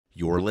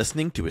You're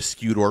listening to a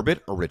Skewed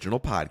Orbit original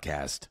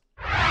podcast.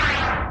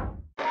 Time,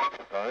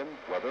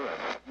 weather,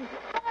 and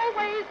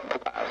always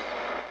us.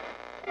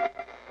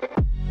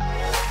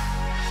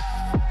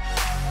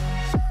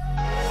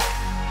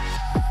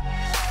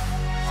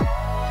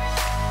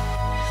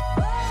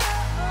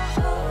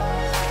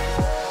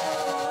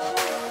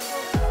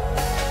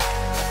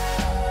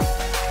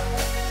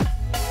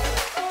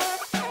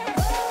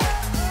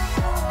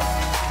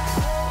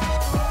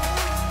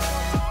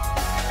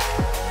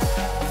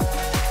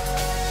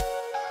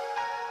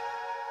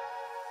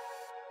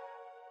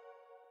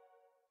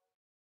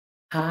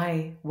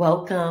 Hi,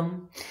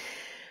 welcome.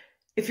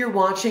 If you're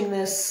watching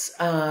this,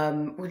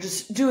 we're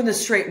just doing this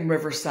straight in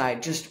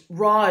Riverside, just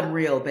raw and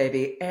real,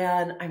 baby.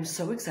 And I'm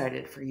so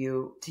excited for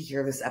you to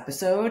hear this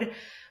episode.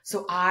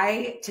 So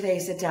I today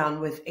sit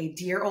down with a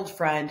dear old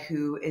friend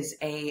who is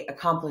a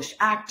accomplished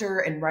actor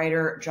and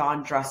writer,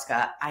 John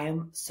Druska. I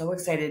am so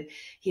excited.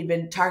 He'd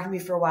been talking to me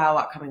for a while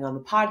about coming on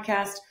the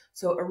podcast.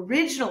 So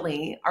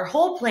originally, our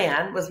whole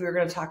plan was we were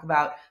going to talk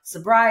about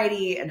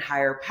sobriety and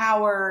higher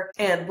power.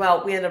 And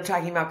well, we ended up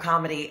talking about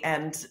comedy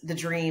and the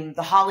dream,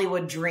 the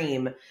Hollywood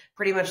dream,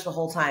 pretty much the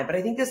whole time. But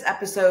I think this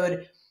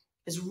episode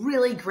is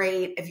really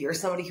great if you're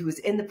somebody who is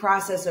in the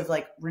process of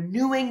like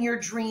renewing your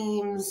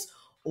dreams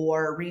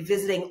or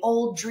revisiting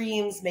old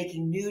dreams,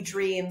 making new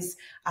dreams,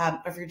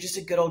 or if you're just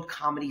a good old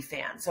comedy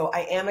fan. So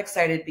I am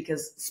excited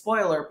because,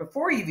 spoiler,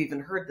 before you've even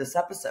heard this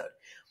episode,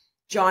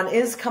 John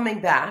is coming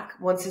back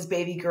once his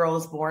baby girl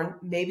is born.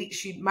 Maybe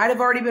she might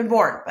have already been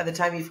born by the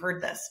time you've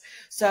heard this.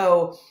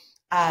 So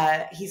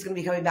he's going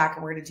to be coming back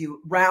and we're going to do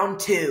round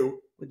 2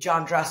 with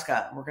John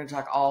Druska. And we're going to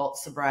talk all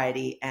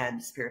sobriety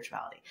and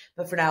spirituality.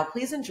 But for now,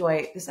 please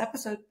enjoy this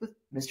episode with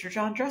Mr.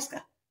 John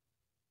Druska.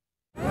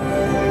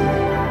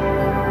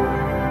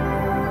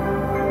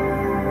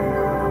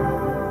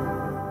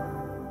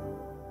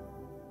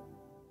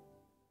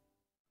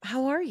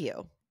 How are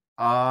you?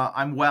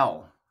 I'm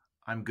well.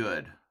 I'm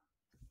good.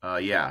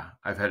 Yeah,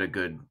 I've had a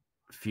good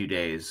few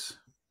days,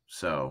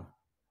 so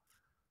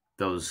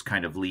those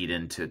kind of lead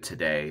into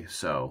today,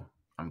 so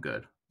I'm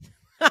good.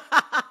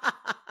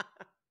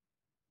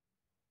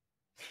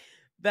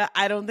 That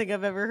I don't think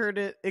I've ever heard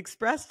it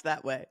expressed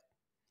that way.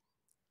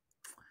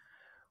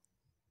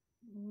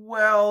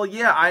 Well,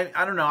 yeah,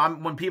 I don't know.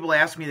 When people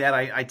ask me that,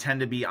 I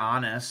tend to be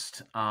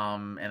honest,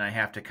 and I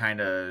have to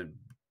kind of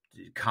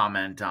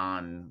comment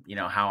on,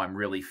 how I'm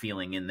really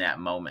feeling in that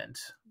moment,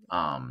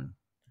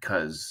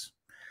 because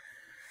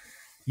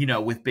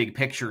with big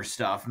picture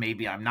stuff,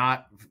 maybe I'm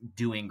not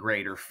doing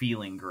great or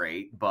feeling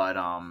great, but,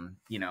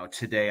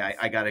 today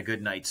I got a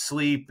good night's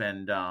sleep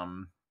and,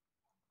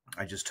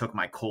 I just took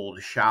my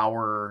cold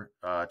shower,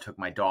 took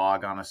my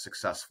dog on a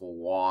successful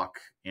walk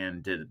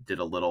and did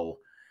a little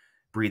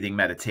breathing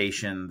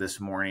meditation this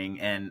morning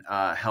and,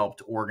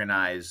 helped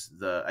organize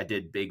I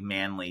did big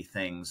manly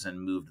things and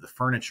moved the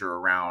furniture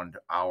around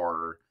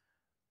our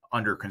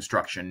under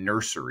construction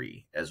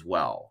nursery as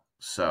well.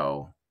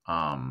 So,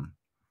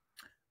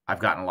 I've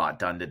gotten a lot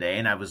done today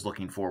and I was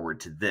looking forward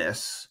to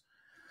this.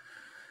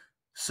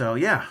 So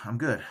yeah, I'm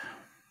good.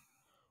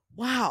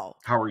 Wow.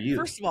 How are you?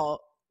 First of all,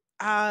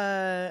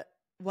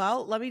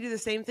 well, let me do the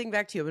same thing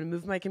back to you. I'm going to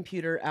move my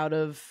computer out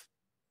of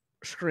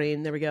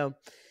screen. There we go.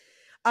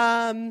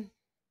 How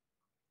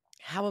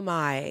am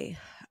I?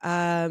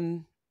 I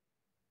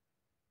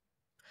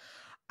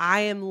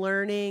am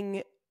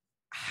learning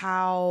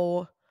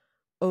how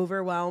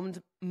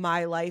overwhelmed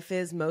my life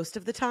is most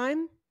of the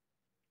time.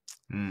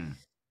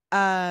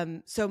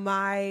 So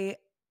my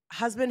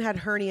husband had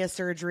hernia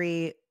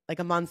surgery like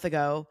a month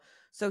ago,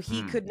 so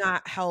he could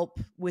not help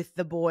with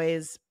the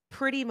boys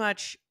pretty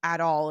much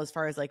at all as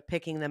far as like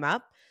picking them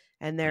up.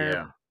 And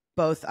they're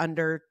both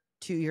under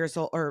 2 years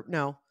old, or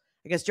no,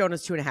 I guess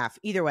Jonah's 2.5.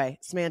 Either way,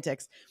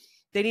 semantics.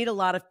 They need a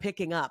lot of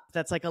picking up.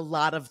 That's like a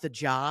lot of the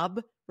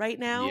job right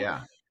now.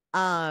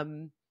 Yeah.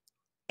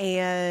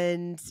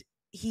 And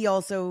he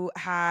also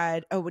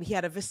had, when he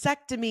had a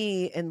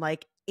vasectomy in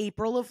like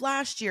April of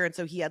last year. And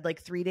so he had like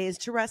 3 days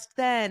to rest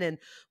then. And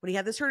when he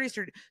had this hernia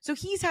surgery, so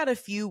he's had a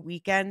few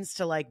weekends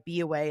to like be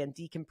away and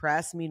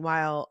decompress.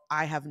 Meanwhile,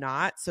 I have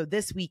not. So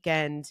this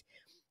weekend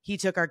he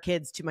took our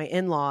kids to my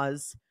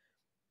in-laws,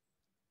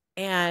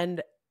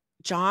 and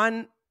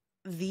John,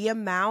 the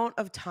amount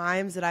of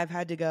times that I've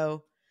had to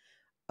go,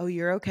 oh,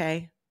 you're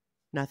okay.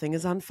 Nothing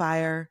is on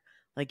fire.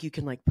 Like you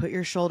can like put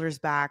your shoulders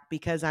back,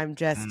 because I'm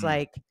just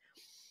like,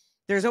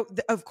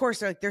 of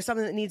course, there's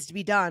something that needs to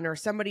be done, or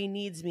somebody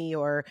needs me,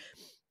 or,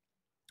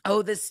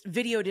 oh, this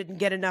video didn't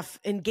get enough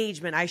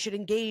engagement, I should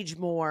engage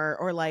more.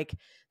 Or like,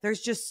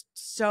 there's just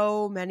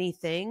so many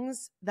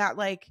things that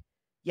like,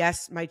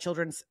 yes, my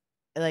children's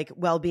like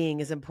well-being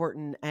is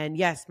important. And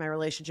yes, my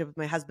relationship with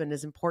my husband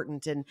is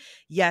important. And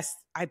yes,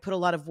 I put a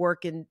lot of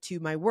work into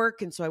my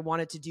work. And so I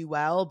want it to do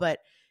well. But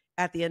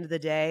at the end of the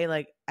day,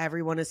 like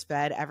everyone is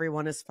fed,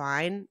 everyone is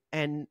fine,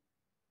 and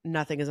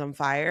nothing is on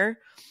fire.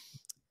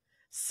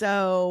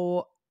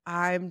 So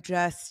I'm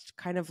just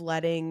kind of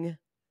letting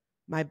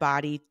my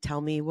body tell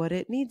me what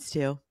it needs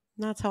to. And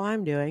that's how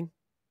I'm doing.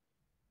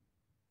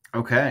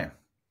 Okay.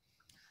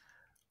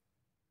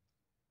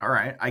 All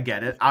right. I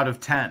get it. Out of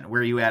 10,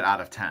 where are you at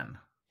out of 10?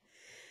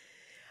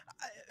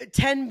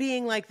 10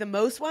 being like the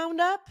most wound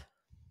up?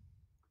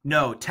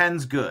 No,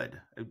 10's good.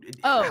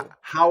 Oh.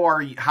 How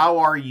are you? How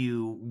are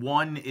you?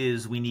 1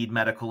 is we need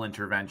medical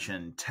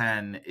intervention.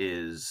 10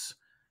 is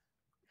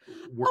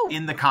we're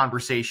in the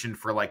conversation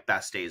for like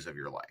best days of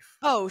your life.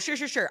 Oh,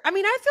 sure. I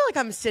mean, I feel like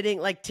I'm sitting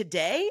like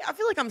today. I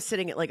feel like I'm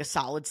sitting at like a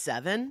solid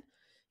 7,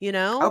 you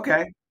know?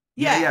 Okay.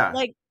 Yeah.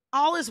 Like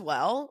all is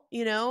well,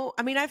 you know?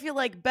 I mean, I feel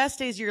like best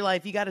days of your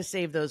life, you got to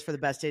save those for the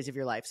best days of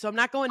your life. So I'm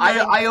not going.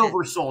 I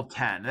oversold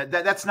 10.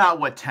 That's not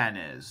what 10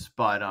 is,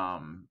 but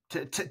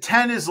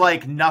 10 is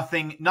like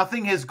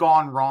nothing has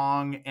gone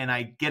wrong, and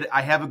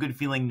I have a good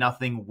feeling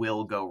nothing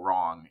will go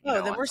wrong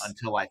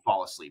until I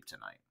fall asleep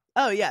tonight.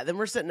 Oh yeah, then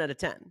we're sitting at a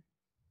 10.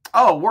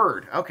 Oh,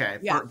 word. Okay.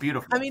 Yeah.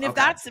 Beautiful. I mean, if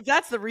that's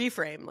the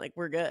reframe, like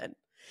we're good.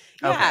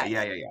 Yeah. Okay.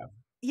 Yeah.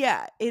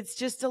 Yeah, it's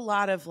just a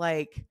lot of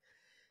like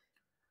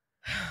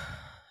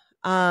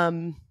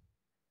you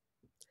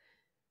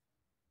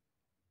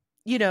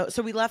know,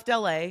 so we left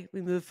LA.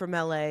 We moved from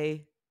LA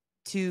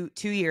 2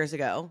 years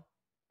ago.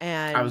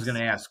 And I was going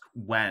to ask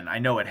when. I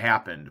know it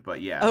happened,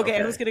 but yeah.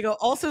 Okay, I was going to go.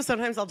 Also,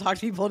 sometimes I'll talk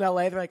to people in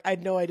LA. They're like, I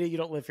had no idea you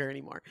don't live here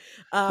anymore.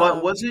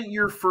 But was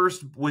your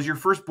first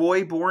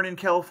boy born in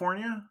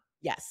California?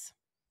 Yes.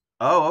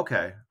 Oh,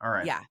 okay. All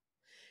right.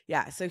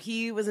 Yeah. So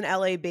he was an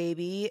LA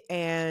baby,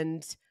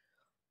 and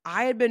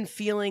I had been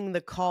feeling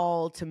the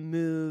call to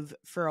move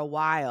for a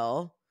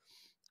while.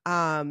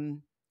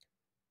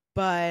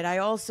 But I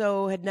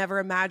also had never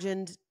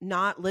imagined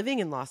not living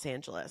in Los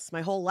Angeles.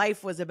 My whole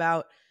life was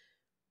about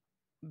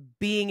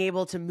being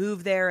able to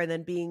move there and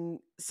then being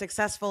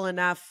successful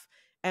enough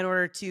in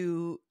order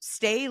to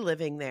stay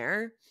living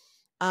there.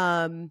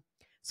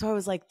 So I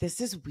was like,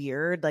 this is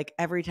weird. Like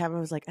every time I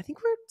was like, I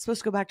think we're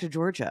supposed to go back to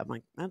Georgia. I'm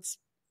like, that's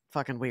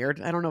fucking weird.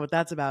 I don't know what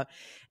that's about.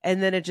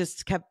 And then it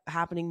just kept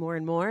happening more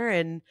and more.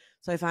 And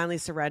so I finally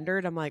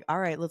surrendered. I'm like, all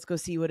right, let's go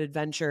see what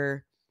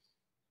adventure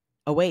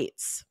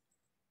awaits.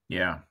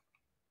 Yeah.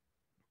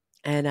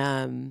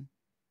 And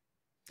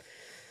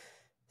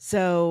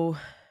so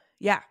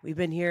yeah, we've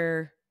been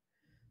here.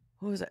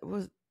 What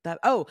was that?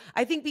 Oh,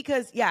 I think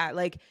because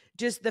like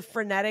just the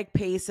frenetic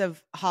pace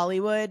of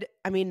Hollywood.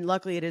 I mean,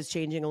 luckily it is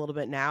changing a little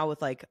bit now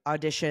with like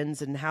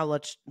auditions and how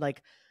much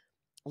like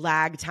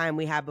lag time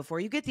we have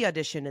before you get the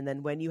audition. And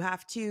then when you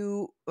have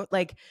to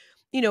like,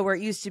 you know, where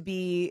it used to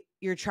be,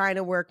 you're trying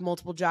to work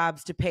multiple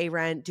jobs to pay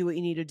rent, do what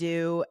you need to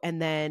do.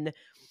 And then,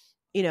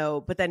 you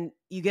know, but then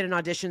you get an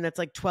audition that's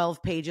like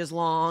 12 pages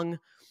long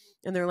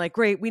and they're like,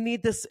 great, we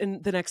need this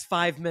in the next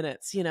 5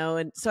 minutes, you know?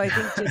 And so I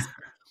think just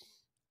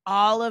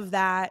all of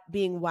that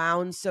being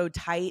wound so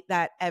tight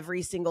that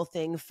every single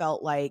thing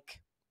felt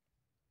like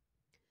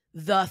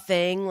the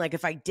thing. Like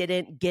if I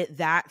didn't get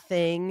that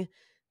thing,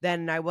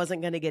 then I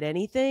wasn't going to get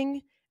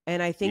anything.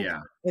 And I think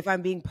if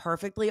I'm being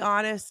perfectly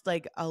honest,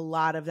 like a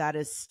lot of that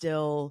is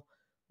still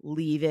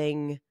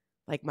leaving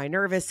like my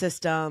nervous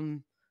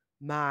system,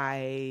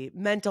 my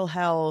mental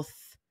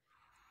health.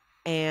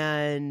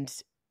 And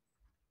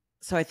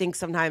so I think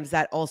sometimes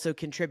that also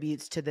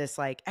contributes to this,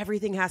 like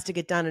everything has to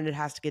get done and it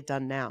has to get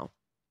done now.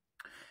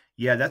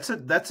 Yeah, that's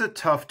a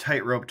tough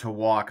tightrope to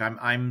walk.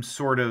 I'm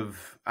sort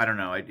of, I don't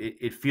know.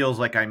 It feels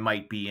like I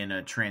might be in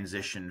a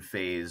transition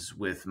phase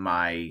with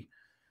my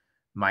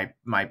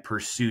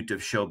pursuit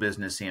of show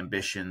business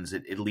ambitions,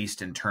 at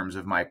least in terms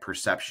of my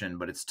perception.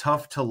 But it's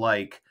tough to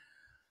like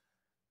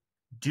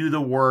do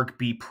the work,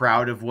 be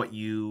proud of what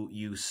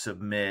you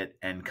submit,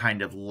 and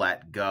kind of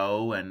let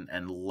go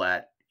and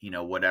let, you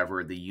know,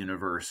 whatever the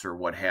universe or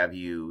what have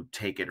you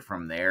take it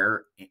from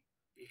there.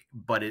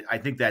 But I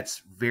think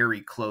that's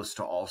very close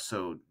to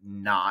also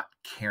not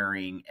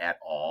caring at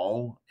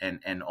all, and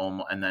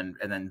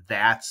then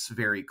that's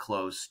very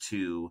close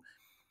to,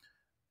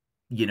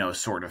 you know,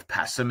 sort of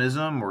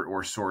pessimism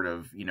or sort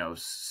of, you know,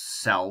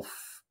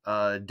 self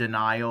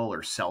denial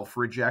or self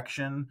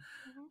rejection.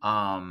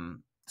 Mm-hmm.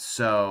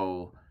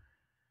 So,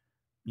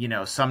 you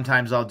know,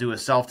 sometimes I'll do a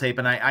self-tape,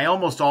 and I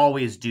almost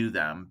always do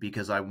them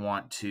because I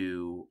want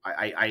to,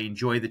 I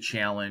enjoy the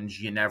challenge.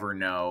 You never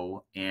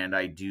know. And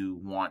I do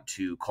want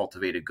to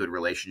cultivate a good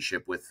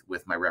relationship with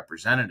my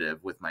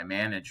representative, with my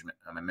management,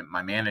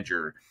 my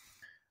manager.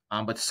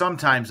 But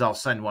sometimes I'll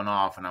send one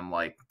off and I'm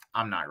like,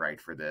 I'm not right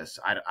for this.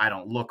 I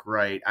don't look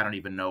right. I don't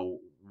even know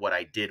what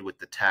I did with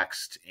the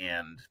text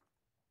and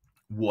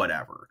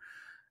whatever.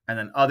 And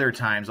then other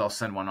times I'll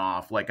send one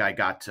off, like I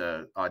got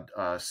to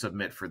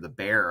submit for the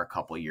Bear a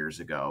couple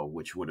years ago,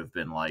 which would have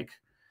been like,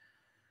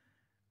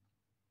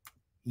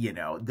 you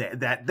know,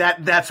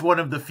 that's one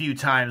of the few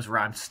times where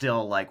I'm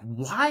still like,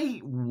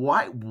 why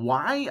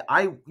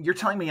you're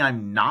telling me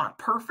I'm not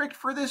perfect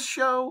for this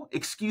show?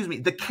 Excuse me.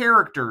 The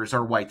characters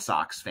are White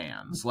Sox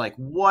fans. Like,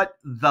 what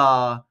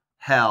the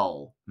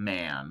hell,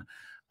 man?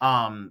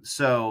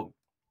 So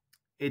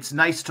it's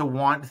nice to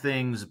want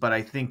things, but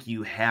I think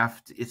you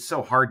have to, it's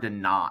so hard to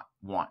not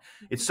want.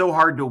 It's so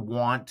hard to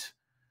want,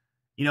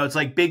 you know, it's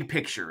like big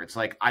picture. It's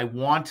like, I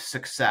want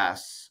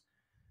success,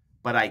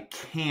 but I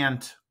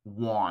can't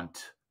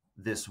want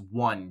this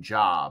one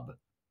job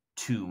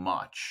too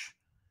much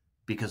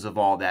because of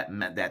all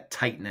that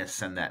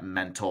tightness and that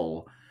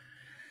mental,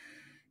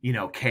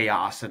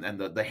 chaos and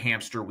the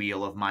hamster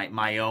wheel of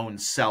my own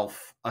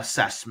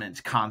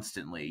self-assessment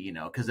constantly,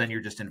 because then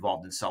you're just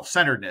involved in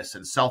self-centeredness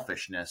and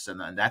selfishness, and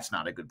then that's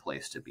not a good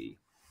place to be.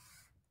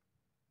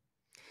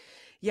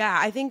 Yeah,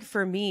 I think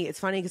for me, it's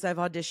funny because I've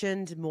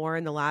auditioned more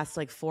in the last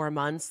 4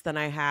 months than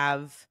I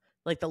have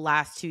the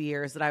last 2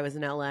 years that I was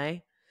in LA.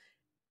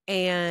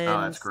 And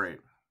oh, that's great.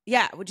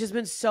 Yeah, which has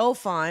been so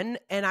fun.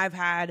 And I've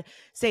had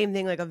same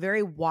thing, a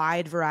very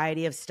wide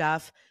variety of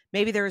stuff.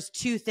 Maybe there was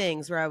 2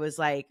 things where I was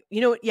like,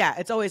 yeah,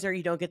 it's always there.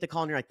 You don't get the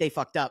call and you're like, they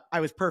fucked up.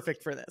 I was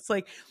perfect for this.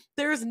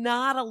 There's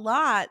not a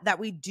lot that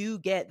we do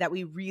get that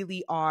we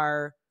really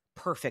are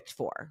perfect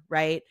for.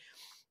 Right.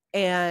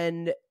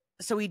 And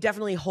so we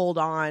definitely hold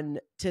on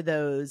to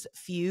those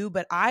few,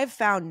 but I've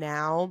found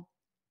now,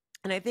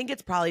 and I think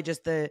it's probably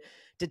just the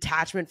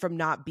detachment from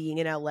not being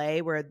in LA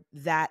where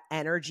that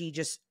energy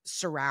just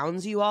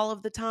surrounds you all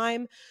of the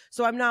time.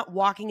 So I'm not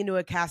walking into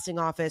a casting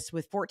office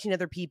with 14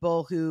 other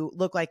people who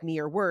look like me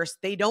or worse.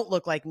 They don't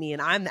look like me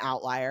and I'm the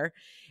outlier.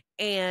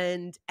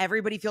 And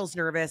everybody feels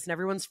nervous and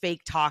everyone's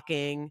fake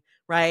talking,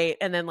 right?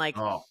 And then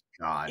oh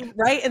God.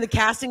 Right? And the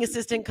casting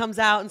assistant comes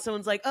out and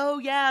someone's like, oh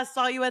yeah,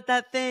 saw you at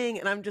that thing.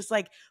 And I'm just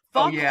like,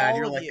 fuck oh yeah, all and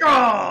you're of like, you.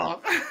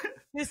 oh.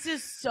 This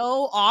is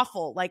so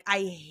awful. I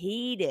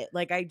hate it.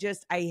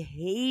 I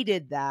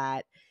hated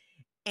that.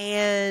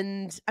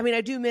 And I mean, I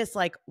do miss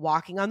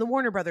walking on the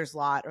Warner Brothers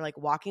lot or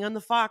walking on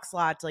the Fox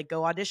lot to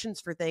go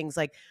auditions for things.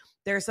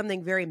 There's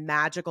something very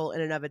magical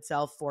in and of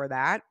itself for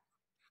that.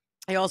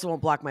 I also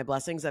won't block my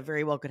blessings. That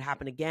very well could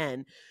happen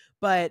again.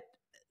 But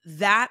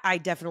that I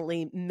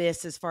definitely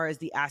miss as far as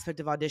the aspect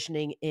of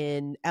auditioning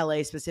in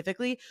LA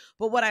specifically.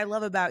 But what I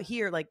love about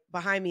here,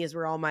 behind me is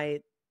where all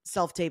my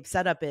self-tape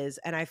setup is.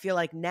 And I feel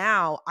like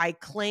now I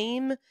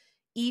claim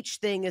each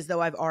thing as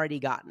though I've already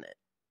gotten it.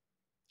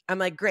 I'm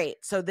like, great.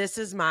 So this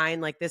is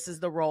mine. This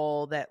is the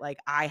role that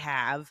I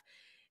have.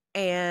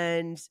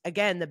 And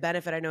again, the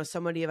benefit, I know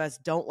so many of us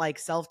don't like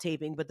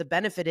self-taping, but the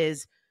benefit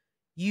is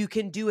you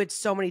can do it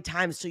so many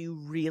times so you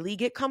really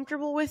get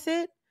comfortable with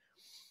it.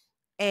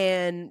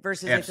 And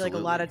versus Absolutely. I feel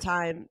like a lot of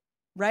time,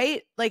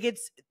 right?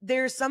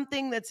 There's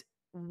something that's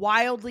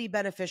wildly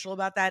beneficial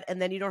about that.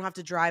 And then you don't have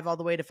to drive all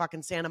the way to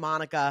fucking Santa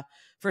Monica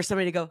for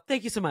somebody to go,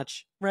 thank you so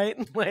much. Right?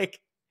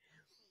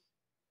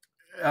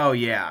 Oh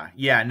yeah.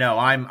 Yeah, no,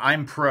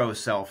 I'm pro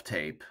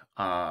self-tape.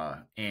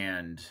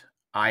 And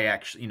I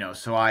actually,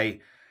 so I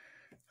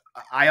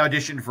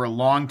auditioned for a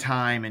long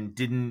time and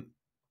didn't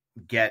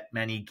get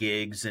many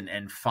gigs,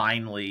 and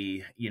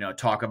finally,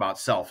 talk about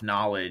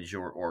self-knowledge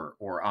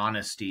or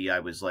honesty. I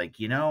was like,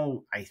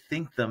 I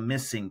think the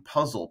missing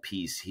puzzle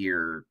piece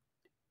here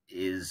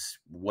is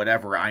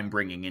whatever I'm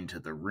bringing into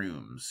the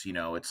rooms.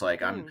 It's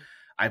like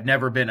I've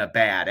never been a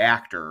bad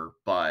actor,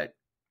 but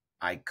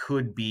I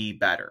could be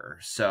better.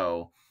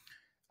 So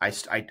I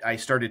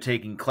started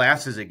taking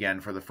classes again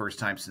for the first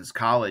time since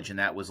college, and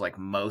that was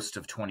most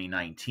of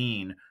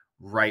 2019,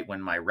 right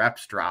when my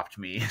reps dropped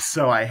me.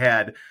 So I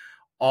had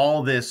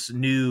all this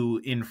new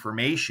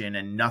information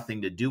and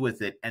nothing to do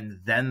with it. And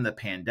then the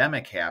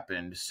pandemic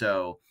happened.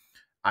 So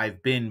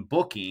I've been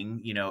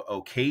booking,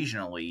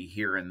 occasionally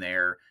here and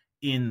there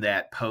in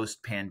that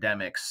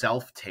post-pandemic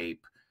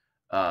self-tape,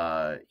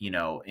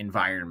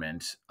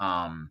 environment.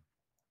 And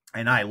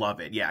I love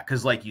it. Yeah.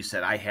 Cause like you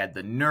said, I had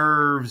the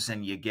nerves,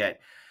 and you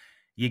get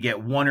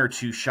 1 or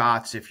 2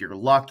 shots if you're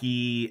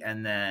lucky.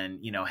 And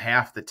then,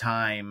 half the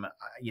time,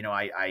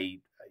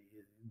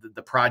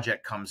 the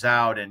project comes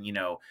out and,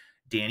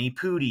 Danny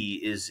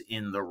Pudi is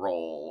in the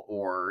role,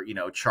 or,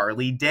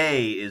 Charlie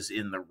Day is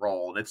in the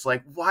role. And it's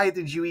like, why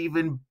did you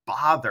even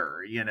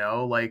bother?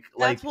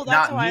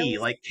 Not me,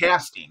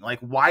 casting.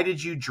 Why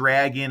did you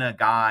drag in a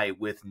guy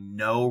with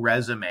no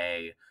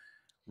resume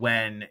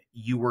when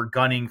you were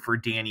gunning for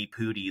Danny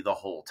Pudi the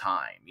whole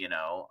time,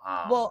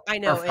 well, I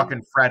know. Or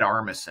fucking Fred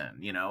Armisen,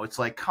 it's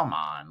like, come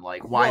on,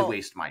 why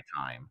waste my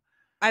time?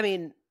 I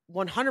mean,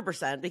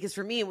 100%, because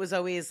for me, it was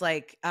always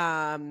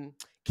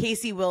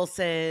Casey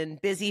Wilson,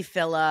 Busy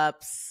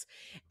Phillips,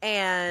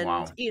 and,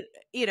 wow.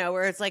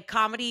 Where it's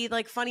comedy,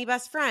 funny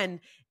best friend,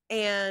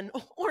 and,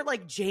 or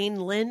Jane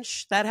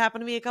Lynch. That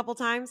happened to me a couple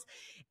times.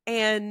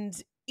 And,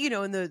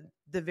 in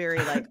the very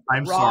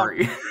I'm raw,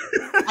 sorry.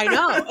 I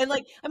know.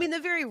 And the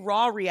very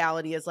raw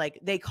reality is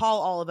they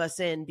call all of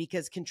us in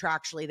because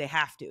contractually they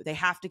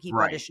have to keep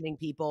right. auditioning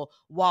people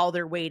while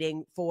they're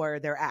waiting for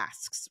their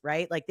asks,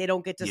 right? They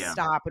don't get to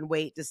stop and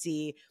wait to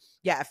see.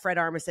 Yeah. If Fred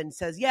Armisen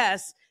says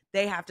yes,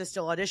 they have to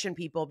still audition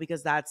people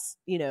because that's,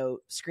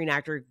 Screen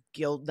Actor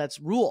Guild, that's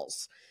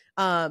rules.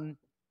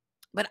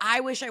 But I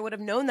wish I would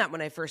have known that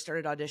when I first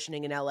started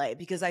auditioning in LA,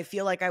 because I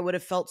feel like I would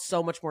have felt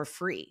so much more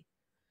free.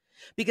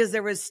 Because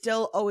there was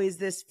still always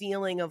this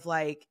feeling of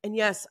and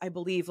yes, I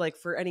believe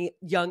for any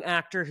young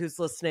actor who's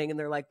listening and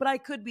they're like, but I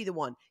could be the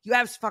one. You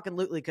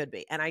absolutely could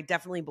be. And I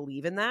definitely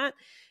believe in that.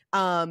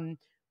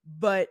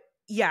 But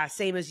yeah,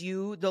 same as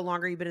you, the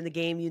longer you've been in the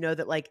game,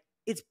 that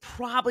it's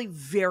probably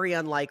very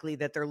unlikely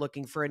that they're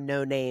looking for a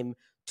no-name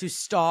to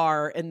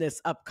star in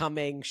this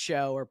upcoming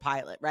show or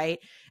pilot, right?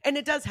 And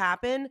it does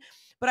happen,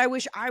 but I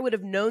wish I would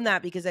have known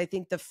that, because I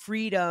think the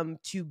freedom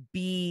to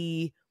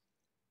be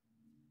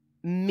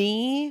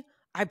me,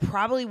 I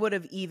probably would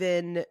have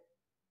even,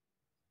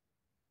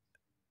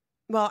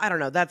 well, I don't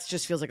know. That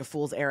just feels like a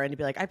fool's errand to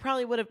be like, I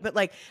probably would have, but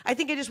like, I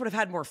think I just would have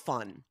had more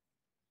fun.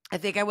 I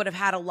think I would have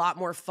had a lot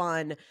more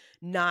fun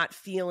not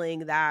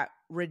feeling that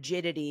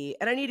rigidity.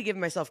 And I need to give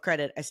myself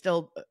credit.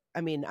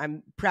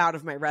 I'm proud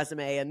of my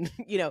resume and,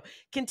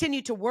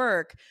 continue to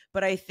work.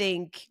 But I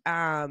think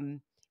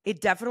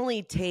it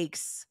definitely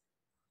takes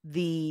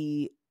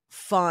the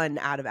fun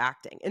out of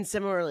acting. And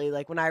similarly,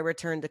 like when I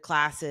returned to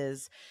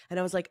classes and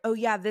I was like, oh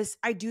yeah,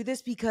 I do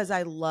this because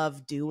I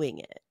love doing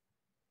it.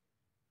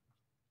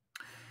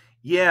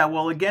 Yeah.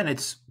 Well, again,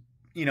 it's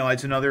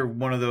another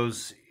one of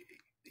those,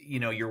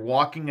 you're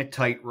walking a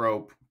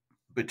tightrope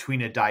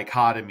between a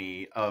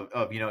dichotomy of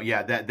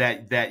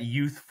that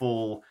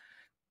youthful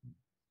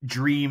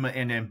dream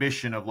and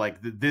ambition of like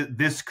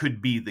this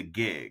could be the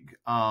gig,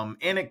 and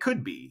it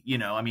could be,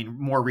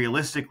 more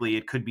realistically,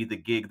 it could be the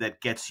gig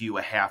that gets you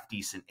a half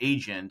decent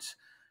agent,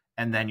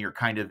 and then you're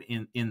kind of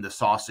in the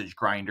sausage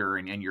grinder,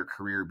 and your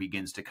career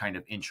begins to kind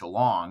of inch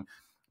along.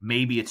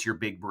 Maybe it's your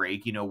big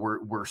break.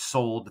 We're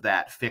sold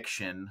that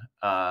fiction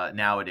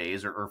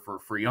nowadays, or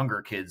for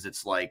younger kids,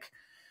 it's like,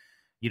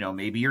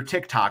 maybe your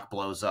TikTok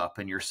blows up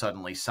and you're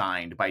suddenly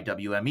signed by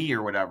WME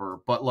or whatever.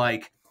 But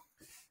like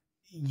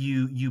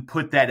you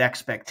put that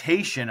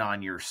expectation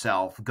on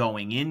yourself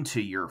going into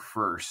your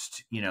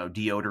first,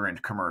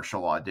 deodorant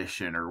commercial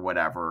audition or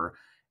whatever.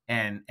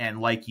 And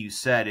like you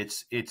said, it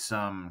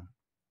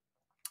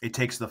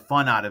takes the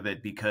fun out of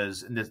it,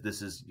 because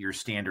this is your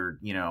standard,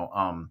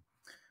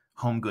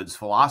 home goods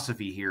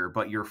philosophy here,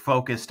 but you're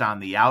focused on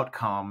the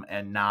outcome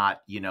and not,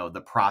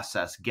 the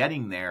process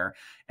getting there.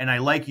 And I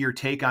like your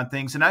take on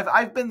things. And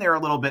I've been there a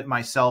little bit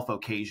myself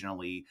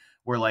occasionally,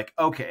 where like,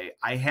 okay,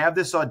 I have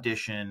this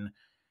audition.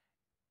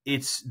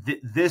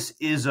 This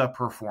is a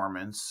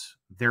performance.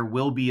 There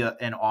will be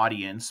an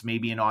audience,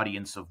 maybe an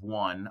audience of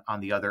one on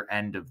the other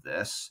end of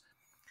this.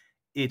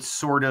 It's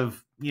sort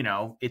of,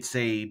 it's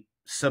a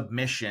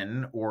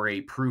submission or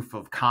a proof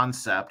of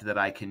concept that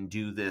I can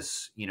do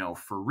this,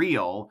 for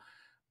real,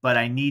 but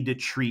I need to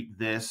treat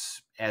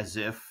this as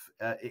if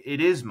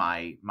it is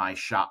my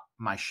shot,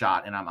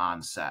 and I'm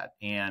on set.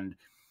 And,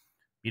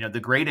 the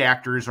great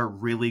actors are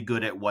really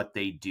good at what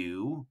they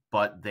do,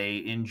 but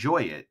they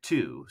enjoy it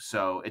too.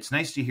 So it's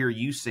nice to hear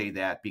you say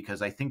that,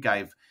 because I think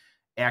I've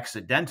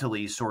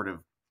accidentally sort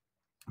of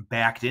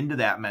backed into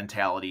that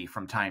mentality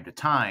from time to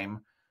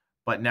time,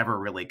 but never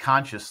really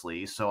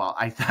consciously. So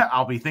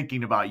I'll be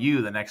thinking about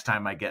you the next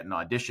time I get an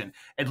audition,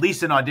 at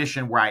least an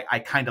audition where I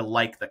kind of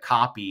like the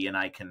copy and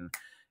I can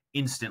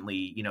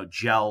instantly,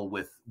 gel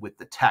with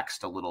the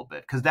text a little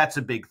bit. Cause that's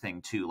a big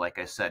thing too. Like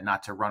I said,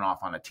 not to run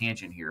off on a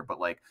tangent here, but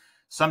like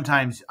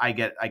sometimes I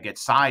get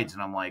sides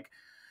and I'm like,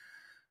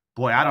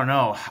 boy, I don't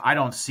know. I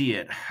don't see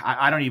it.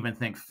 I don't even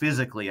think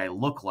physically I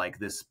look like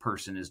this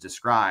person is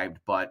described,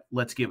 but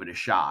let's give it a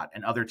shot.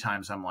 And other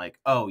times I'm like,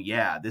 oh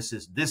yeah, this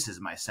is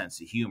my sense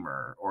of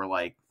humor, or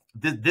like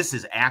this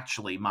is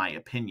actually my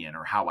opinion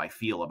or how I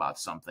feel about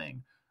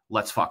something.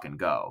 Let's fucking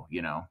go,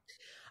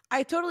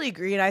 I totally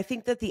agree. And I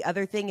think that the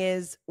other thing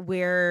is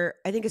where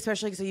I think,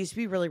 especially because I used to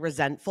be really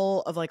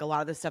resentful of like a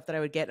lot of the stuff that I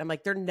would get. I'm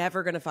like, they're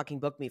never going to fucking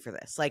book me for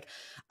this. Like,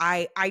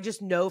 I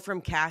just know from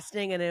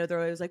casting, and I know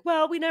they're always like,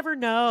 well, we never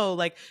know.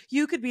 Like,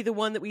 you could be the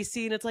one that we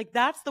see. And it's like,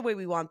 that's the way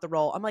we want the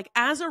role. I'm like,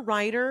 as a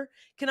writer,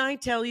 can I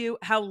tell you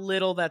how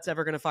little that's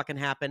ever going to fucking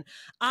happen?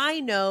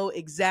 I know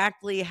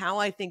exactly how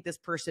I think this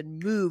person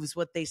moves,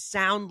 what they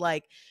sound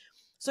like.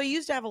 So I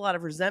used to have a lot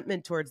of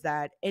resentment towards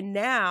that. And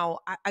now,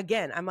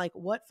 I'm like,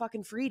 what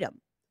fucking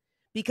freedom?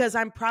 Because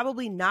I'm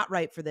probably not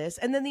right for this.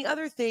 And then the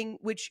other thing,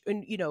 which,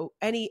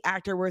 any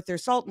actor worth their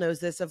salt knows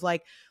this, of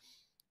like,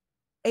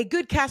 a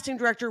good casting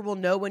director will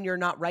know when you're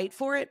not right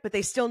for it, but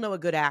they still know a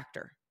good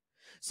actor.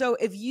 So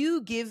if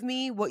you give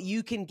me what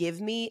you can give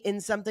me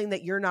in something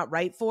that you're not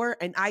right for,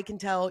 and I can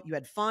tell you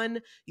had fun,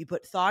 you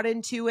put thought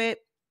into it,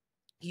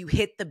 you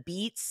hit the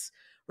beats,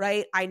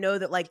 right? I know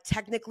that like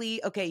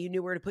technically, okay, you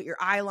knew where to put your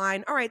eye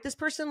line. All right, this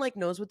person like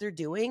knows what they're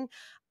doing.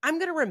 I'm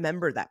going to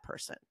remember that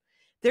person.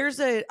 There's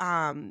a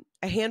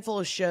handful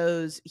of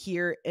shows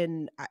here,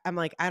 and I'm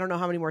like, I don't know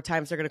how many more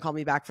times they're going to call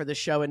me back for this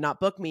show and not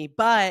book me.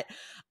 But,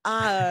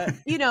 but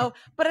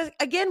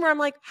again, where I'm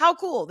like, how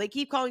cool. They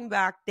keep calling me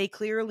back. They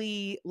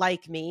clearly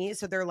like me.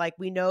 So they're like,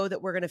 we know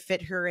that we're going to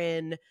fit her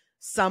in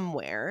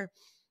somewhere.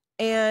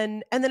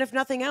 And then if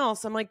nothing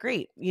else, I'm like,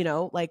 great,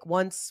 like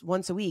once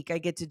a week I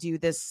get to do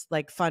this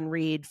like fun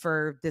read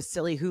for this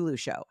silly Hulu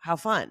show. How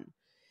fun.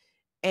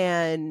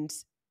 And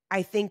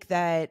I think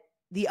that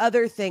the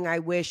other thing I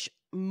wish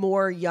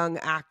more young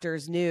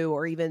actors knew,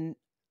 or even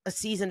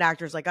seasoned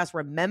actors like us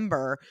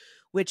remember,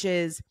 which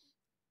is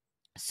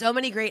so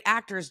many great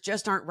actors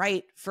just aren't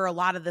right for a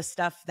lot of the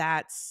stuff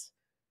that's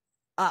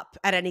up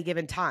at any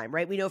given time,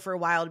 right? We know for a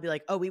while to be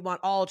like, oh, we want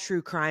all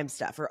true crime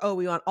stuff, or oh,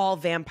 we want all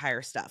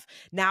vampire stuff.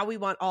 Now we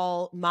want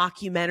all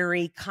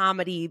mockumentary,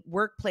 comedy,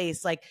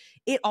 workplace. Like,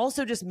 it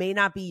also just may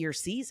not be your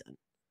season.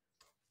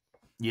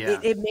 Yeah.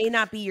 It may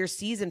not be your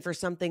season for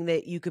something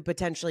that you could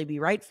potentially be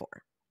right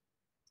for.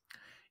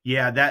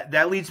 Yeah,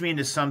 that leads me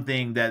into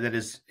something that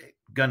is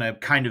going to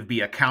kind of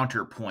be a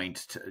counterpoint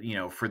to, you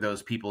know, for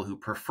those people who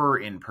prefer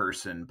in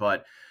person.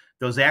 But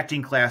those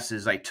acting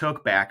classes I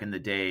took back in the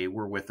day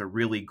were with a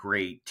really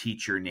great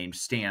teacher named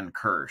Stan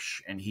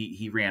Kirsch, and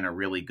he ran a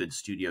really good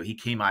studio. He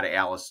came out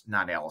of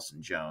not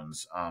Allison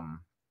Jones,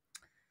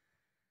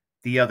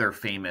 the other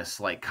famous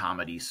like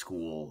comedy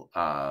school.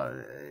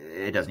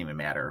 It doesn't even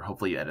matter.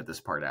 Hopefully you edit this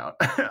part out.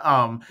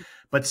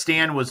 But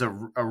Stan was a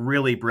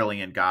really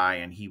brilliant guy,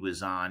 and he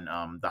was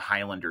on the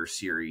Highlander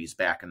series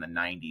back in the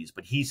 90s.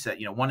 But he said,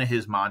 you know, one of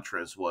his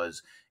mantras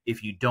was,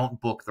 if you don't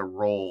book the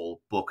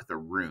role, book the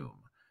room.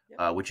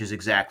 Which is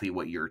exactly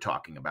what you're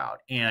talking about.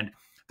 And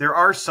there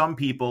are some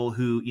people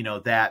who, you know,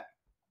 that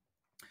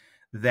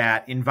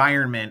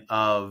environment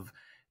of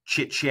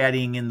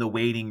chit-chatting in the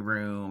waiting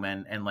room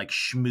and like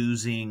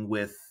schmoozing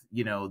with,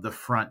 you know, the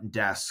front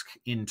desk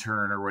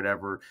intern or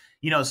whatever,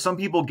 you know, some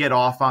people get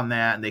off on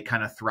that and they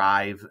kind of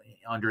thrive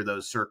under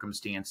those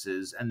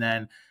circumstances. And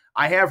then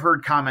I have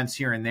heard comments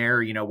here and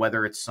there, you know,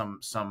 whether it's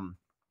some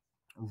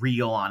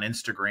reel on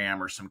Instagram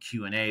or some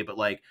Q&A, but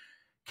like,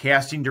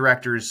 casting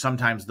directors,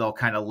 sometimes they'll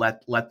kind of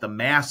let the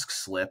mask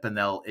slip, and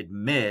they'll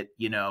admit,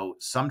 you know,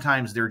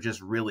 sometimes they're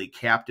just really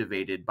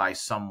captivated by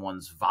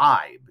someone's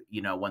vibe,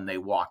 you know, when they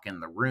walk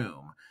in the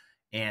room.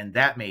 And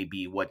that may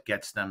be what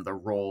gets them the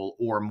role,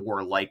 or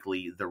more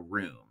likely the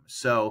room.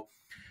 So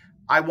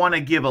I want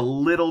to give a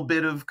little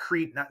bit of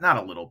not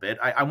a little bit.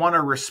 I want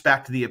to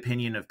respect the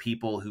opinion of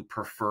people who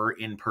prefer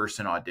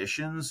in-person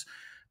auditions,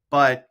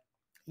 but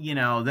you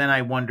know, then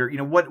I wonder, you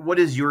know, what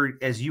is your,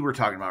 as you were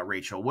talking about,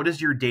 Rachel, what is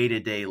your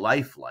day-to-day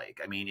life like?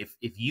 I mean,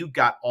 if you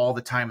got all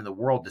the time in the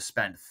world to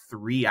spend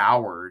 3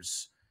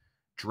 hours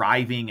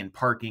driving and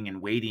parking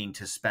and waiting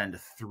to spend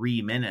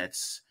 3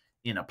 minutes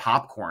in a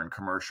popcorn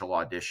commercial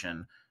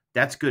audition,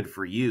 that's good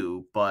for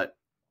you. But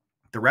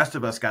the rest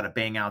of us got to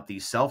bang out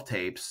these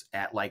self-tapes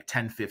at like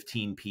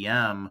 10:15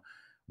 p.m.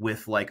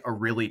 with like a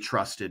really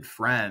trusted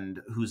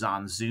friend who's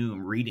on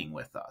Zoom reading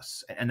with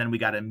us. And then we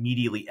got to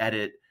immediately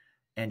edit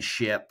and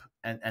ship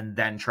and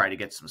then try to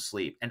get some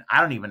sleep. And I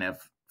don't even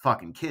have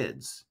fucking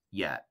kids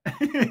yet.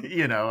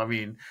 You know, I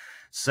mean,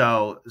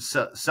 so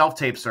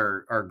self-tapes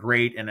are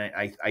great. And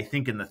I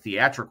think in the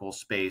theatrical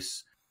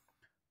space,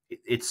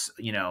 it's,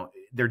 you know,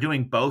 they're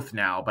doing both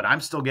now, but I'm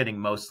still getting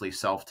mostly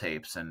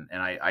self-tapes, and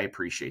I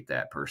appreciate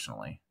that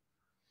personally.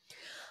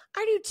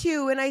 I do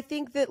too. And I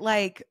think that,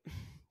 like,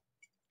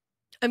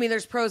 I mean,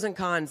 there's pros and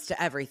cons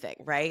to everything,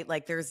 right?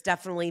 Like, there's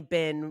definitely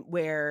been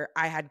where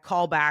I had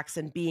callbacks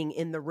and being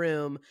in the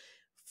room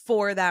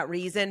for that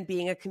reason,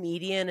 being a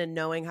comedian and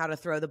knowing how to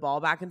throw the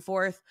ball back and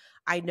forth.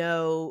 I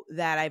know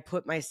that I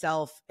put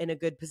myself in a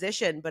good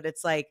position, but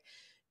it's like,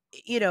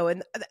 you know,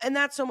 and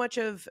that's so much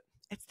of,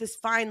 it's this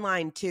fine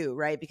line too,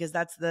 right? Because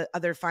that's the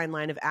other fine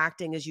line of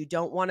acting, is you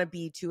don't want to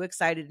be too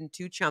excited and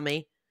too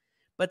chummy,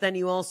 but then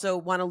you also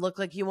want to look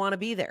like you want to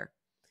be there.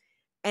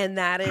 And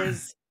that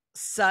is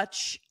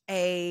such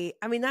a,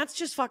 I mean, that's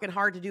just fucking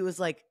hard to do as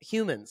like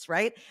humans,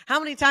 right? How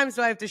many times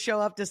do I have to show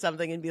up to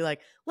something and be like,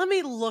 let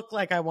me look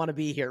like I want to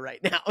be here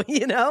right now,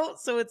 you know?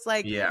 So it's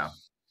like, yeah,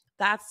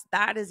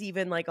 that is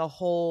even like a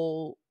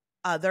whole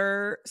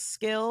other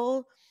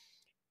skill.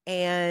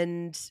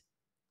 And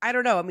I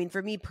don't know. I mean,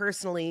 for me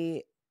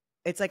personally,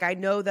 it's like, I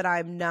know that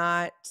I'm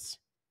not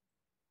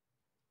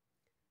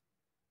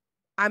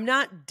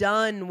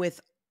done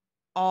with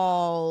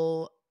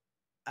all,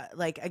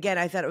 like, again,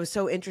 I thought it was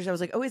so interesting. I was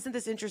like, oh, isn't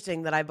this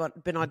interesting that I've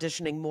been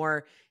auditioning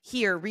more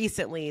here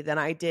recently than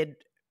I did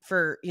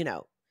for, you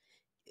know,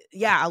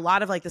 a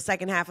lot of like the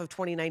second half of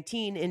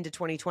 2019 into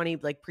 2020,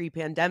 like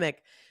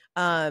pre-pandemic.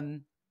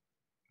 And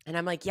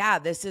I'm like, yeah,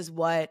 this is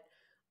what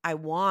I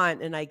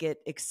want, and I get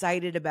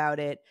excited about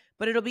it.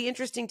 But it'll be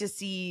interesting to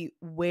see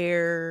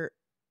where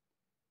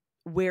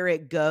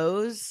it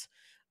goes.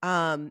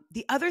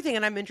 The other thing,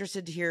 and I'm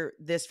interested to hear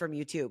this from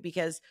you too,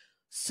 because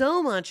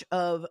so much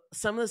of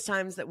some of the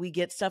times that we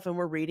get stuff and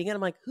we're reading it,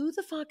 I'm like, who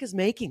the fuck is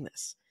making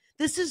this?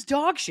 This is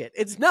dog shit.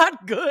 It's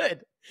not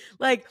good.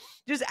 Like,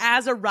 just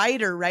as a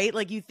writer, right?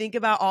 Like, you think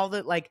about all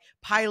the like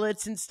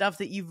pilots and stuff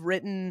that you've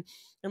written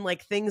and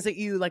like things that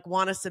you like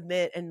want to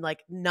submit, and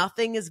like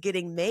nothing is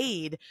getting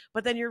made.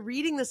 But then you're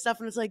reading this stuff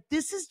and it's like,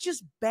 this is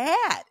just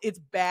bad. It's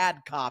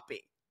bad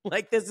copy.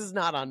 Like, this is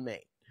not on me.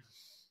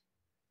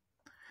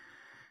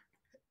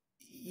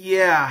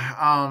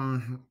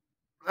 Yeah.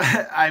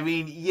 I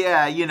mean,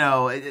 yeah, you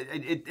know,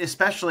 it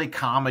especially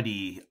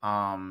comedy.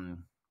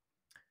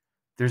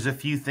 There's a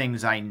few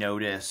things I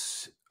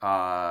notice,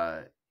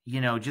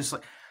 you know, just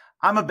like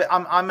I'm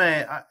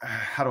a,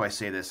 how do I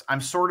say this?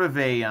 I'm sort of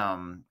a,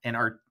 an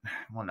art.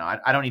 Well, no,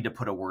 I don't need to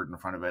put a word in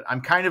front of it.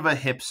 I'm kind of a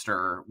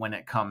hipster when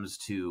it comes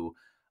to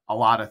a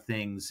lot of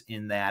things,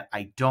 in that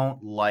I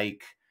don't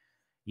like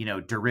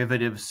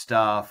derivative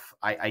stuff.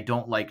 I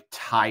don't like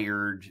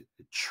tired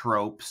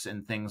tropes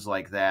and things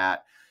like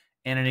that.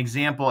 And an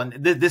example,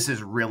 and this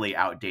is really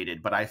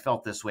outdated, but I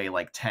felt this way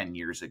like 10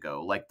 years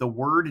ago. Like the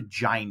word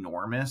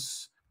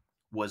ginormous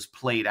was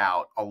played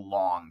out a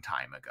long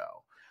time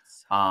ago.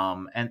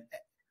 And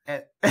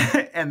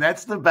and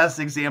that's the best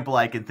example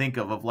I can think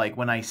of like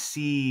when I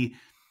see,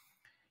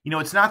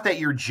 it's not that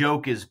your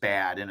joke is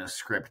bad in a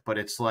script, but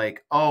it's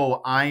like,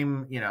 oh,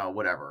 I'm,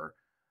 whatever.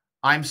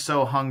 I'm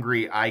so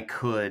hungry I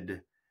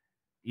could,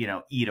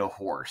 eat a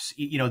horse.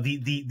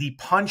 The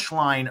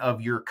punchline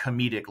of your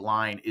comedic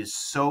line is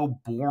so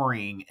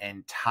boring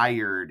and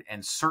tired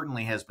and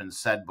certainly has been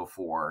said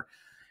before.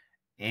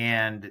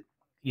 And,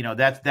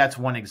 that's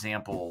one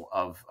example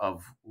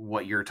of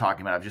what you're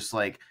talking about. Of just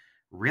like,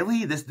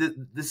 really,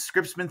 this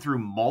script's been through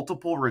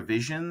multiple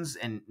revisions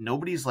and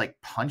nobody's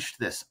like punched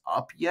this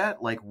up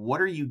yet. Like, what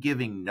are you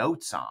giving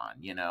notes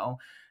on,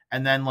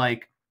 And then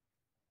like,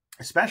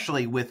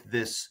 especially with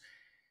this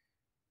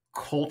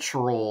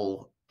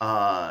cultural,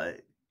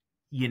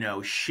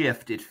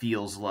 shift, it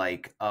feels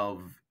like,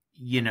 of,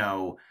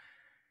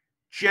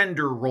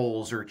 gender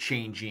roles are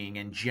changing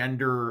and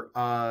gender,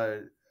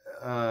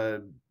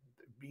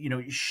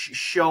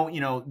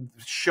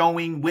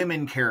 showing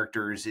women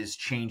characters is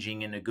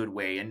changing in a good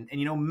way. And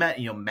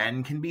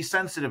men can be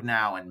sensitive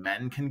now and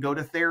men can go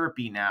to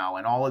therapy now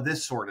and all of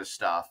this sort of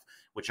stuff,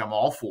 which I'm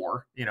all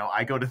for.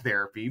 I go to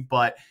therapy,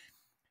 but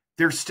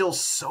there's still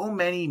so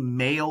many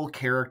male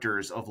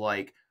characters of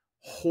like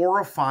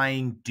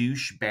horrifying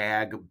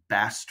douchebag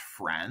best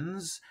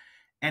friends.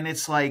 And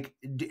it's like,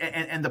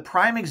 and the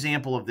prime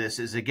example of this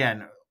is,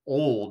 again,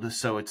 old,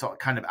 so it's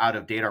kind of out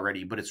of date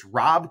already, but it's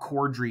Rob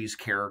Corddry's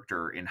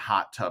character in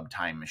Hot Tub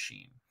Time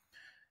Machine.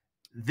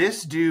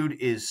 This dude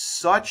is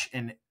such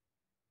an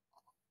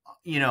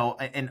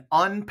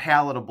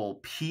unpalatable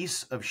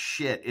piece of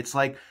shit. It's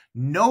like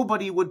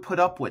nobody would put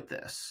up with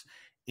this.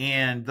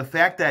 And the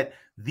fact that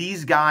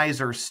these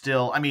guys are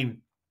still, I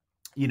mean,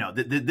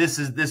 this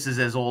is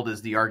as old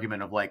as the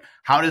argument of like,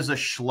 how does a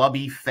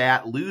schlubby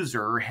fat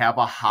loser have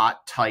a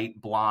hot,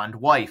 tight, blonde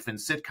wife in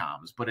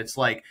sitcoms? But it's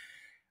like,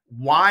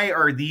 why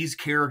are these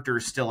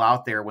characters still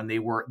out there when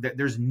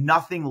there's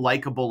nothing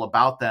likable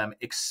about them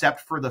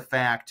except for the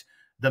fact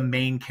the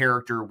main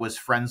character was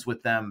friends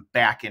with them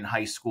back in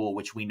high school,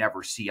 which we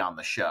never see on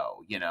the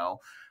show,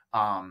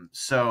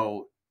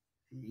 So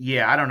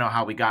yeah, I don't know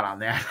how we got on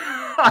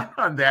that,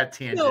 on that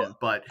tangent,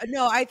 but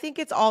no, I think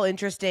it's all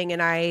interesting.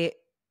 And I,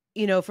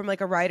 from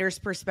like a writer's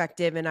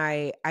perspective, and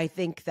I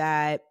think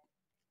that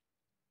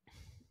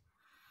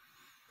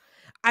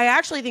I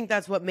actually think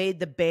that's what made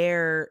The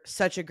Bear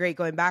such a great,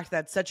 going back to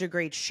that, such a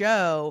great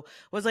show,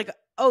 was like,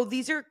 oh,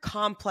 these are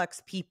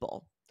complex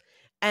people.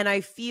 And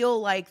I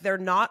feel like they're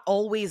not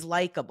always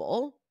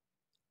likable.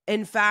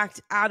 In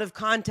fact, out of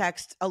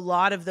context, a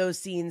lot of those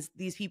scenes,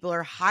 these people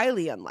are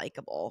highly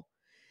unlikable.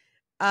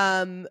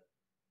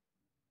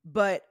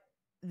 But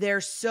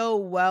they're so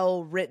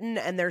well written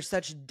and there's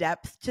such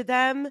depth to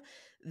them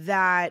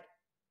that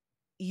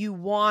you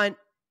want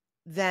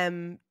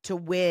them to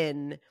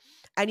win.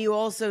 And you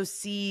also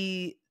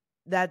see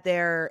that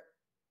their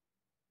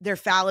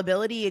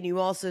fallibility, and you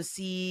also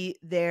see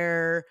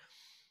their,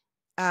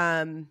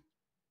 I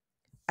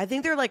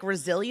think they're like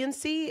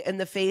resiliency in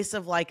the face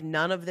of like,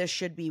 none of this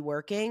should be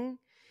working.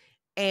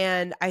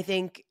 And I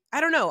think, I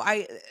don't know,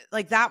 I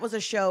like, that was a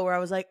show where I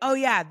was like, oh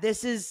yeah,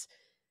 this,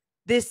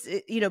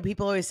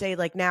 people always say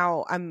like,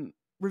 now I'm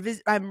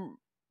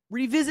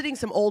revisiting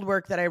some old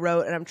work that I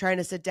wrote, and I'm trying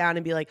to sit down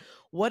and be like,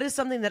 what is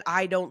something that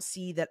I don't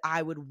see that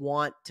I would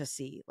want to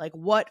see? Like,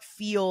 what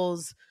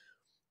feels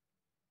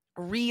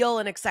real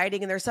and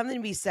exciting? And there's something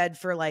to be said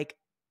for like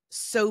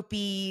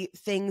soapy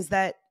things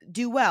that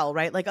do well,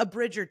 right? Like a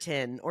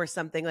Bridgerton or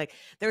something. Like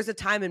there's a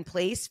time and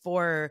place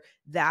for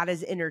that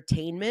as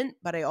entertainment,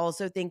 but I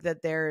also think that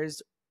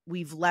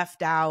we've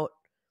left out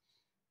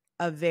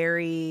a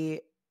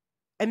very,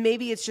 and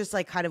maybe it's just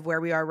like kind of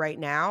where we are right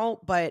now,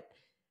 but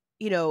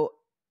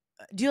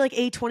do you like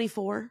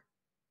A24?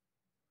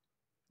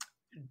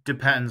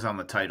 Depends on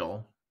the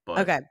title, but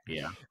okay.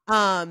 Yeah.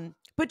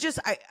 But just,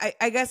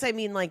 I guess, I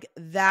mean like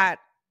that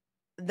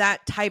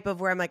type of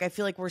where I'm like, I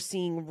feel like we're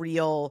seeing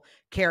real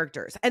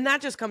characters. And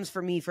that just comes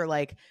from me from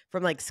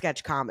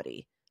sketch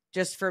comedy,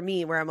 just for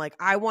me, where I'm like,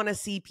 I want to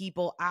see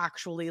people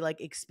actually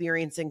like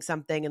experiencing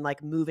something and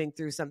like moving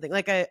through something.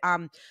 Like a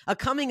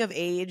coming of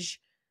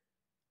age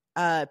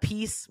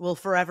piece will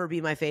forever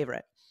be my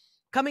favorite.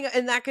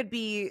 And that could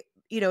be,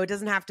 it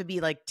doesn't have to be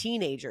like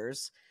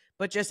teenagers,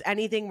 but just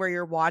anything where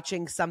you're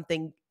watching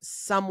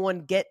someone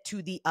get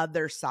to the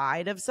other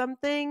side of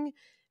something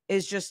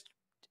is just,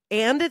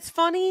 and it's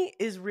funny,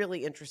 is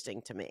really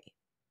interesting to me.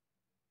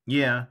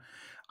 Yeah.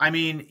 I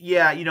mean,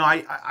 yeah,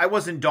 I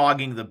wasn't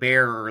dogging The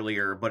Bear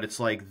earlier, but it's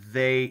like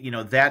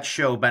that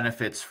show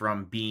benefits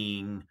from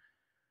being,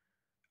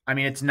 I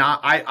mean, it's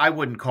not, I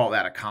wouldn't call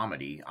that a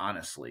comedy,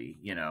 honestly,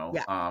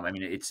 Yeah. I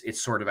mean,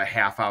 it's sort of a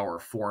half-hour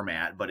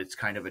format, but it's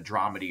kind of a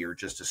dramedy or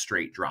just a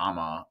straight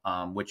drama,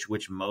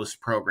 which most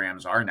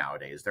programs are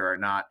nowadays. There are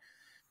not,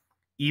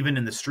 even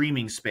in the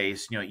streaming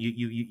space, you know,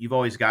 you've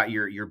always got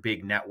your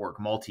big network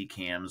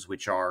multicams,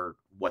 which are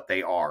what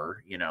they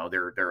are. You know,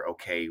 they're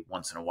okay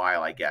once in a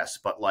while, I guess,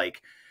 but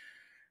like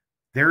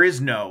there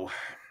is no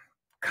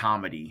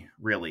comedy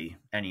really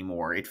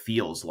anymore, it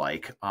feels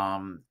like.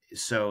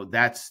 So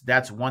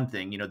that's one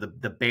thing. You know,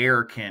 the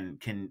bear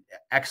can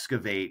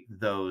excavate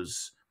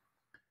those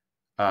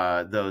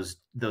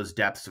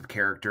depths of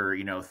character,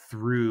 you know,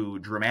 through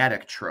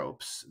dramatic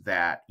tropes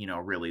that, you know,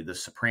 really the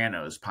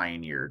Sopranos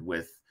pioneered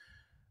with,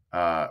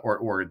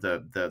 or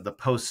the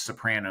post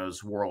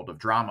Sopranos world of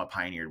drama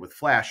pioneered with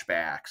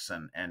flashbacks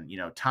and you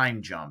know,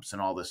 time jumps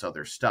and all this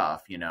other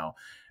stuff. You know,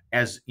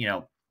 as you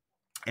know,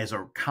 as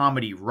a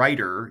comedy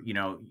writer, you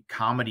know,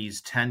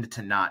 comedies tend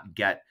to not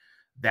get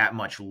that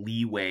much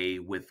leeway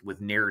with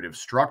narrative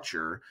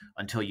structure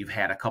until you've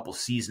had a couple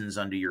seasons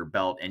under your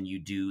belt and you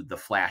do the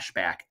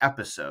flashback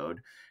episode.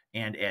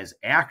 And as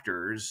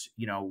actors,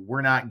 you know,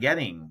 we're not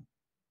getting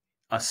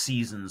a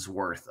season's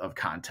worth of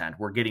content.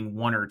 We're getting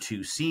 1 or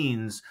 2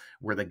 scenes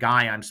where the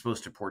guy I'm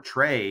supposed to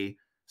portray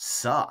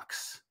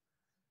sucks.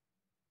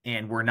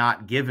 And we're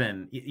not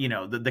given, you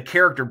know, the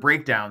character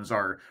breakdowns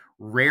are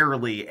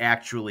rarely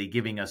actually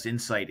giving us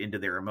insight into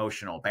their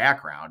emotional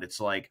background.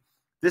 It's like,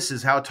 this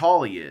is how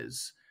tall he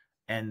is.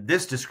 And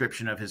this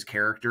description of his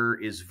character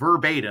is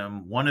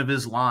verbatim one of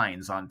his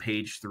lines on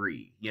page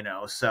 3, you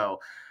know? So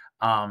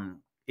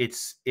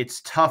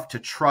it's tough to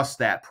trust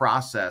that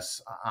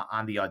process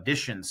on the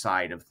audition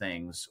side of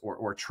things,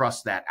 or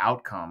trust that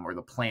outcome or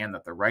the plan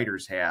that the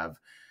writers have,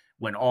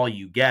 when all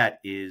you get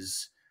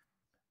is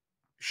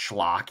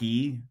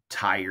schlocky,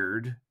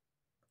 tired,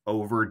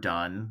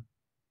 overdone,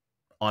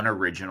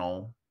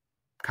 unoriginal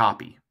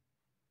copy.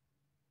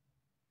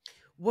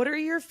 What are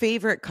your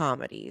favorite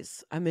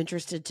comedies? I'm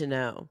interested to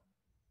know.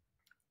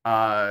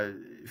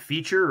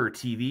 Feature or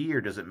TV,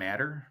 or does it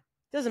matter?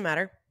 Doesn't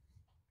matter.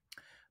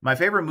 My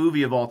favorite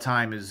movie of all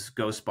time is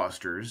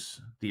Ghostbusters,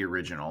 the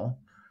original.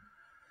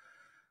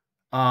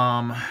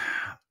 Also,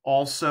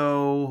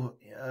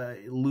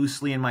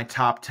 loosely in my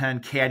top 10,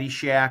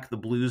 Caddyshack, The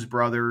Blues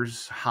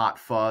Brothers, Hot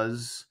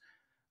Fuzz.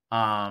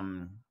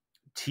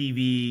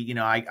 TV, you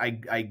know,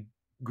 I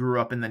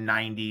grew up in the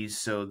 90s,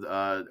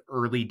 so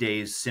early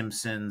days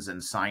Simpsons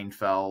and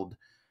Seinfeld.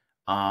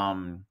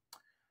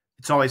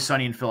 It's Always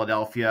Sunny in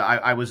Philadelphia.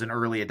 I was an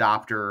early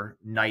adopter.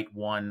 Night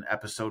 1,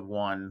 episode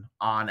 1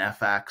 on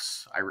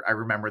FX. I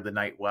remember the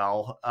night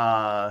well.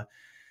 I'm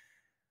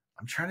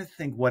trying to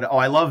think what. Oh,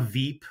 I love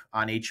Veep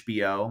on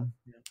HBO.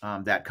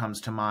 That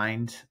comes to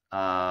mind.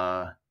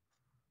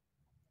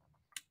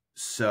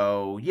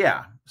 So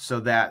yeah, so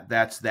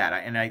that's that.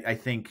 And I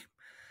think,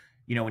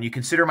 you know, when you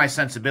consider my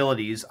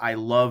sensibilities, I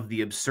love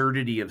the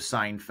absurdity of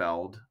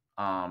Seinfeld.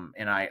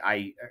 And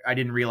I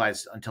didn't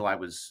realize until I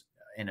was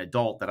an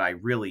adult that I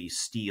really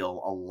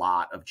steal a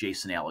lot of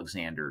Jason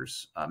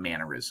Alexander's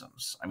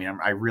mannerisms. I mean,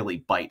 I really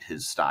bite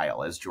his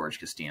style as George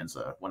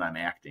Costanza when I'm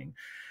acting,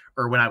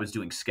 or when I was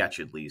doing sketch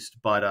at least.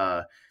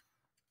 But,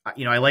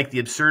 you know, I like the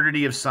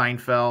absurdity of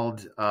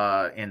Seinfeld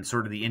and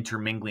sort of the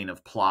intermingling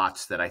of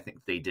plots that I think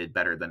they did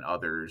better than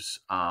others.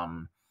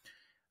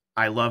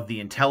 I love the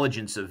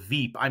intelligence of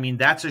Veep. I mean,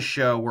 that's a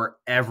show where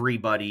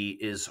everybody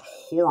is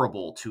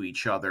horrible to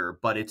each other,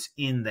 but it's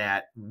in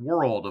that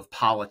world of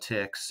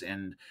politics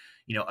and,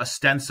 you know,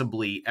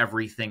 ostensibly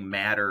everything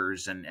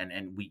matters.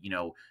 And we, you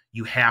know,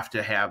 you have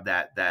to have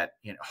that,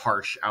 you know,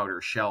 harsh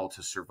outer shell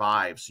to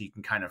survive. So you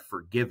can kind of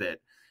forgive it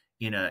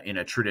in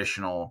a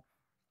traditional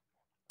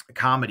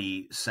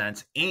comedy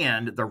sense.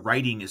 And the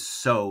writing is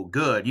so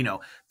good. You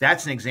know,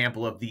 that's an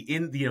example of you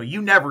know,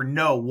 you never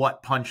know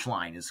what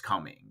punchline is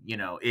coming. You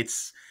know,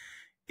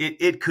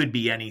 it could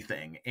be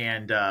anything.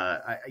 And,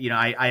 you know,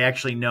 I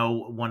actually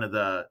know one of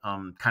the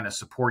kind of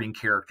supporting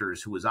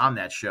characters who was on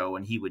that show,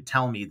 and he would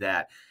tell me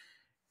that,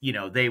 you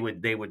know, they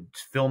would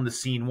film the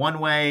scene one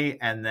way,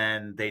 and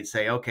then they'd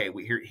say, okay,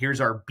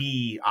 here's our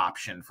B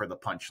option for the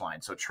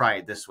punchline. So try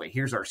it this way.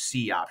 Here's our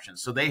C option.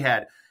 So they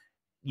had,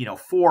 you know,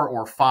 4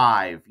 or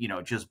 5, you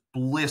know, just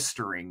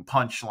blistering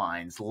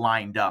punchlines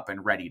lined up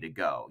and ready to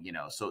go, you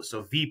know.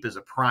 So Veep is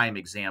a prime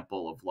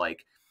example of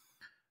like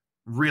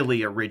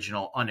really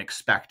original,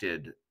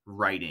 unexpected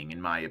writing, in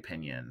my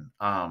opinion.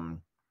 And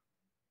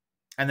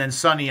then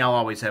Sunny, I'll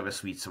always have a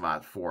sweet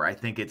spot for. I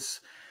think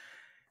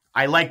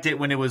I liked it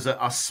when it was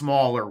a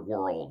smaller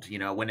world, you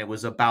know, when it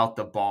was about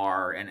the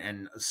bar,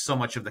 and so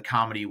much of the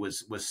comedy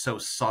was so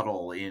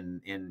subtle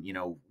in, you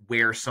know,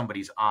 where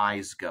somebody's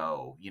eyes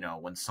go, you know,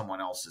 when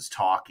someone else is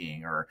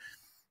talking, or,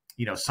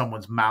 you know,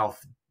 someone's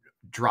mouth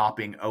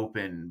dropping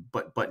open,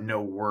 but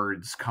no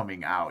words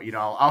coming out. You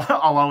know,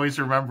 I'll always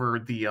remember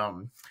the,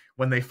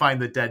 when they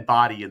find the dead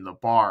body in the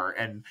bar,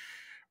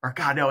 or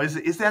God, no,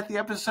 is that the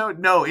episode?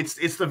 No,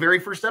 it's the very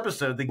first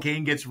episode. The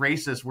gang gets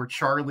racist, where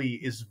Charlie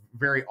is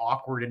very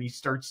awkward and he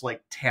starts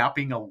like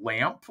tapping a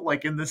lamp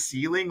like in the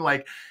ceiling.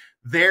 Like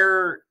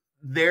the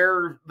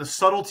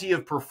subtlety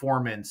of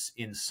performance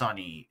in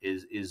Sunny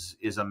is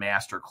a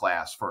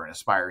masterclass for an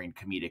aspiring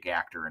comedic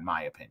actor, in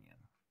my opinion.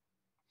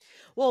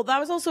 Well, that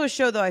was also a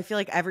show, though, I feel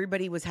like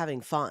everybody was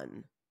having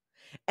fun.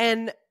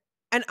 And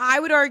And I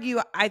would argue,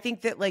 I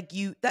think that like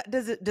that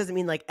doesn't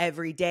mean like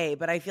every day,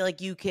 but I feel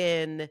like you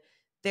can,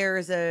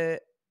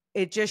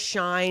 it just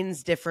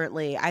shines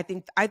differently. I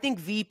think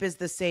Veep is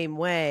the same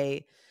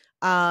way,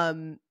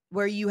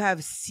 where you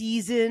have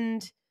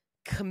seasoned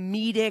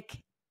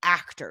comedic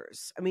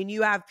actors. I mean,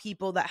 you have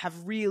people that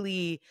have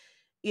really,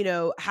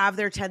 have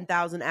their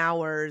 10,000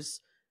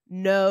 hours,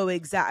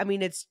 I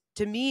mean, it's,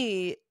 to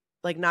me,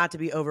 like, not to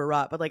be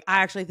overwrought, but like,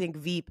 I actually think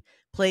Veep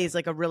plays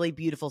like a really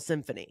beautiful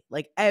symphony.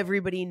 Like,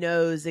 everybody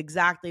knows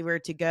exactly where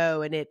to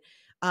go. And it,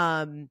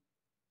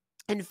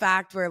 in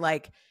fact, where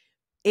like,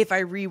 if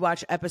I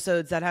rewatch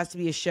episodes, that has to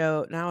be a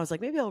show. Now I was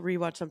like, maybe I'll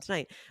rewatch some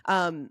tonight.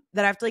 That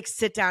I have to like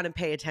sit down and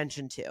pay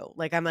attention to.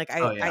 Like, I'm like,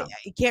 I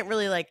can't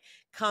really like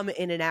come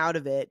in and out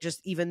of it.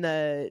 Just even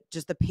the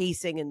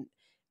pacing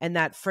and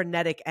that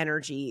frenetic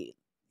energy,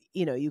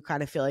 you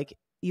kind of feel like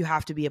you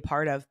have to be a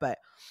part of. But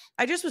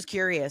I just was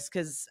curious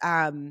because,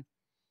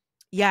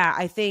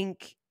 I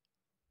think,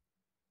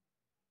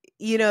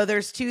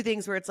 there's two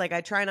things where it's like,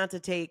 I try not to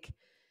take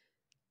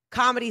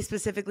comedy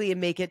specifically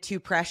and make it too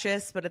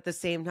precious, but at the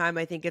same time,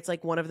 I think it's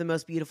like one of the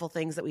most beautiful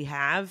things that we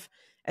have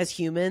as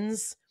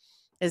humans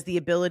is the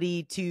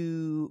ability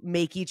to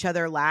make each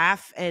other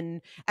laugh.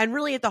 And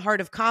really at the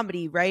heart of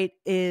comedy, right,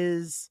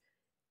 is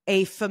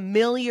a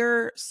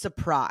familiar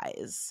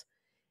surprise.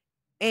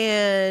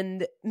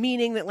 And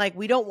meaning that like,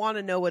 we don't want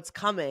to know what's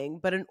coming,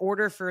 but in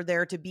order for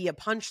there to be a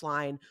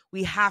punchline,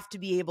 we have to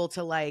be able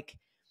to like,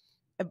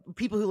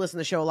 people who listen to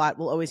the show a lot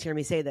will always hear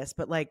me say this,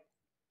 but like,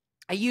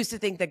 I used to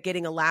think that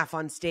getting a laugh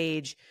on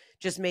stage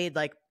just made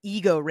like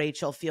ego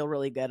Rachel feel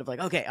really good of like,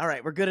 okay, all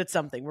right, we're good at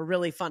something. We're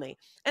really funny.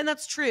 And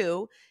that's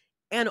true.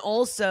 And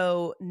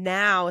also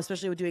now,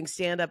 especially with doing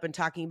stand-up and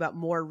talking about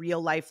more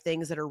real life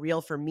things that are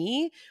real for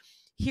me,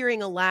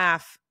 hearing a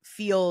laugh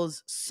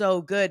feels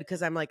so good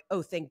because I'm like,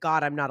 oh, thank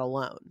God I'm not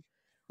alone.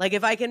 Like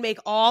if I can make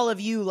all of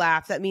you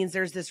laugh, that means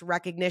there's this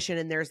recognition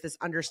and there's this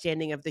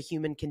understanding of the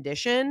human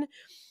condition.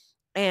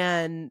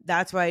 And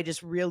that's why I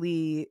just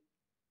really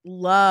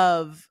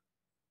love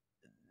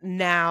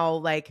now,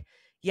 like,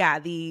 yeah,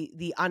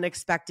 the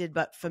unexpected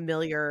but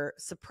familiar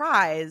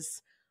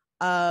surprise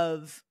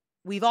of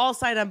we've all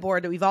signed on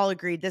board, that we've all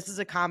agreed this is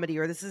a comedy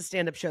or this is a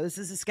stand-up show, this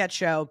is a sketch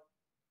show,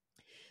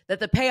 that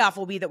the payoff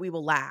will be that we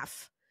will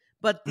laugh.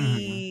 But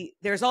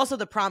there's also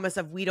the promise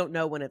of we don't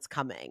know when it's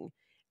coming.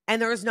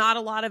 And there's not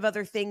a lot of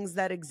other things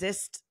that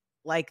exist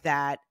like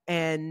that.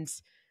 And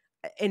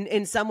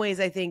in some ways,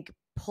 I think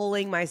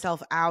pulling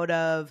myself out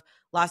of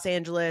Los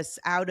Angeles,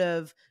 out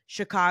of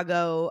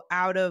Chicago,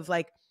 out of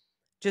like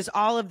just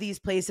all of these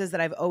places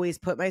that I've always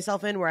put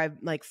myself in, where I've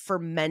like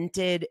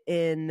fermented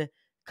in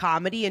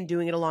comedy and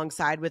doing it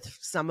alongside with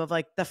some of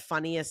like the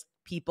funniest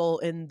people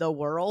in the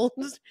world.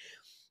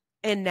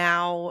 And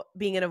now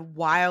being in a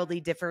wildly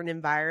different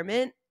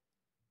environment,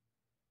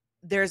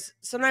 there's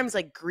sometimes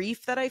like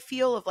grief that I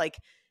feel of like,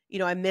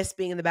 I miss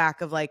being in the back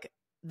of like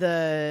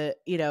the,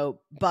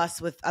 bus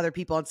with other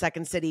people in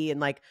Second City. And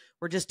like,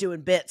 we're just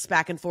doing bits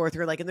back and forth.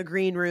 We're like in the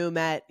green room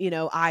at,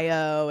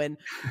 IO. And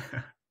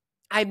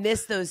I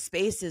miss those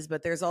spaces,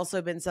 but there's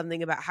also been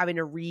something about having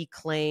to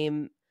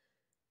reclaim.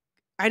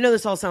 I know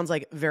this all sounds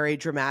like very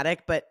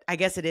dramatic, but I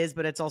guess it is,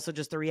 but it's also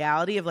just the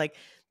reality of like,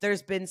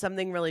 there's been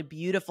something really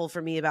beautiful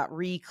for me about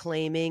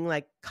reclaiming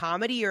like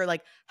comedy or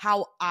like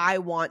how I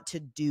want to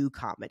do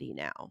comedy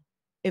now,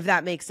 if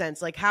that makes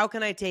sense. Like, how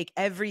can I take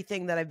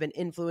everything that I've been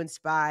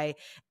influenced by,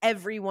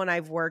 everyone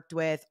I've worked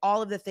with,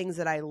 all of the things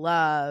that I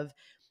love,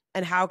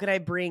 and how can I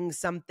bring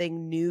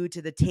something new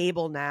to the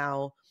table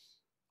now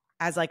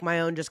as like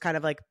my own just kind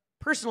of like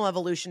personal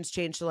evolution's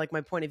changed, so like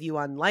my point of view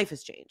on life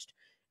has changed.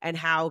 And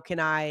how can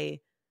I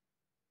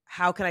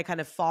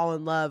kind of fall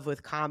in love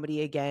with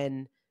comedy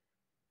again?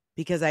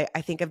 Because I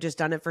think I've just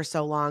done it for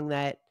so long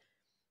that,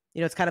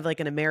 it's kind of like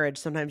in a marriage.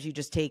 Sometimes you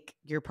just take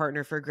your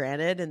partner for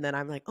granted. And then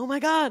I'm like, oh my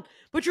God,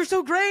 but you're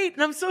so great.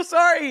 And I'm so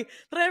sorry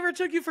that I ever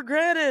took you for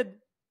granted.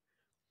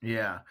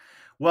 Yeah.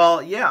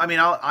 Well, yeah, I mean,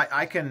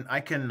 I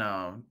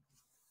can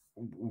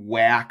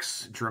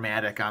wax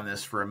dramatic on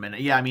this for a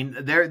minute. Yeah. I mean,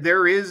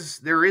 there is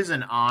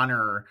an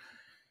honor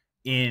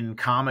in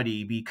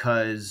comedy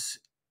because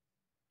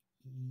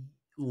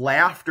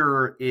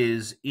laughter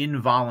is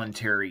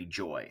involuntary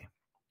joy.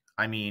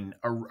 I mean,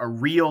 a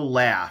real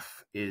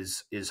laugh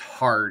is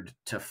hard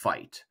to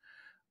fight.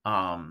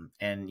 And,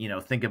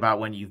 think about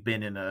when you've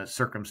been in a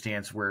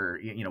circumstance where,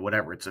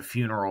 whatever, it's a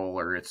funeral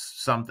or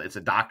it's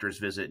a doctor's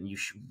visit and you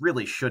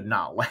really should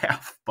not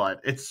laugh,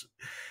 but it's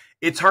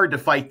hard to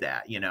fight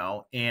that,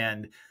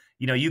 and,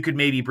 you could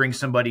maybe bring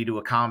somebody to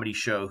a comedy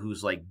show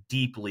who's like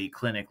deeply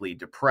clinically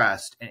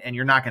depressed and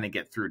you're not going to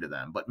get through to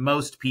them. But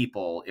most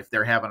people, if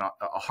they're having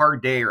a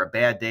hard day or a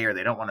bad day, or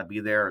they don't want to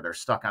be there, or they're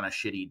stuck on a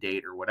shitty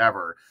date or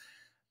whatever,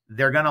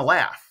 they're going to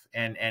laugh.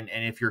 And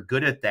if you're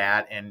good at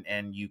that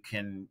and you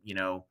can,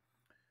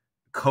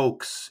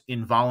 coax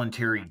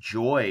involuntary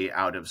joy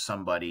out of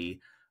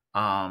somebody,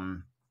 that's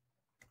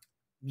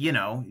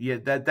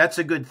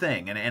a good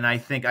thing. And I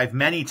think I've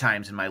many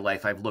times in my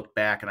life, I've looked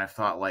back and I've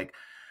thought like,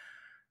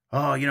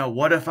 oh,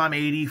 what if I'm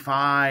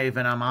 85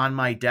 and I'm on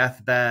my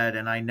deathbed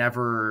and I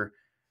never,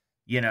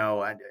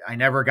 I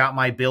never got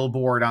my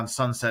billboard on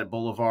Sunset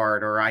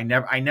Boulevard, or I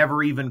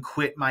never even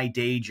quit my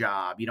day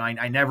job.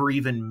 I never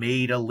even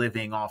made a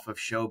living off of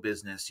show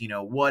business.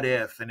 What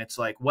if? And it's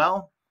like,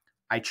 well,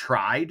 I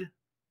tried,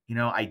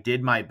 I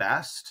did my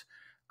best.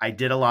 I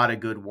did a lot of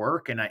good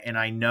work. And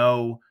I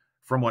know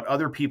from what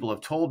other people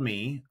have told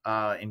me,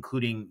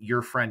 including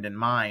your friend and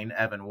mine,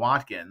 Evan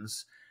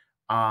Watkins,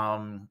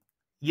 I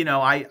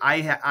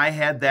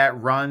had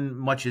that run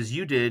much as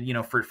you did,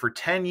 for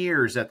 10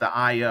 years at the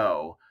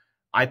IO.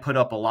 I put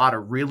up a lot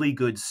of really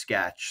good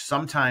sketch,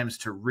 sometimes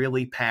to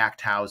really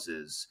packed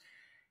houses.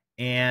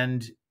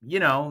 And,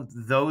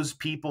 those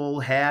people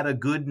had a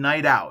good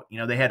night out.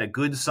 They had a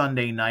good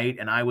Sunday night,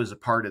 and I was a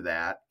part of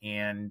that.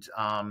 And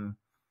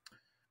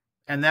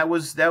that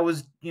was,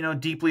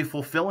 deeply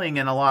fulfilling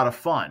and a lot of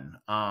fun.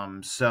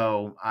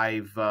 So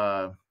I've,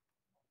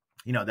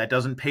 that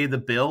doesn't pay the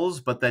bills,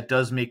 but that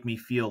does make me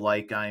feel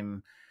like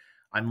I'm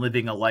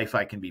living a life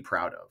I can be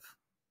proud of.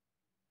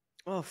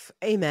 Oh,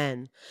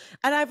 amen.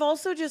 And I've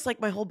also just like,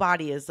 my whole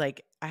body is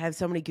like, I have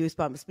so many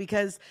goosebumps,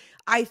 because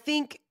I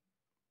think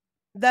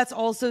that's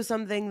also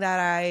something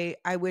that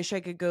I wish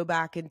I could go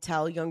back and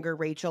tell younger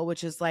Rachel,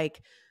 which is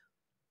like,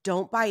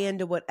 don't buy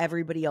into what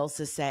everybody else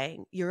is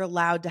saying. You're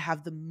allowed to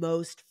have the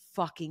most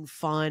fucking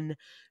fun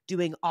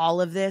doing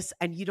all of this,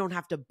 and you don't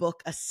have to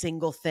book a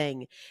single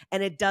thing.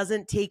 And it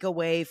doesn't take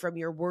away from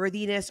your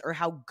worthiness or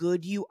how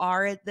good you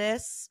are at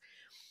this.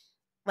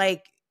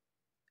 Like,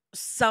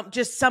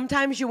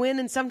 sometimes you win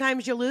and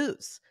sometimes you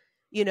lose,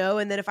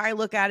 and then if I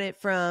look at it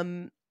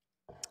from,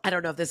 I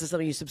don't know if this is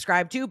something you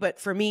subscribe to, but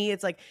for me,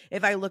 it's like,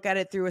 if I look at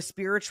it through a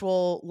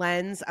spiritual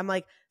lens, I'm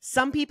like,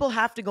 some people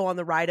have to go on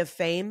the ride of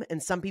fame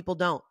and some people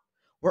don't.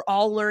 We're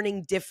all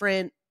learning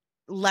different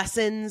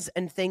lessons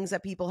and things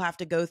that people have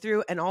to go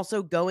through, and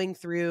also going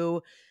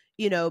through,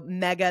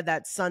 mega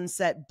that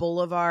Sunset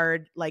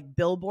Boulevard, like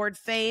Billboard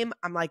fame.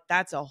 I'm like,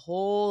 that's a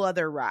whole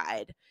other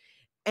ride.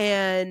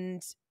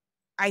 And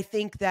I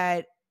think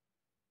that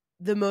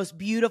the most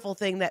beautiful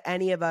thing that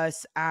any of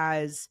us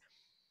as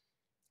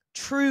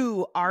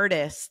true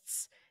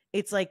artists,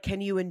 it's like,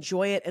 can you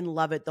enjoy it and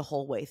love it the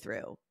whole way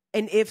through?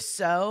 And if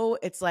so,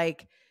 it's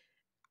like,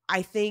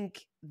 I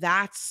think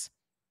that's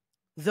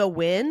the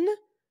win.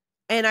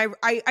 And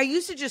I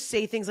used to just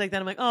say things like that.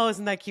 I'm like, oh,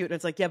 isn't that cute? And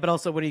it's like, yeah, but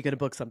also, when are you going to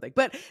book something?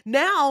 But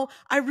now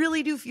I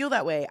really do feel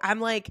that way. I'm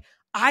like,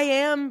 I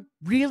am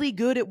really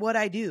good at what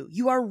I do.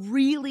 You are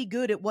really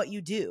good at what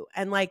you do.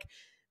 And like,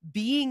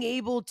 being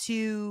able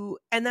to,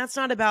 and that's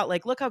not about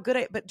like, look how good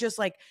I, but just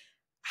like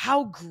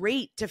how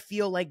great to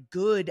feel like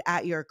good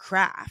at your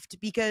craft.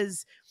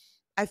 Because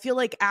I feel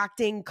like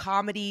acting,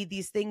 comedy,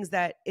 these things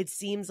that it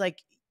seems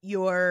like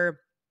we're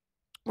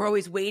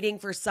always waiting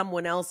for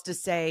someone else to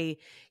say,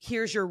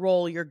 here's your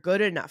role, you're good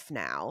enough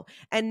now.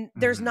 And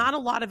there's not a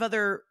lot of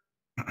other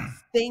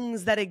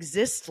things that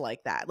exist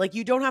like that. Like,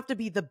 you don't have to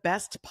be the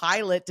best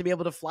pilot to be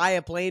able to fly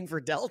a plane for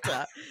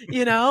Delta,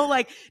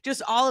 like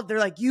just all of, they're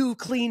like, you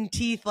clean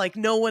teeth like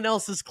no one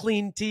else's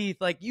clean teeth.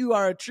 Like, you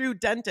are a true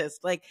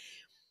dentist. Like,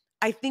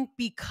 I think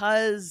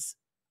because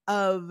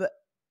of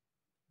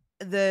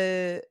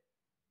the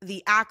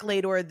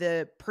accolade or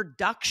the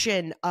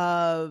production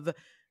of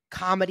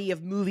comedy,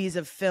 of movies,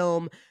 of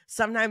film,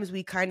 sometimes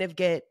we kind of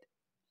get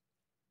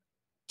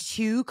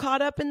too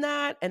caught up in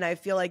that. And I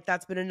feel like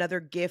that's been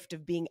another gift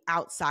of being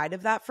outside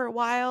of that for a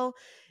while,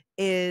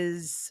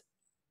 is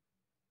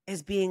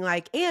being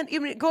like, and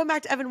even going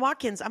back to Evan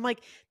Watkins, I'm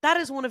like, that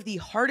is one of the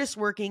hardest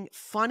working,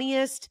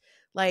 funniest,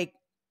 like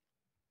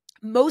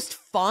most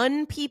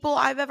fun people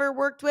I've ever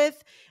worked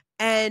with.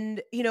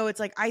 And, it's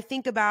like, I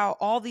think about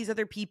all these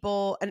other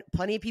people, and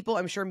plenty of people,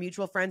 I'm sure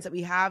mutual friends that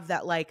we have,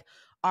 that like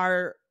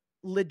are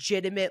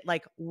legitimate,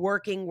 like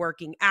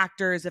working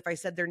actors. If I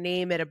said their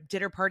name at a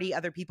dinner party,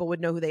 other people would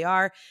know who they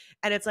are.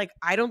 And it's like,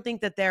 I don't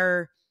think that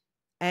they're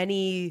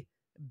any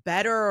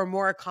better or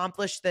more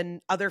accomplished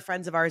than other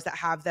friends of ours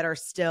that are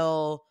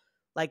still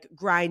like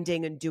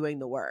grinding and doing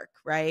the work.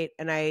 Right.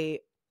 And I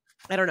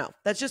don't know.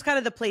 That's just kind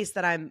of the place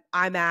that I'm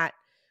at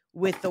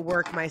with the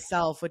work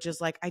myself, which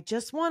is like, I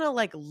just want to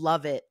like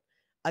love it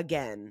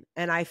again.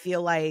 And I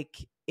feel like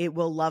it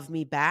will love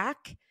me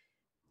back.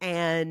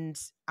 And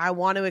I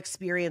want to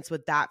experience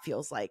what that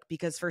feels like,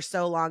 because for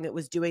so long it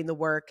was doing the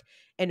work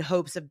in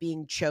hopes of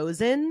being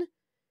chosen.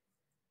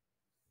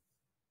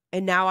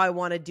 And now I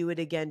want to do it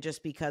again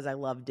just because I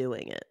love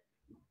doing it.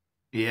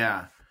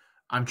 Yeah.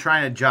 I'm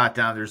trying to jot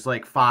down, there's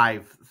like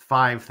five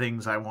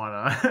things I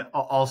want to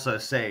also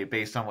say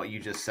based on what you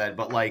just said,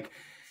 but like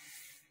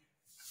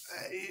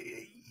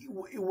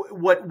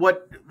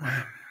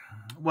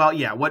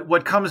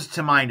what comes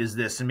to mind is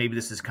this, and maybe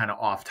this is kind of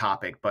off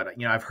topic, but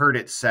I've heard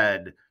it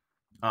said,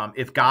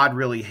 if God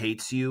really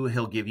hates you,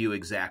 he'll give you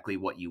exactly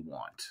what you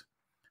want.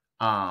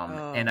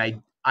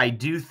 And I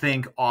do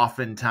think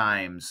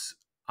oftentimes,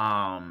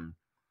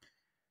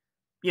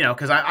 you know,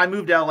 because I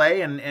moved to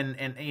LA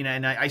and you know,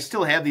 and I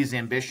still have these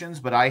ambitions,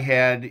 but I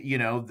had, you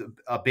know,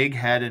 a big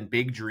head and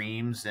big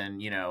dreams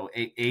and, you know,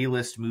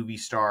 A-list movie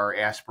star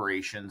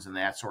aspirations and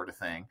that sort of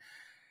thing.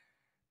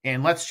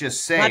 And let's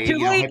just say, Not too you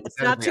know, late. It's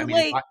not too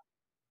late.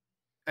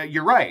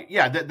 You're right.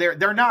 Yeah,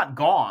 they're not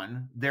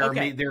gone. They're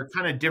Okay. they're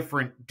kind of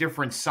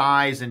different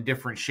size and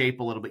different shape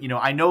a little bit. You know,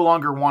 I no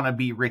longer want to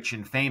be rich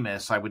and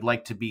famous. I would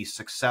like to be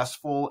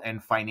successful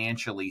and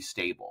financially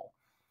stable.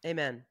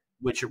 Amen.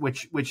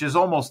 Which is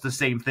almost the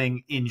same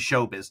thing in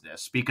show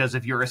business, because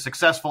if you're a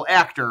successful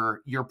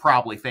actor, you're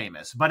probably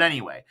famous. But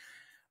anyway,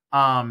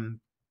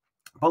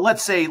 but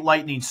let's say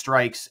lightning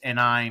strikes and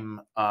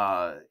I'm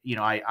you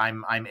know,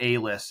 I'm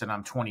A-list and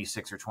I'm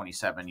 26 or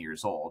 27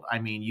 years old. I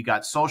mean, you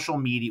got social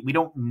media. We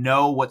don't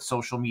know what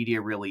social media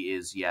really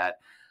is yet.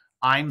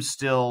 I'm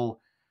still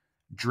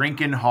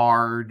drinking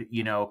hard,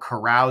 you know,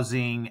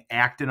 carousing,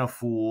 acting a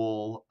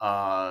fool,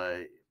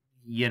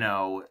 you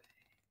know,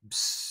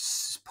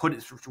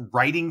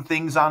 writing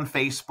things on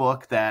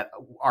Facebook that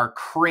are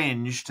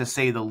cringe, to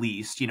say the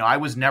least. You know, I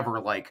was never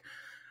like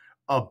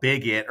a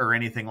bigot or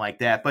anything like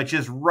that, but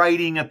just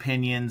writing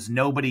opinions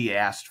nobody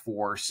asked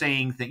for,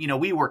 saying things. You know,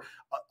 we were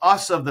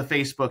us of the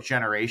Facebook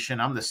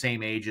generation. I'm the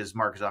same age as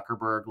Mark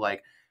Zuckerberg.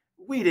 Like,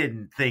 we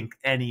didn't think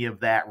any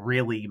of that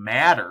really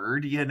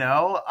mattered, you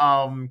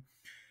know.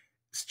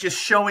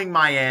 Just showing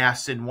my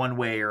ass in one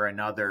way or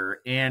another,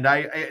 and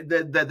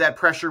that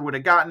pressure would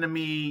have gotten to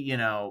me. You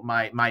know,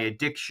 my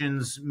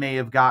addictions may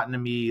have gotten to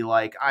me.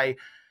 Like,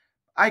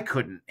 I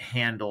couldn't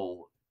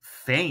handle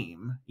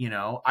fame, you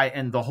know.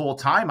 And the whole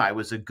time I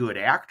was a good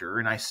actor,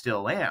 and I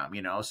still am,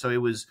 you know. So it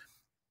was,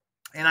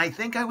 and I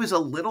think I was a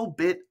little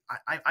bit.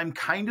 I'm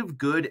kind of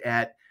good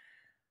at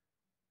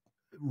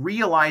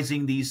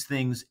realizing these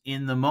things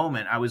in the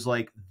moment. I was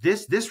like,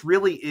 this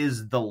really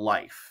is the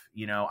life.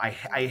 You know, I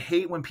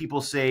hate when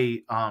people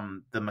say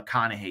the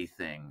McConaughey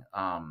thing,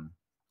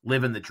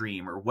 living the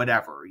dream or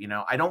whatever, you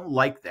know. I don't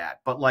like that.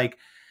 But like,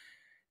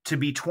 to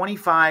be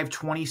 25,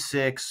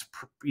 26,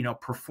 you know,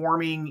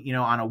 performing, you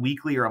know, on a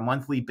weekly or a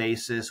monthly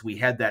basis. We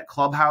had that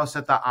clubhouse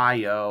at the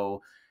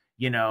IO,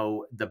 you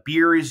know, the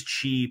beer is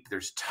cheap.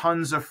 There's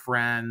tons of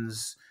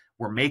friends.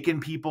 We're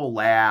making people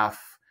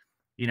laugh.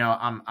 You know,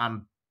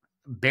 I'm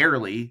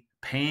barely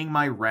paying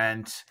my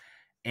rent.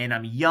 And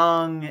I'm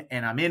young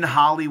and I'm in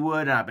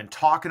Hollywood and I've been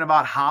talking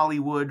about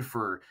Hollywood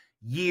for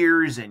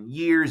years and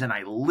years. And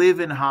I live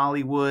in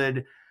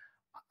Hollywood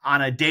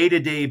on a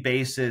day-to-day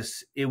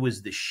basis. It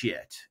was the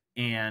shit.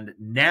 And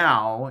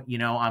now, you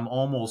know, I'm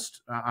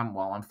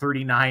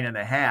 39 and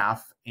a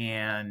half,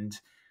 and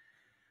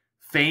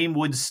fame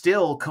would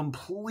still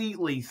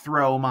completely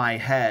throw my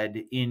head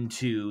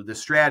into the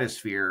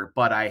stratosphere.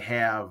 But I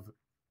have,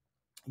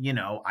 you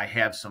know, I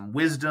have some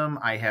wisdom.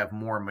 I have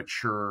more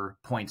mature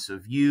points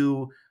of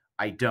view.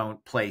 I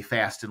don't play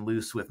fast and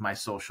loose with my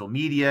social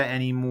media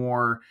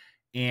anymore.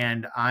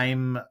 And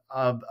I'm,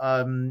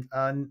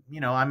 you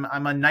know,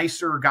 I'm a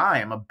nicer guy.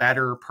 I'm a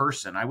better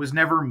person. I was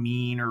never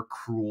mean or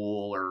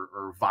cruel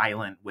or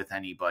violent with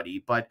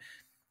anybody, but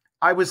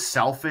I was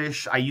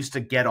selfish. I used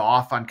to get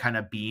off on kind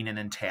of being an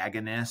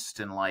antagonist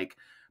and like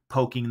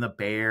poking the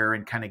bear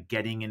and kind of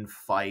getting in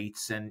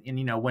fights. And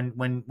you know,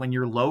 when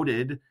you're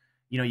loaded,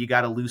 you know, you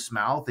got a loose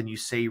mouth and you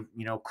say, you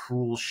know,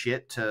 cruel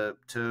shit to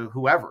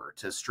whoever,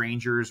 to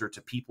strangers or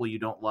to people you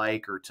don't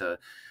like, or to,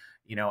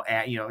 you know,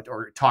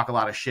 or talk a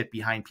lot of shit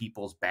behind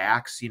people's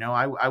backs. You know,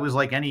 I was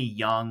like any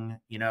young,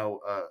 you know,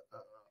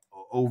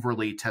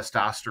 overly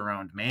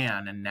testosterone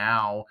man. And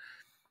now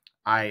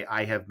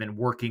I have been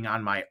working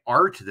on my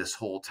art this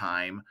whole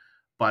time,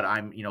 but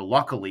I'm, you know,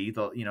 luckily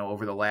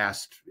over the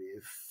last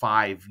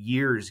 5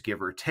 years,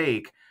 give or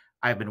take,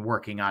 I've been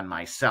working on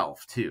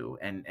myself too.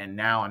 And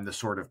now I'm the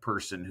sort of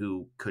person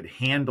who could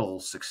handle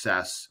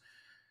success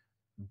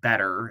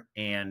better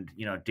and,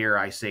 you know, dare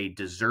I say,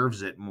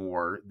 deserves it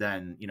more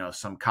than, you know,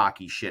 some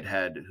cocky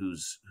shithead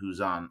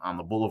who's on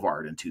the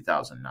boulevard in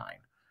 2009.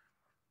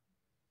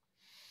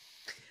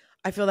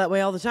 I feel that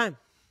way all the time.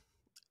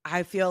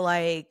 I feel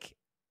like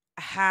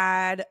I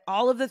had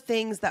all of the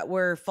things that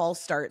were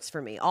false starts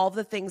for me, all of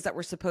the things that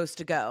were supposed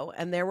to go,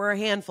 and there were a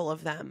handful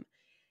of them.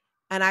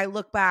 And I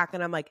look back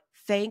and I'm like,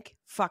 thank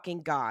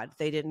fucking God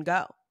they didn't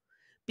go.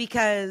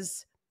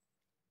 Because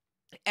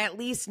at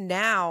least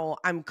now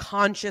I'm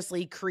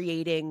consciously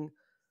creating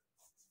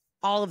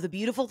all of the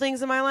beautiful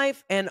things in my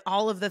life and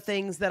all of the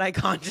things that I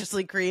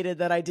consciously created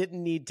that I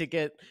didn't need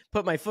to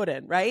put my foot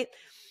in, right?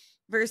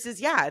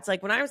 Versus, yeah, it's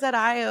like when I was at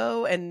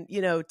IO and,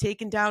 you know,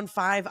 taking down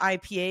 5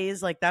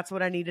 IPAs, like that's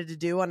what I needed to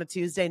do on a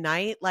Tuesday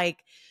night.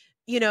 Like,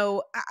 you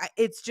know,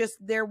 it's just,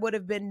 there would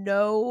have been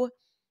no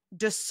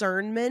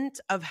discernment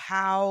of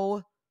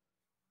how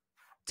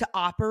to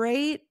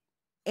operate.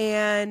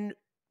 And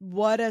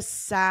what a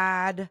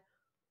sad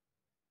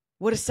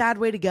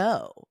way to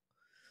go.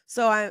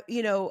 So I,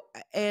 you know,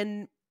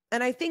 and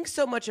I think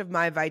so much of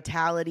my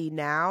vitality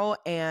now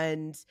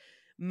and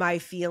my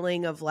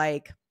feeling of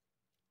like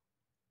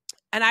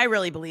And I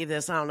really believe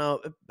this. I don't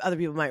know, other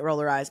people might roll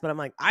their eyes, but I'm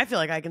like, I feel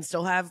like I can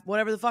still have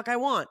whatever the fuck I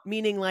want.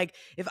 Meaning, like,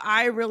 if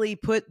I really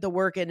put the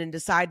work in and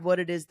decide what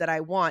it is that I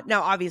want.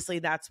 Now, obviously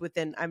that's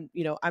within, I'm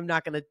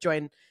not going to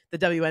join the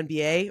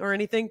WNBA or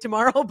anything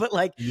tomorrow, but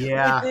like,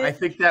 yeah, I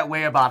think that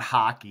way about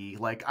hockey.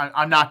 Like,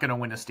 I'm not going to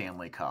win a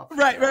Stanley Cup.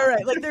 Right.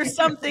 Like, there's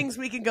some things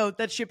we can go,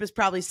 that ship has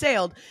probably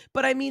sailed.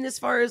 But I mean, as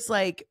far as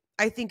like,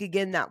 I think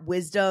again, that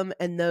wisdom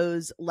and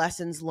those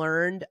lessons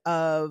learned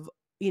of,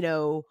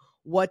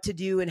 what to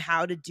do and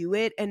how to do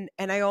it. And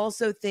I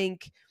also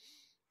think,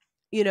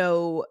 I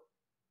don't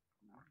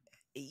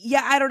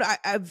know.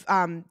 I've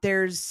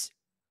there's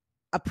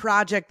a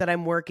project that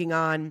I'm working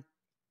on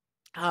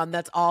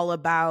that's all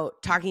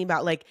about talking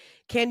about, like,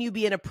 can you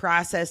be in a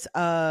process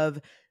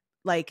of,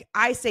 like,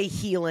 I say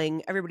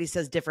healing, everybody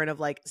says different, of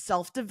like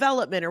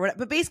self-development or whatever,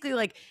 but basically,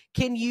 like,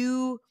 can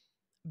you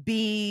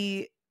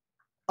be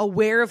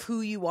aware of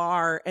who you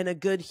are and a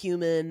good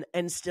human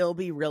and still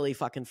be really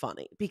fucking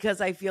funny?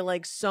 Because I feel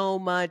like so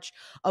much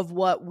of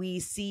what we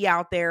see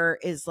out there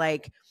is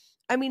like,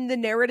 I mean, the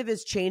narrative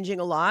is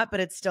changing a lot, but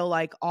it's still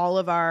like all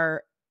of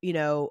our,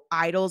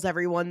 idols,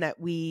 everyone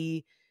that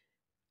we're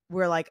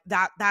like,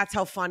 that's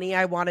how funny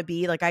I want to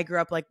be. Like, I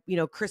grew up like,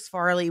 Chris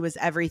Farley was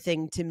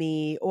everything to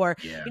me, or,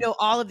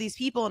 all of these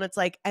people. And it's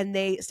like, and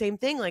they, same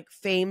thing, like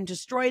fame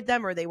destroyed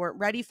them, or they weren't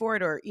ready for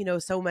it. Or,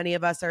 so many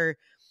of us are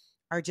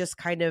just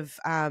kind of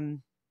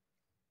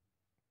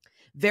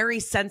very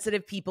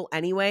sensitive people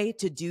anyway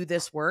to do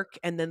this work,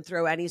 and then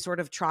throw any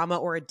sort of trauma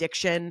or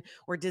addiction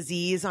or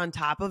disease on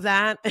top of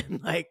that.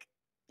 And like,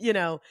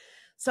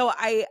 so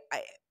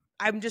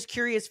I'm just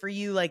curious for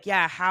you, like,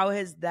 how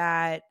has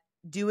that,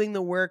 doing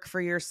the work for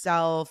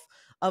yourself,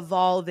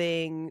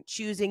 evolving,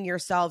 choosing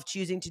yourself,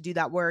 choosing to do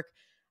that work,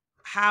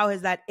 how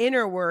has that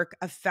inner work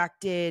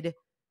affected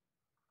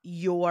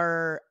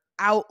your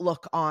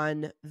outlook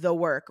on the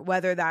work,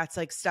 whether that's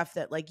like stuff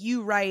that like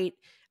you write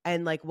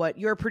and like what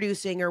you're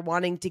producing or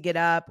wanting to get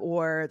up,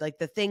 or like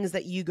the things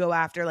that you go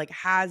after? Like,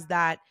 has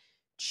that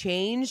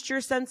changed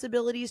your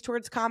sensibilities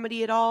towards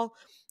comedy at all,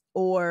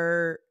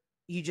 or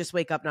you just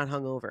wake up not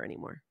hungover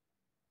anymore?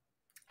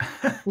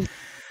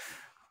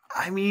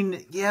 I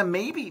mean, yeah,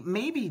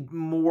 maybe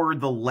more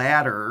the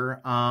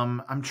latter.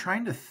 I'm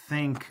trying to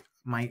think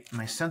my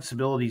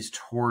sensibilities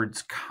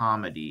towards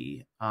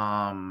comedy.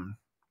 I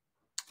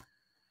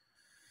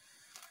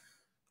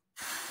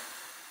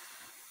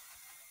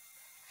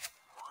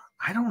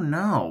don't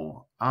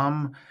know.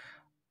 I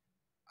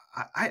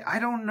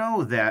don't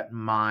know that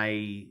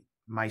my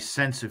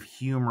sense of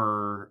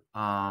humor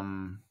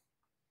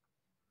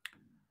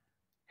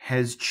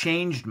has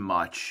changed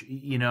much.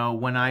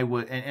 When I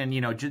would,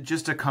 and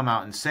just to come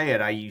out and say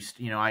it, I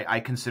used, I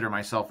consider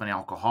myself an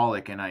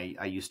alcoholic, and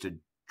I used to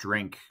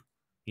drink,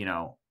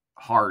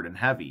 hard and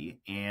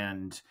heavy.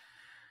 And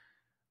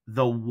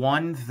the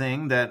one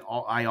thing that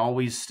I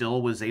always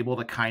still was able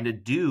to kind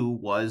of do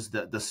was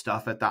the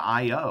stuff at the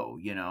IO.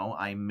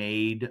 I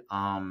made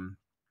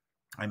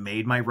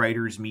my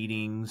writers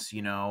meetings.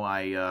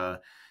 I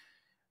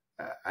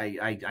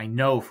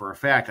know for a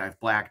fact I've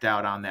blacked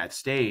out on that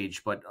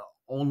stage, but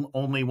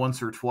only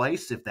once or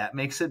twice, if that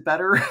makes it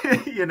better.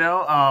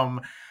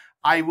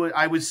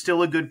 I was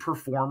still a good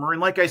performer.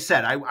 And like I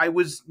said, I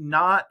was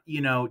not,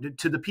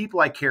 to the people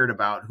I cared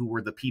about, who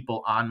were the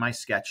people on my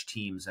sketch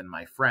teams and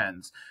my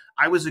friends,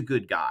 I was a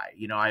good guy.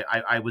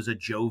 I was a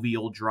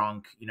jovial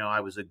drunk. I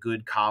was a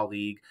good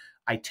colleague.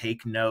 I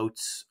take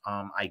notes.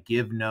 I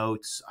give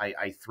notes.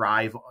 I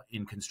thrive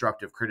in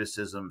constructive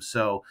criticism.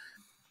 So,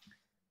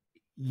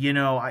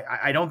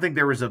 I don't think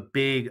there was a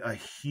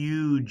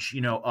huge,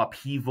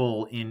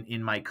 upheaval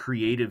in my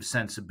creative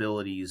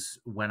sensibilities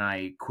when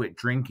I quit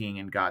drinking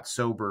and got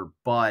sober.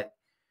 But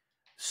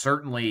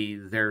certainly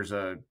there's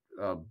a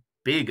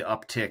big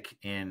uptick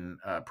in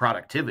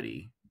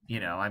productivity.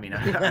 I mean,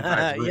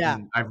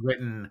 I've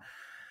written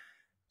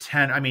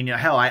 10. I mean,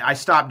 hell, I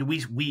stopped. Well,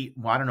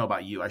 I don't know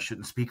about you. I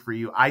shouldn't speak for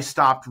you. I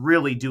stopped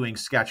really doing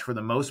sketch for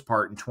the most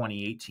part in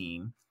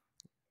 2018.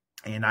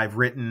 And I've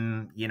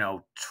written,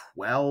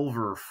 12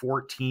 or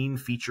 14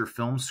 feature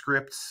film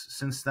scripts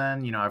since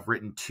then. I've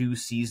written 2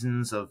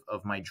 seasons of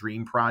my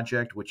dream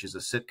project, which is a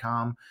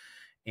sitcom.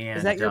 And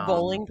is that your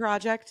bowling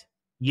project?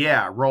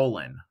 Yeah,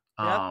 Rollin'.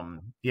 Yep.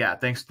 Yeah,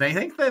 thanks.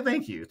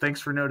 Thank you.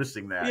 Thanks for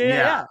noticing that.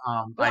 Yeah.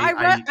 Well,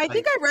 I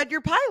think I read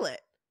your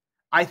pilot.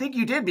 I think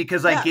you did,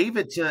 because I gave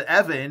it to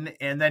Evan,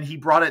 and then he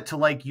brought it to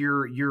like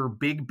your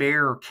Big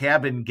Bear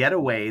cabin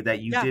getaway that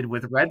you did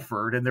with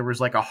Redford, and there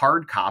was like a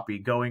hard copy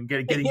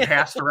getting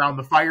passed around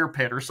the fire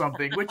pit or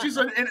something, which is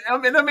an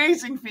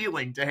amazing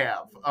feeling to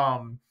have.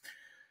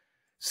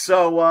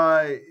 So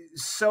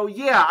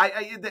yeah,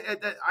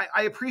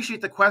 I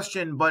appreciate the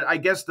question, but I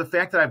guess the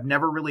fact that I've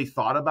never really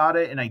thought about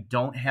it and I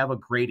don't have a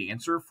great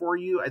answer for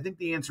you, I think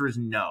the answer is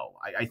no.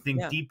 I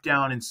think deep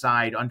down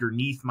inside,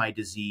 underneath my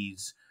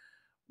disease,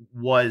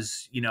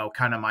 was,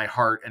 kind of my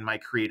heart and my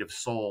creative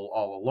soul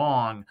all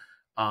along.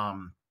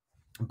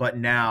 But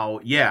now,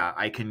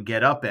 I can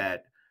get up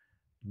at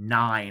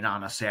 9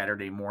 on a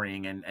Saturday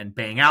morning and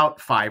bang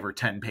out 5 or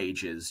 10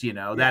 pages, you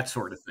know, that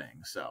sort of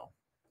thing. So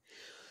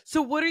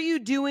what are you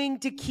doing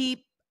to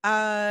keep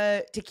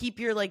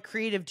your like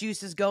creative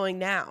juices going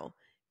now?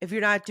 If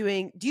you're not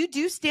doing, do you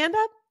do stand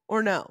up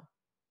or no?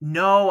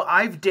 No,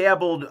 I've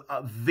dabbled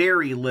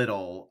very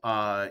little.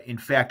 In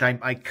fact,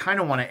 I kind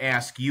of want to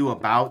ask you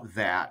about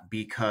that,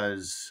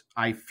 because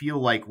I feel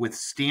like with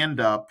stand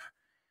up,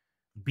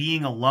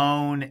 being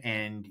alone,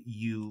 and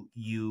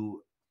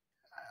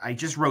I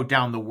just wrote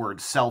down the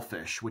word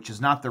selfish, which is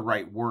not the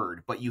right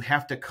word, but you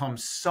have to come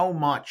so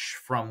much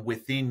from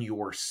within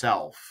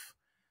yourself.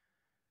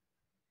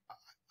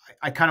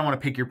 I kind of want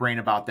to pick your brain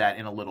about that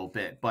in a little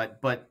bit,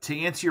 but to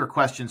answer your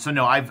question, so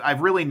no, I've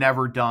really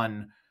never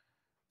done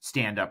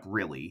stand up,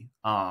 really.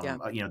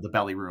 You know, the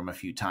Belly Room a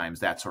few times,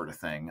 that sort of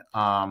thing.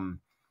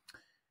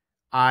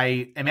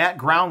 I am at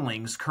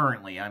Groundlings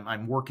currently.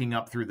 I'm working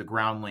up through the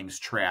Groundlings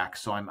track,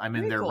 so I'm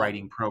in their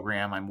writing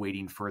program. I'm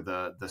waiting for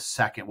the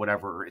second,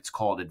 whatever it's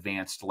called,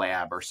 advanced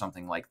lab or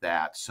something like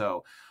that.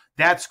 So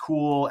that's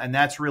cool, and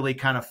that's really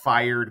kind of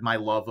fired my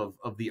love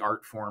of the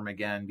art form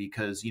again,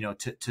 because, you know,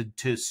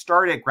 to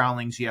start at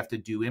Groundlings, you have to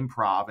do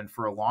improv, and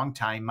for a long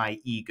time, my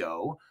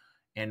ego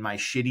and my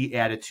shitty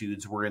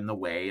attitudes were in the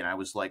way, and I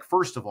was like,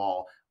 first of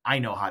all, I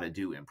know how to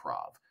do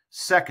improv.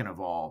 Second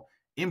of all,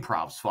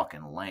 improv's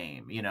fucking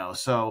lame, you know?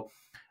 So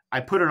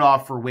I put it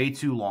off for way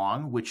too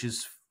long, which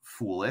is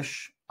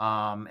foolish.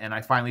 And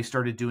I finally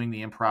started doing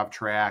the improv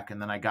track, and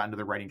then I got into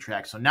the writing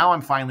track. So now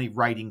I'm finally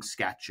writing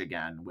sketch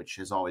again, which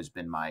has always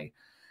been my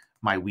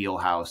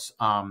wheelhouse.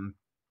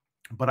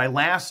 But I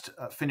last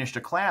finished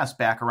a class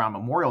back around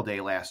Memorial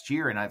Day last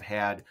year, and I've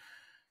had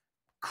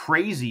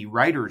crazy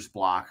writer's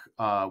block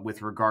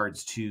with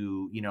regards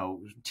to, you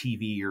know,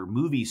 TV or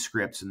movie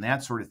scripts and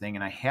that sort of thing.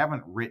 And I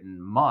haven't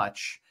written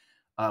much,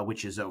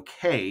 which is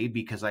okay,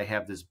 because I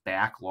have this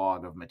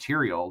backlog of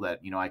material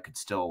that, you know, I could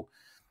still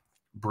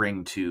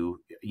bring to,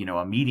 you know,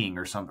 a meeting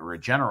or something, or a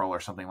general or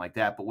something like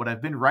that. But what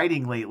I've been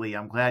writing lately,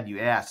 I'm glad you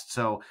asked.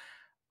 So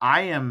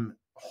I am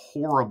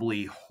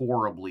horribly,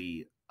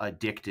 horribly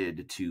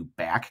addicted to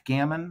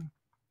backgammon.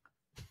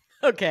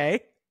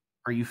 Okay.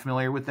 Are you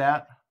familiar with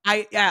that?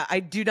 I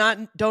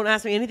don't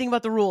ask me anything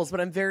about the rules,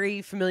 but I'm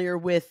very familiar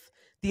with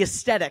the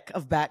aesthetic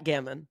of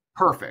backgammon.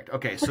 Perfect.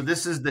 Okay. So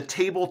this is the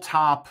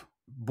tabletop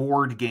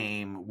board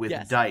game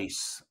with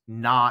dice,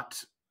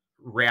 not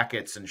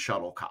rackets and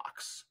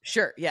shuttlecocks.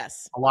 Sure.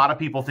 Yes. A lot of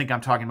people think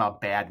I'm talking about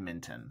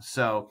badminton.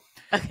 So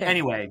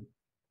anyway,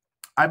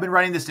 I've been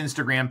running this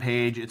Instagram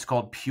page. It's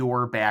called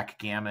Pure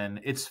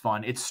Backgammon. It's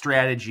fun. It's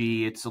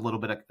strategy. It's a little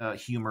bit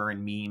of humor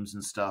and memes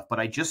and stuff.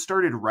 But I just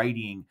started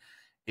writing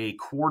a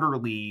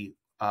quarterly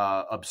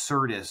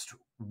absurdist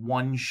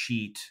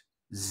one-sheet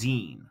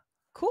zine.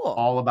 Cool.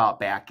 All about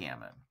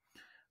backgammon.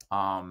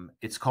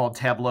 It's called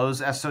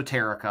Tableaus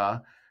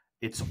Esoterica.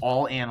 It's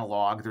all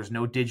analog. There's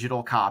no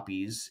digital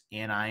copies,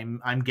 and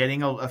I'm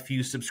getting a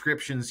few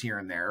subscriptions here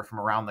and there from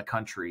around the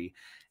country.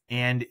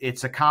 And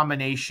it's a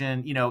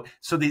combination, you know,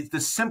 so the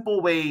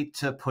simple way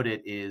to put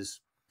it is,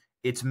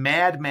 it's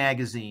Mad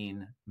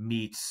Magazine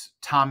meets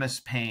Thomas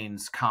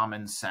Paine's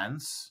Common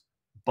Sense,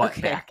 but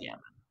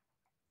backgammon.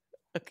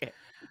 Okay.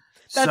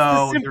 That's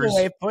the simple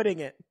way of putting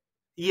it.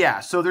 Yeah.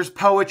 So there's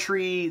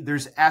poetry,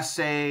 there's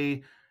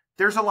essay,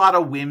 there's a lot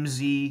of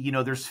whimsy, you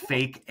know, there's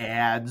fake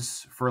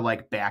ads for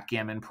like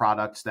backgammon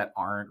products that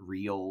aren't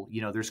real.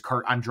 You know,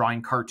 I'm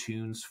drawing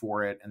cartoons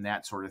for it and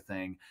that sort of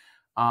thing.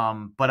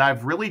 But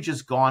I've really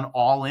just gone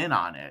all in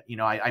on it. You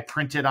know, I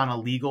printed on a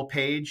legal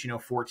page, you know,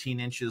 14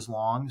 inches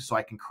long, so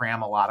I can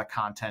cram a lot of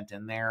content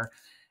in there.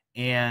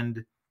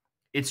 And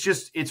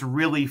it's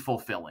really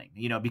fulfilling,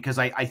 you know, because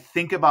I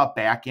think about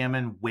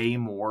backgammon way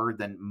more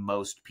than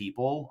most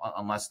people,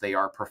 unless they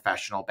are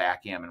professional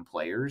backgammon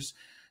players.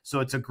 So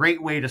it's a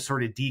great way to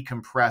sort of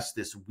decompress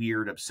this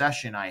weird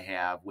obsession I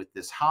have with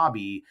this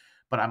hobby,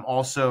 but I'm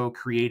also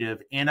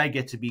creative, and I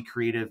get to be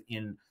creative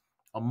in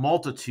a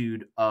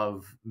multitude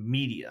of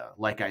media.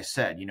 Like I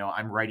said, you know,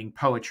 I'm writing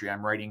poetry,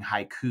 I'm writing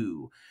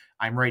haiku,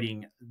 I'm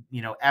writing,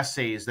 you know,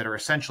 essays that are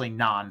essentially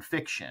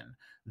nonfiction.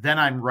 Then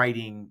I'm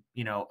writing,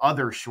 you know,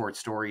 other short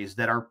stories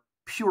that are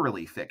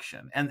purely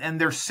fiction,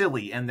 and they're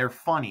silly and they're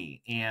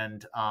funny.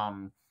 And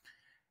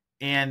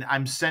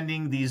I'm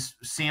sending these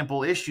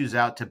sample issues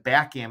out to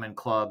backgammon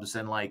clubs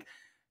and like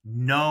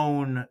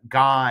known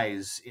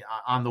guys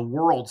on the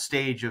world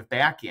stage of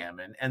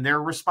backgammon, and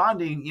they're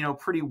responding, you know,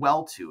 pretty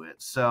well to it.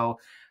 So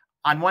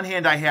on one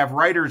hand, I have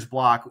writer's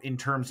block in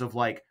terms of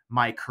like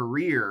my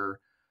career,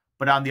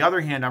 but on the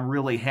other hand, I'm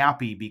really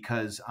happy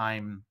because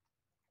I'm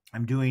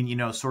doing, you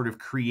know, sort of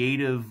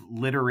creative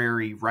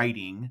literary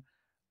writing,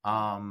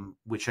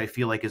 which I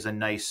feel like is a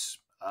nice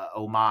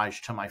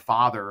homage to my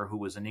father, who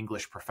was an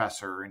English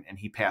professor, and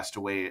he passed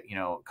away, you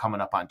know,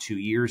 coming up on 2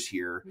 years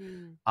here.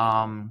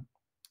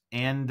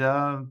 And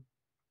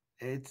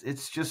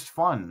it's just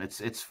fun.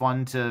 It's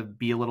fun to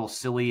be a little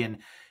silly. And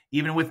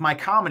even with my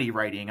comedy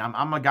writing,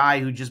 I'm a guy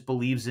who just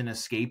believes in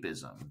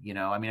escapism. You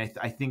know, I mean,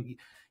 I think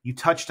you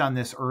touched on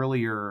this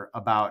earlier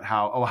about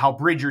how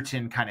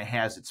Bridgerton kind of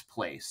has its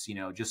place, you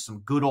know, just some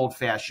good old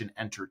fashioned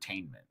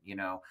entertainment, you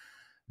know.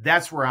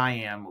 That's where I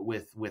am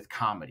with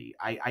comedy.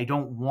 I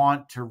don't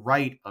want to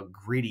write a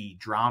gritty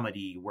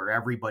dramedy where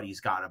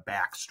everybody's got a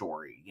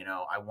backstory. You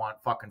know, I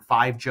want fucking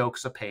 5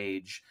 jokes a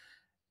page,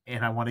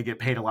 and I want to get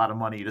paid a lot of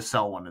money to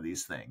sell one of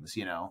these things,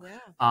 you know?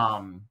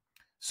 Yeah.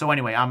 So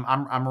anyway,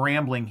 I'm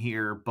rambling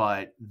here,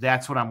 but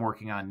that's what I'm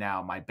working on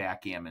now. My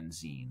backgammon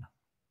zine.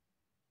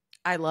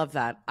 I love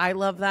that. I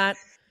love that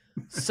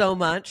so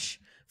much.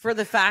 For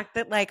the fact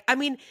that, like, I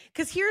mean,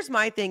 because here's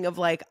my thing of,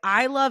 like,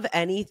 I love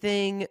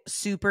anything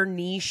super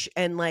niche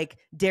and, like,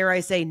 dare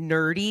I say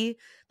nerdy,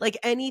 like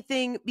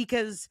anything,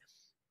 because,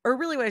 or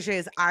really what I say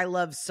is I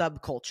love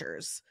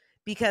subcultures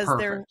because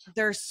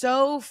they're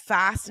so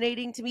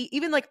fascinating to me.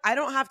 Even, like, I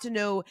don't have to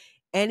know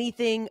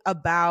anything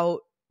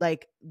about,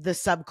 like, the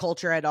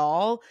subculture at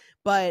all,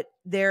 but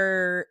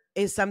there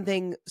is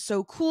something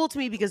so cool to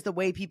me because the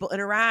way people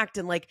interact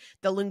and, like,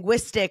 the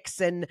linguistics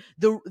and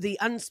the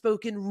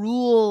unspoken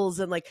rules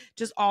and, like,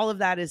 just all of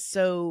that is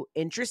so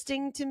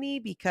interesting to me,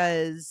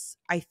 because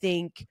I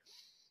think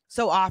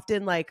so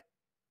often, like,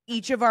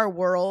 each of our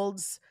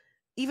worlds,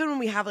 even when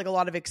we have, like, a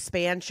lot of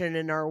expansion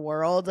in our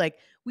world, like,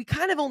 we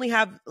kind of only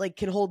have, like,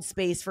 can hold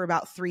space for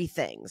about 3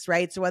 things,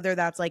 right? So whether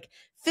that's, like,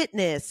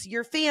 fitness,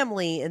 your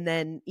family, and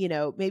then, you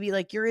know, maybe,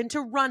 like, you're into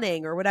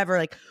running or whatever,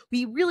 like,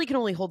 we really can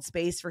only hold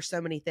space for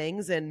so many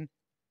things. And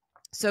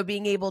so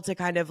being able to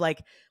kind of,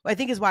 like, I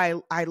think is why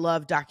I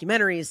love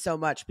documentaries so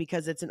much,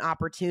 because it's an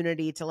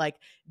opportunity to, like,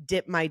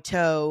 dip my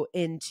toe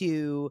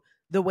into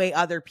the way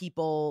other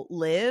people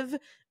live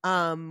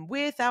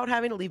without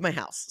having to leave my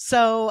house.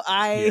 So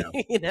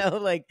you know,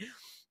 like,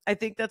 I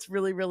think that's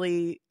really,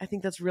 really, I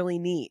think that's really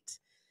neat.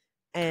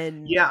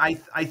 And yeah,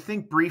 I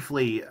think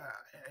briefly,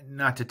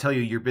 not to tell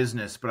you your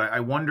business, but I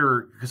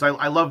wonder, because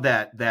I love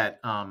that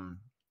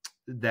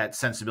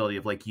sensibility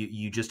of, like,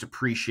 you just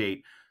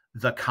appreciate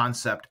the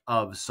concept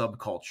of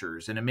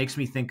subcultures. And it makes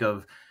me think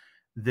of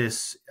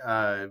this,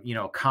 you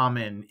know,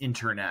 common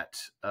internet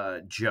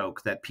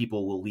joke that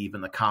people will leave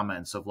in the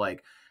comments of,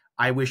 like,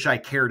 I wish I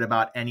cared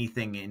about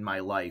anything in my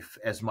life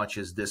as much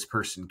as this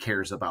person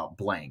cares about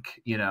blank,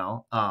 you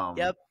know?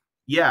 Yep.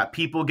 Yeah,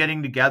 people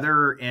getting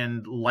together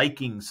and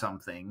liking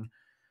something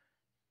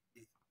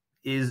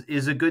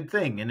is a good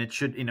thing. And it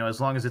should, you know,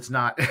 as long as it's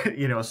not,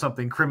 you know,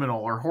 something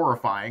criminal or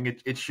horrifying,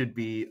 it should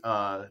be,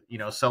 you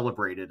know,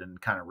 celebrated and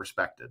kind of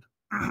respected.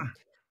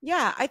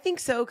 Yeah, I think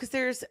so. Cause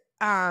there's,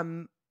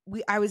 I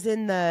was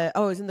in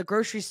the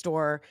grocery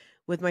store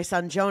with my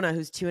son, Jonah,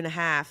 who's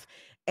 2.5.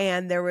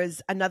 And there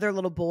was another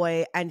little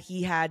boy and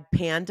he had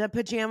panda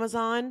pajamas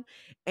on.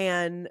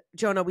 And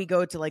Jonah, we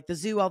go to, like, the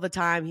zoo all the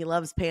time. He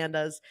loves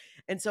pandas.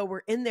 And so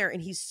we're in there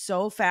and he's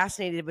so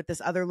fascinated with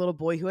this other little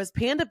boy who has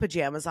panda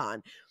pajamas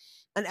on.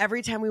 And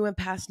every time we went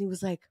past, and he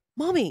was like,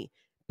 Mommy,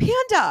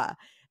 panda.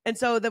 And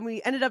so then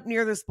we ended up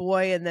near this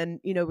boy, and then,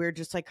 you know, we were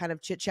just, like, kind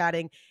of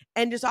chit-chatting,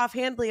 and just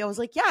offhandedly, I was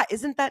like, yeah,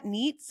 isn't that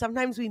neat?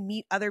 Sometimes we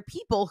meet other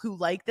people who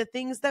like the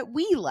things that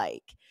we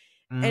like.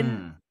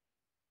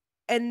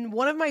 And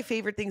one of my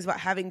favorite things about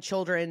having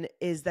children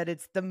is that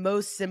it's the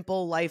most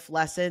simple life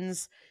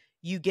lessons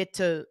you get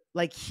to,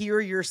 like, hear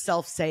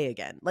yourself say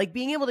again, like,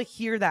 being able to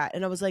hear that.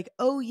 And I was like,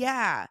 oh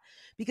yeah,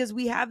 because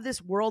we have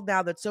this world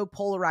now that's so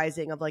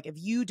polarizing of, like, if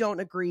you don't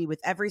agree with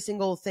every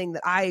single thing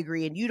that I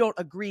agree, and you don't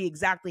agree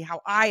exactly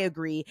how I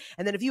agree,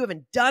 and then if you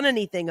haven't done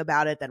anything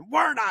about it, then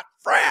we're not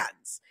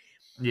friends.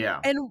 Yeah.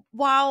 And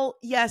while,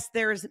 yes,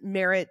 there's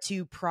merit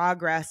to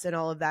progress and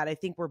all of that, I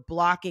think we're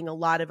blocking a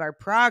lot of our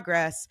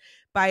progress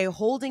by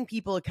holding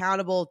people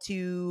accountable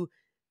to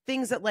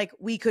things that, like,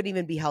 we couldn't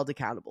even be held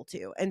accountable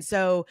to. And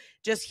so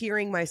just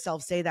hearing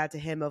myself say that to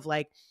him of,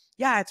 like,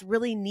 yeah, it's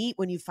really neat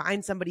when you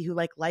find somebody who,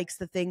 like, likes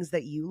the things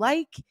that you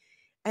like.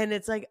 And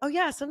it's like, oh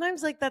yeah,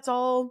 sometimes, like, that's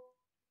all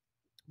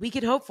we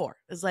can hope for.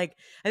 It's like,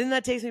 I think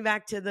that takes me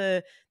back to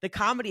the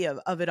comedy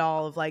of it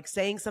all, of, like,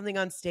 saying something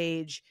on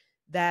stage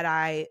that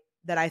I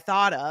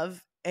thought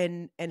of,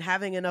 and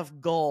having enough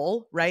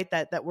goal, right?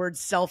 That word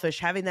selfish,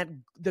 having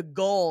the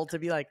goal to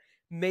be like,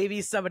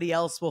 maybe somebody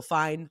else will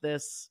find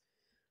this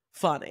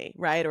funny,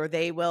 right? Or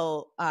they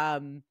will,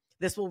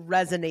 this will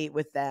resonate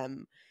with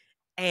them.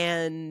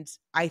 And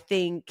I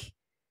think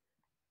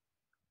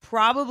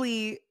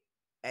probably,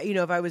 you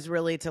know, if I was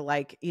really to,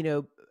 like, you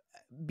know,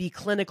 be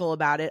clinical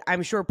about it,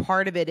 I'm sure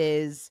part of it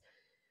is,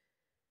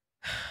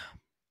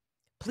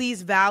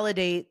 please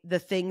validate the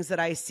things that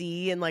I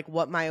see and, like,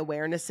 what my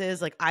awareness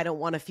is. Like, I don't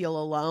want to feel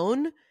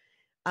alone.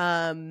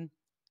 And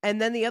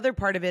then the other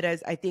part of it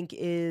is, I think,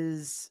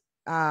 is,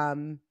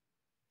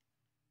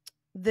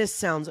 this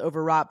sounds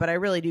overwrought, but I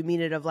really do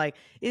mean it, of, like,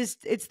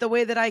 it's the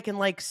way that I can,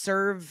 like,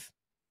 serve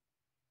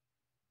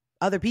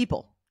other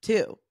people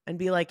too, and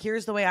be like,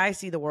 here's the way I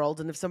see the world.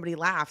 And if somebody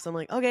laughs, I'm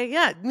like, okay,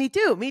 yeah, me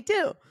too.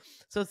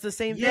 So it's the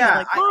same thing.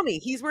 Like, Mommy,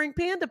 he's wearing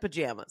panda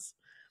pajamas.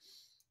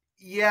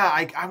 Yeah,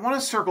 I want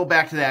to circle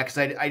back to that because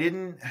I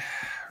didn't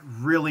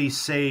really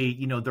say,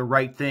 you know, the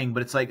right thing,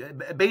 but it's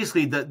like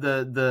basically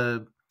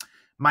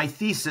my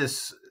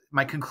thesis,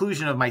 my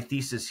conclusion of my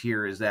thesis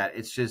here is that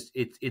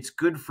it's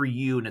good for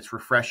you and it's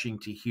refreshing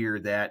to hear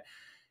that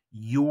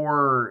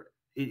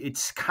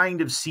it's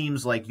kind of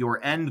seems like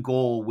your end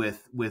goal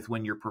with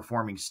when you're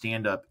performing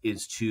stand-up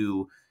is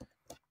to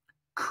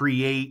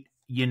create,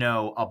 you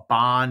know, a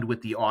bond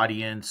with the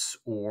audience,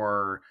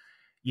 or,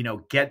 you know,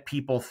 get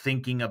people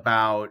thinking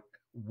about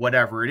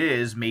whatever it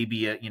is,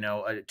 maybe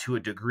to a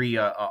degree,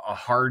 a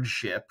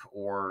hardship,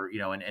 or, you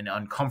know, an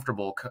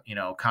uncomfortable, you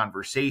know,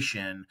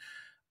 conversation,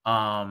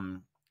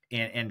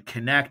 and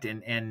connect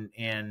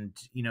and,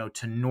 you know,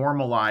 to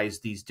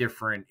normalize these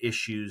different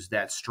issues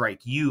that strike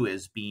you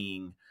as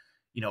being,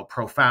 you know,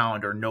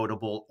 profound or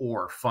notable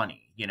or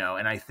funny, you know.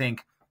 And I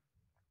think,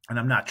 and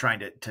I'm not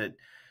trying to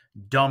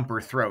dump or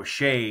throw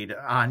shade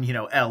on, you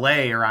know,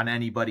 LA or on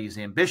anybody's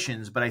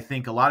ambitions, but I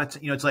think a lot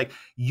of, you know, it's like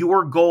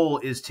your goal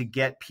is to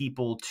get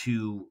people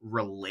to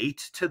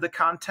relate to the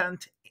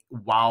content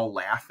while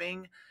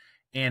laughing.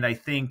 And I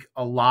think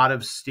a lot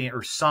of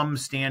some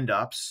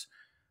stand-ups,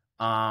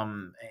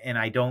 and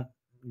I don't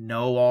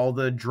know all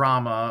the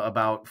drama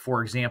about,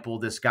 for example,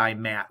 this guy,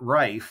 Matt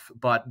Rife,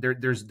 but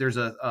there's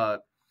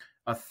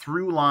a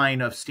through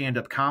line of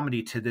stand-up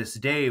comedy to this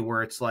day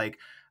where it's like,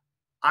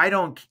 I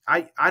don't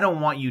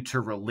want you to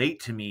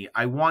relate to me.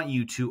 I want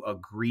you to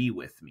agree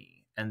with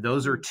me. And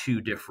those are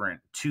two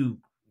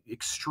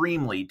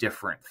extremely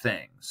different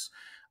things.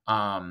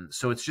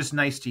 So it's just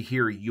nice to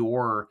hear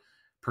your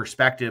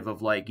perspective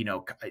of, like, you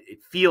know, it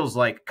feels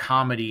like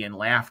comedy and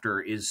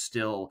laughter is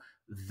still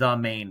the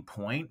main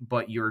point,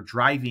 but your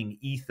driving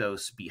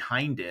ethos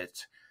behind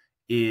it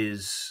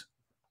is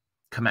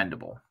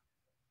commendable.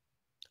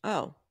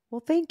 Oh,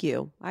 well, thank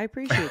you. I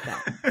appreciate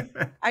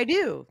that. I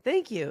do.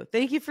 Thank you.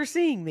 Thank you for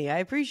seeing me. I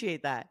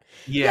appreciate that.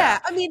 Yeah.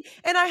 I mean,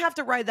 and I have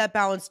to ride that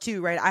balance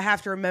too, right? I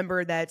have to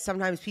remember that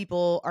sometimes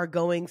people are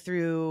going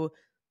through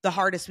the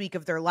hardest week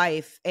of their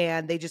life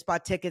and they just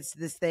bought tickets to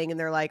this thing and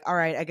they're like, all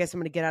right, I guess I'm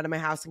going to get out of my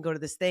house and go to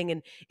this thing.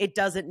 And it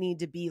doesn't need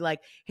to be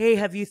like, hey,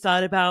 have you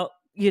thought about,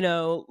 you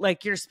know,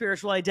 like your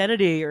spiritual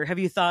identity, or have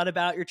you thought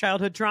about your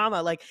childhood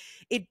trauma? Like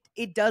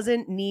it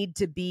doesn't need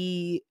to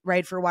be,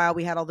 right. For a while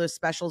we had all those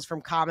specials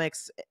from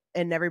comics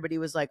and everybody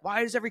was like,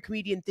 why does every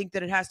comedian think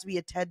that it has to be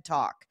a TED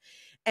Talk?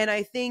 And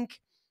I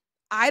think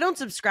I don't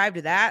subscribe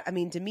to that. I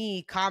mean, to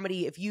me,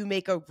 comedy, if you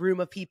make a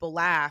room of people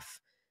laugh,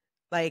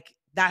 like,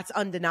 that's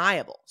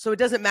undeniable. So it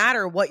doesn't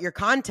matter what your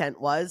content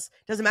was.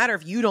 It doesn't matter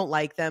if you don't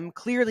like them.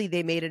 Clearly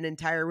they made an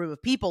entire room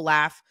of people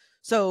laugh.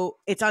 So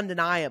it's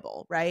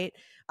undeniable, right?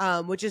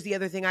 Which is the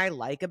other thing I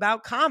like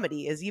about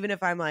comedy, is even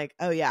if I'm like,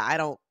 oh yeah, I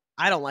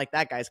don't like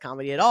that guy's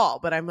comedy at all,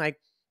 but I'm like,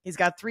 he's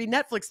got 3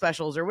 Netflix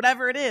specials or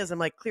whatever it is. I'm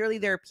like, clearly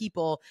there are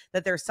people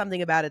that there's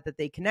something about it that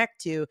they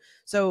connect to.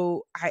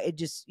 So it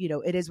just, you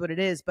know, it is what it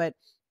is. But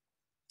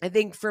I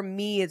think for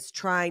me, it's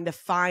trying to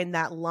find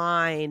that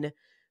line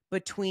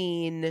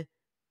between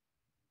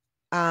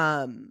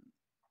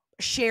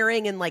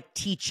sharing and like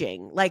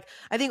teaching. Like,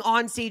 I think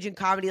on stage in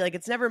comedy, like,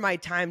 it's never my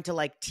time to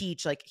like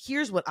teach, like,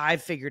 here's what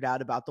I've figured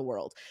out about the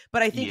world.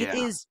 But I think it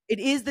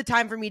is the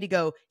time for me to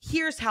go,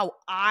 here's how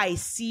I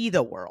see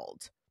the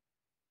world.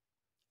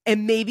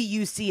 And maybe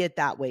you see it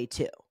that way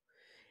too.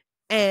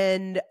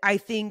 And I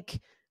think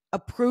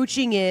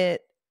approaching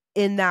it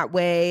in that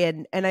way.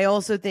 And I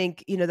also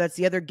think, you know, that's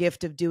the other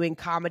gift of doing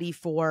comedy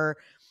for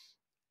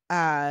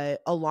a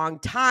long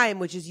time,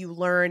 which is you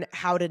learn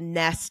how to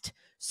nest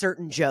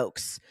certain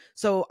jokes.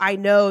 So I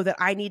know that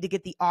I need to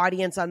get the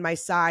audience on my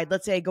side.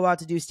 Let's say I go out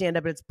to do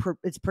stand-up and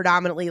it's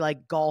predominantly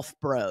like golf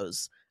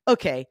bros.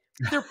 Okay,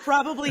 they're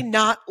probably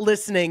not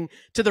listening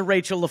to the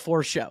Rachel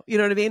LaFour show. You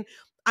know what I mean?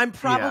 I'm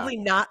probably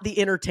not the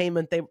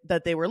entertainment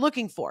that they were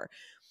looking for.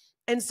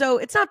 And so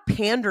it's not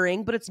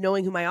pandering, but it's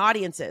knowing who my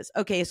audience is.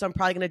 Okay, so I'm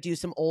probably going to do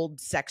some old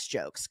sex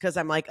jokes because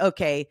I'm like,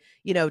 okay,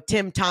 you know,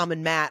 Tim, Tom,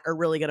 and Matt are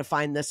really going to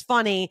find this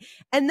funny.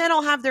 And then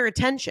I'll have their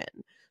attention.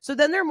 So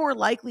then they're more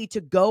likely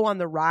to go on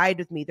the ride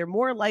with me. They're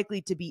more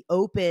likely to be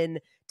open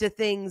to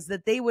things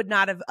that they would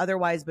not have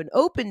otherwise been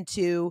open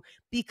to,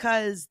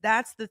 because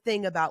that's the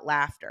thing about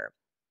laughter.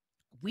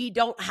 We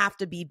don't have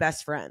to be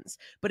best friends.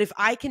 But if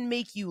I can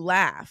make you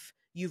laugh,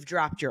 you've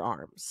dropped your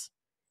arms.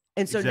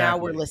 And so now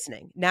we're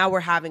listening. Now we're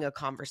having a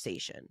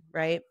conversation,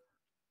 right?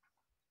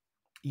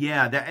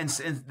 Yeah,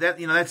 that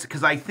you know, that's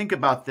because I think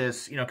about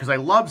this, you know, because I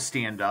love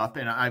stand up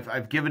and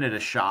I've given it a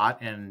shot,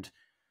 and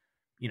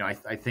you know,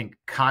 I think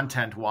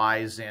content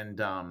wise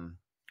and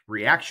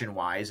reaction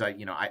wise,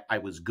 I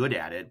was good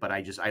at it, but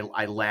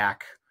I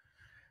lack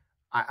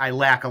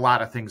a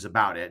lot of things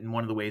about it, and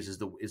one of the ways is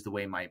the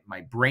way my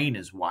brain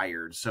is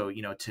wired. So,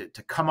 you know,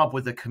 to come up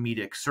with a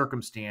comedic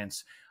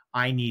circumstance,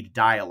 I need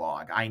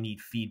dialogue, I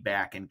need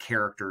feedback and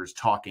characters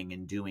talking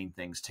and doing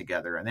things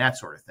together and that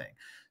sort of thing.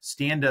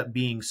 Stand up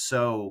being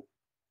so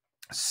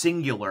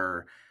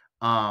singular,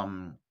 you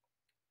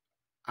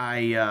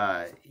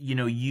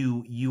know,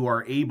 you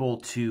are able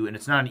to, and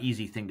it's not an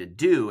easy thing to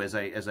do, as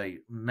I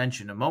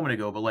mentioned a moment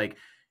ago, but like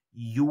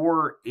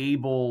you're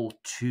able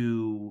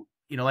to,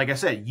 like I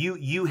said,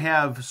 you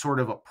have sort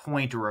of a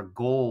point or a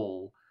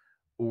goal,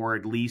 or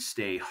at least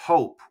a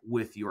hope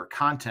with your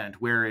content.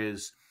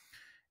 Whereas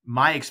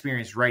my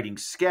experience writing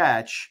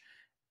sketch,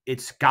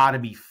 it's got to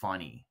be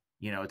funny.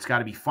 It's got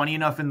to be funny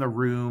enough in the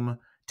room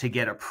to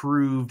get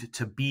approved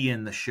to be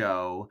in the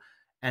show.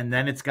 And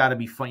then it's got to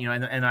be fun,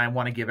 and I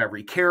want to give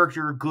every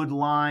character good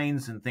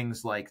lines and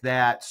things like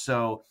that.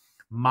 So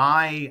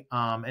my,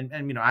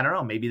 and I don't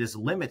know, maybe this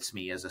limits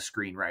me as a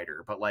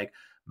screenwriter, but like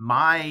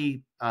my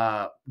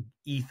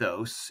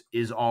ethos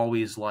is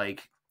always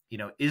like,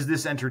 is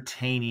this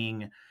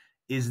entertaining?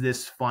 Is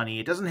this funny?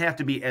 It doesn't have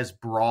to be as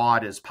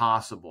broad as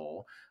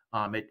possible.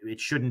 It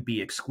shouldn't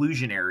be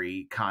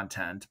exclusionary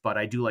content, but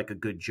I do like a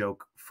good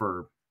joke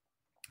for,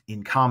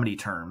 in comedy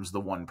terms,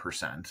 the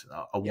 1%,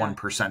 a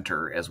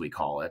 1%er, as we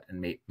call it.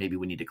 And maybe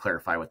we need to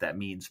clarify what that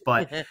means.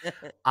 But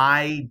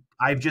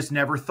I've just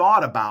never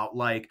thought about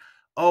like,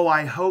 oh,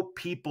 I hope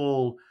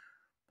people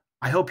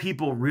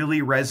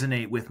really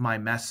resonate with my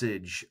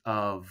message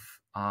of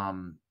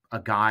a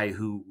guy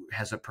who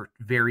has a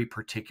very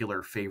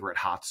particular favorite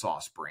hot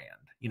sauce brand.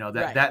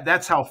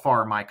 That's how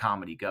far my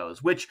comedy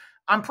goes, which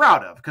I'm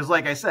proud of, because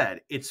like I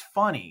said, it's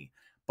funny,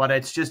 but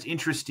it's just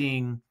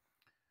interesting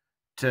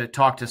to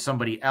talk to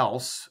somebody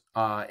else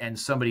and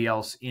somebody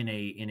else in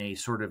a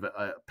sort of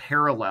a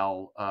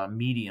parallel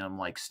medium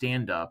like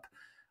stand-up,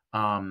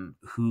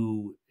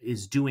 who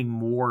is doing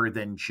more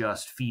than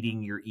just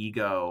feeding your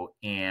ego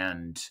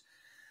and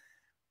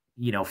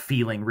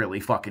feeling really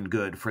fucking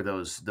good for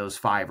those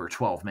 5 or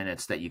 12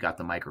 minutes that you got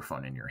the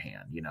microphone in your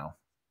hand.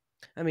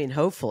 I mean,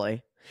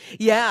 hopefully.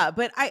 Yeah,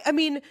 but I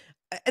mean,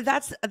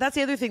 that's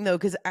the other thing though,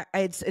 because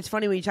it's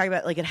funny when you talk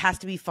about like it has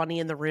to be funny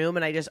in the room,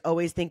 and I just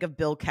always think of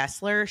Bill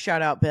Kessler,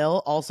 shout out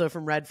Bill, also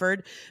from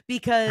Redford,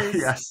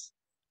 because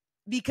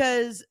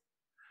because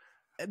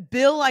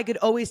Bill, I could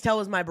always tell,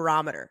 was my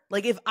barometer.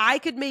 Like if I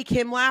could make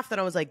him laugh, then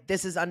I was like,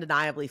 this is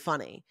undeniably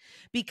funny,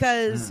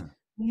 because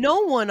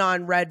no one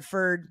on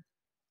Redford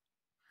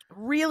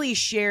really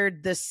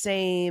shared the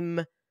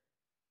same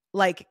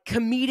like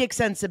comedic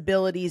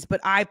sensibilities, but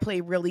I play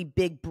really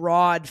big,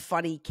 broad,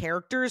 funny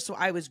characters. So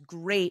I was a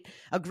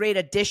great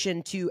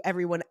addition to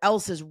everyone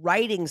else's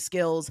writing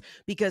skills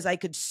because I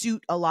could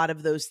suit a lot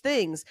of those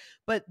things.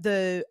 But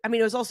it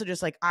was also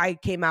just like, I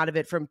came out of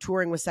it from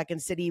touring with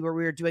Second City where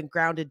we were doing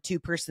grounded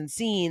 2-person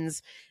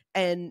scenes.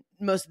 And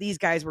most of these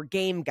guys were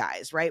game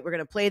guys, right? We're going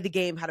to play the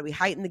game. How do we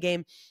heighten the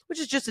game?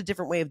 Which is just a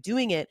different way of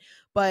doing it.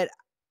 But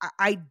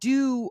I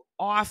do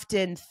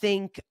often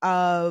think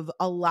of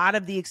a lot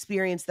of the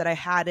experience that I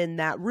had in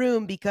that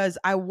room because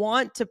I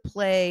want to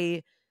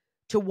play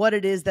to what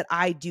it is that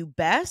I do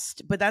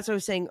best. But that's what I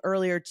was saying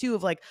earlier too,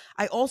 of like,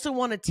 I also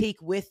want to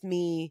take with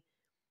me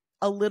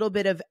a little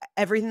bit of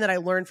everything that I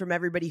learned from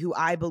everybody who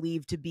I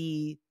believe to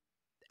be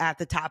at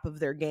the top of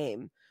their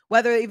game.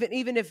 Whether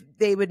even if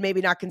they would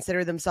maybe not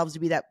consider themselves to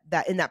be that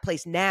in that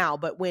place now,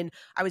 but when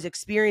I was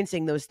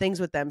experiencing those things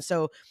with them.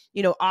 So,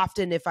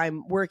 often if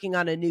I'm working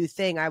on a new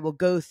thing, I will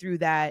go through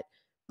that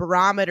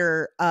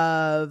barometer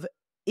of,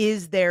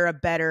 is there a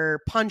better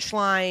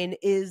punchline?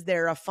 Is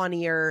there a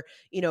funnier,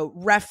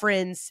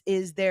 reference?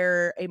 Is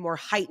there a more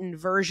heightened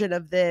version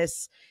of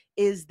this?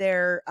 Is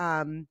there,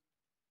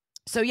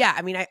 so yeah,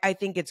 I mean, I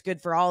think it's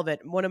good for all of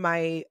it.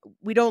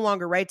 We no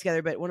longer write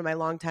together, but one of my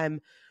longtime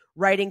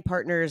writing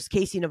partners,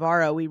 Casey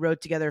Navarro, we wrote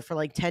together for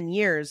like 10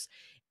 years.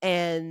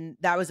 And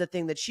that was a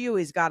thing that she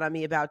always got on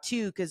me about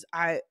too, because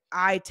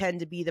I tend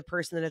to be the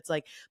person that it's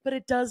like, but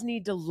it does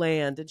need to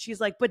land. And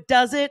she's like, but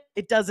does it?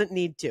 It doesn't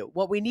need to.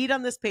 What we need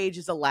on this page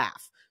is a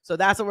laugh. So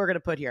that's what we're going to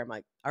put here. I'm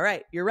like, all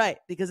right, you're right,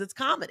 because it's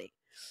comedy.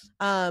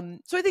 So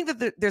I think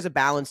that there's a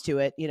balance to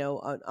it,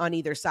 on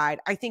either side.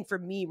 I think for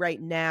me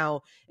right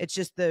now, it's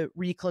just the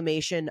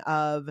reclamation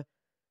of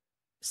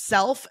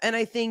self. And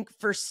I think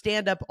for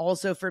stand-up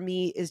also for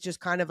me is just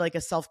kind of like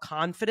a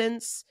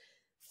self-confidence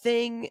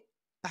thing.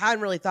 I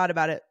hadn't really thought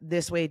about it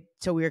this way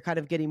till we were kind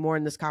of getting more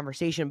in this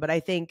conversation, but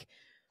I think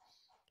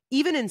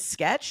even in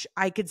sketch,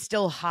 I could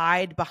still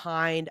hide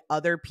behind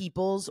other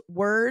people's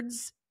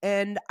words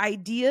and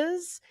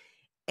ideas.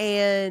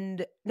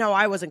 And no,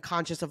 I wasn't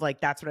conscious of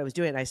like, that's what I was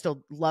doing. I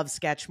still love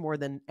sketch more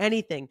than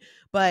anything.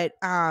 But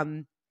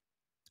I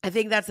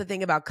think that's the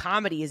thing about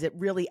comedy is it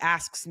really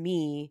asks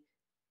me,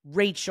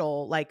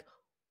 Rachel, like,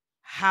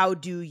 how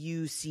do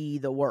you see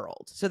the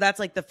world? So that's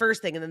like the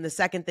first thing. And then the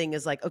second thing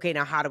is like, okay,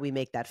 now how do we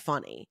make that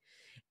funny?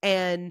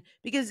 And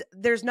because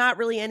there's not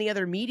really any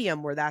other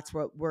medium where that's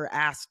what we're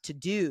asked to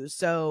do.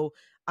 So,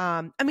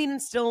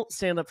 and still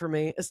stand up for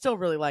me is still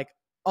really like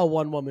a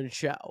one-woman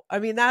show. I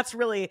mean, that's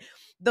really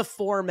the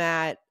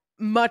format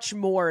much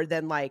more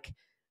than like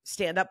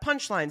stand-up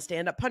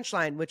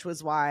punchline, which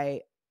was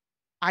why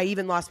I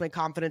even lost my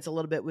confidence a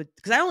little bit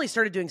because I only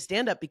started doing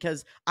stand-up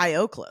because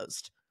IO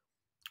closed.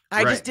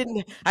 I just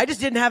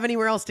didn't have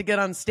anywhere else to get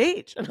on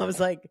stage. And I was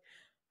like,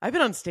 I've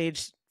been on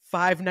stage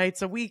 5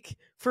 nights a week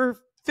for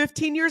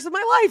 15 years of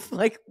my life.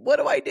 Like, what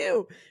do I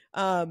do?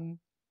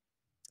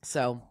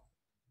 So.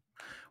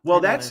 Well,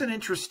 that's an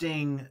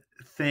interesting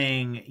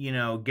thing, you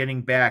know,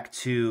 getting back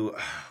to,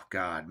 oh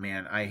God,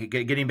 man,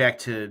 getting back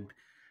to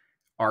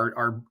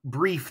our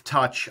brief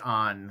touch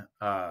on,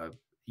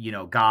 you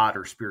know, God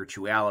or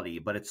spirituality,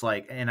 but it's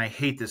like, and I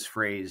hate this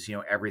phrase, you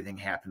know, everything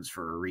happens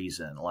for a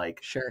reason. Like,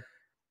 Sure.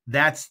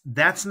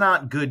 that's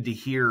not good to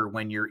hear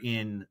when you're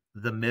in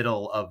the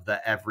middle of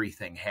the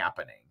everything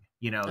happening.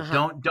 You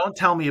know, don't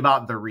tell me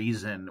about the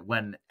reason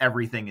when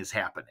everything is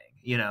happening,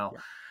 you know.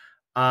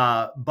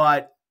 Yeah.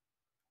 But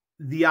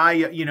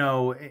you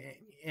know,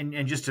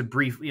 and just a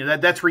brief, you know,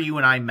 that's where you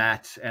and I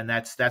met, and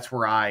that's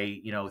where I,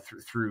 you know,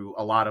 through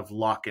a lot of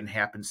luck and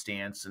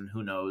happenstance and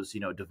who knows, you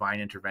know, divine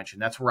intervention,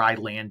 that's where I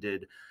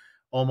landed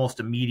almost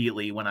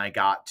immediately when I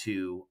got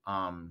to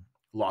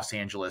Los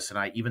Angeles.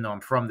 And even though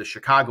I'm from the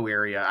Chicago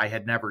area, I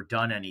had never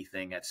done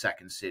anything at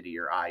Second City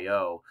or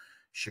IO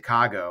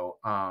Chicago.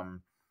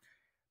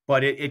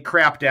 But it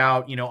crapped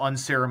out, you know,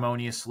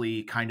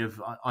 unceremoniously, kind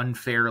of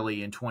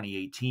unfairly in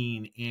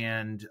 2018.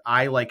 And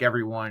I, like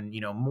everyone,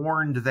 you know,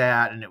 mourned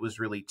that, and it was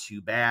really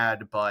too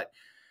bad. But,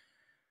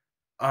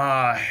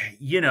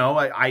 you know,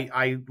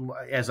 I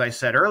as I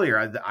said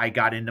earlier, I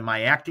got into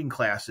my acting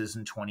classes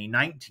in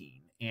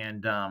 2019.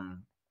 And,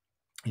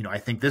 you know, I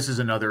think this is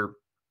another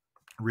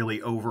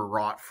really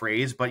overwrought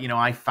phrase, but, you know,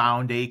 I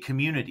found a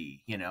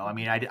community, you know, I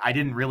mean, I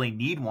didn't really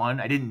need one.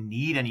 I didn't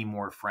need any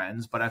more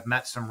friends, but I've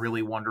met some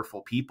really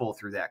wonderful people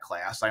through that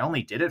class. I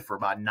only did it for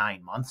about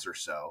 9 months or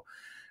so,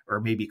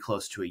 or maybe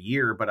close to a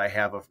year, but I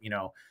have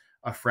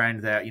a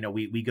friend that, you know,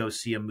 we go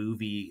see a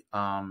movie,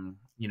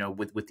 you know,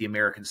 with the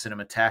American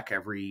Cinematheque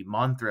every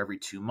month or every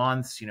 2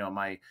 months. You know,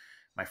 my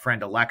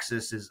friend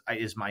Alexis is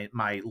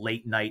my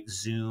late night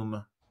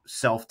Zoom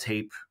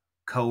self-tape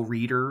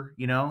co-reader,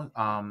 you know.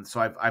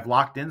 So I've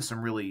locked in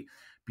some really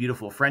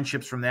beautiful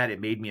friendships from that. It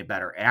made me a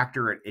better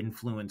actor. It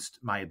influenced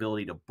my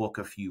ability to book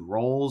a few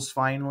roles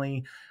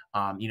finally.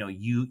 You know,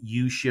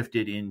 you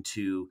shifted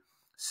into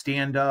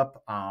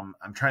stand-up. I'm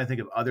trying to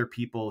think of other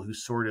people who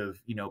sort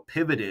of, you know,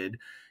 pivoted.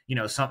 You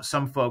know,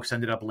 some folks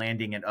ended up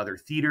landing at other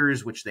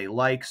theaters, which they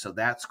like, so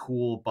that's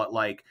cool. But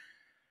like,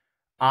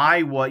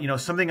 you know,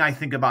 something I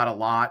think about a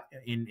lot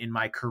in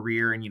my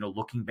career, and, you know,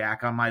 looking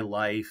back on my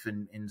life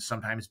and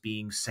sometimes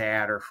being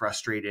sad or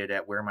frustrated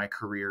at where my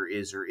career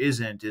is or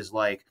isn't, is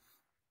like,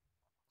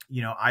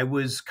 you know, I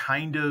was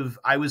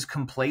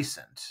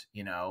complacent,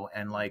 you know,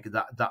 and like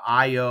the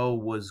IO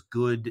was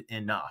good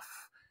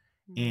enough.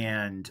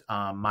 And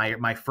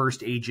my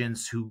first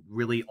agents, who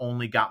really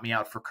only got me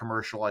out for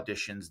commercial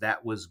auditions,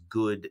 that was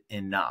good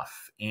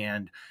enough.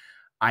 And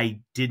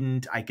I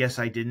guess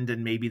I didn't.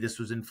 And maybe this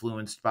was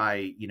influenced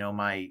by, you know,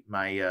 my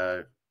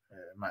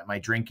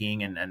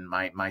drinking and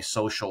my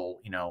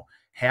social, you know,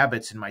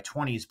 habits in my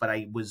 20s. But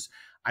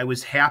I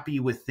was happy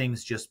with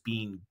things just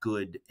being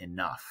good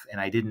enough.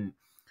 And I didn't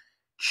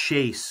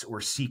chase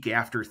or seek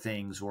after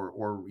things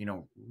or, you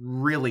know,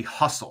 really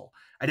hustle.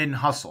 I didn't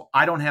hustle.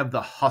 I don't have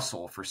the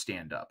hustle for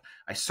stand-up.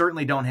 I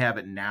certainly don't have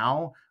it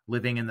now,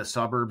 living in the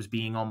suburbs,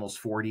 being almost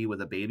 40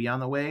 with a baby on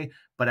the way,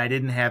 but I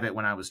didn't have it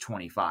when I was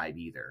 25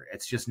 either.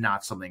 It's just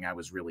not something I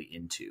was really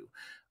into.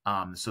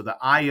 So the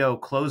IO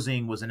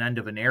closing was an end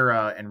of an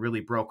era and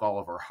really broke all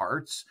of our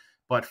hearts.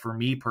 But for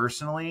me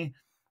personally,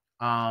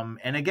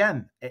 and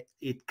again,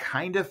 it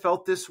kind of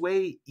felt this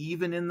way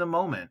even in the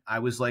moment. I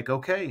was like,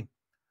 okay,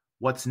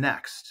 what's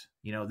next?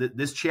 You know,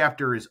 this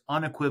chapter is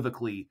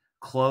unequivocally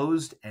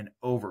closed and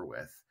over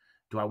with.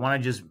 Do I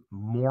want to just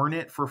mourn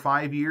it for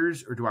 5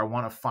 years, or do I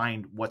want to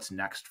find what's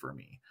next for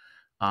me?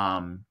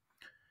 And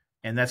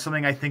that's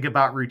something I think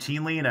about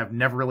routinely, and I've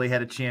never really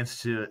had a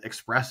chance to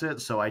express it,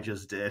 so I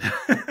just did.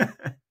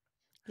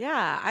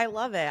 Yeah, I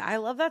love it. I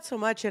love that so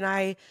much. And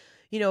I,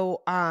 you know,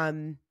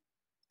 I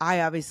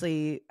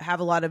obviously have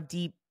a lot of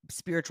deep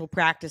spiritual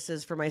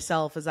practices for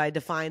myself as I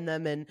define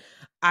them. And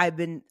I've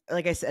been,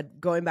 like I said,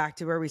 going back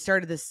to where we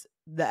started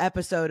the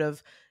episode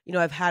of, you know,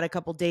 I've had a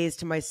couple days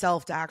to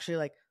myself to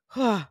actually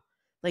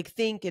like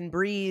think and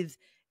breathe.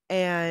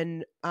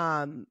 And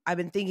I've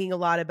been thinking a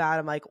lot about,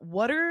 I'm like,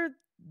 what are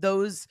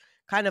those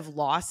kind of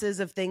losses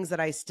of things that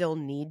I still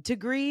need to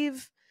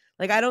grieve?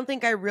 Like, I don't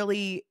think I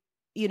really,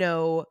 you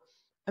know,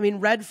 I mean,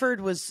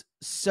 Redford was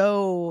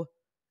so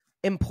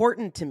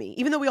important to me,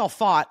 even though we all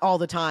fought all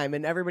the time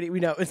and everybody, we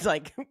know, it's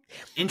like,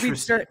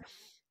 interesting.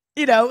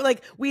 You know,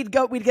 like we'd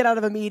get out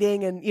of a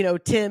meeting and, you know,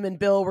 Tim and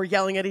Bill were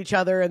yelling at each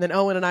other, and then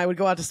Owen and I would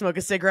go out to smoke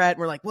a cigarette and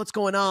we're like, what's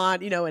going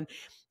on? You know, and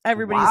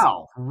everybody's,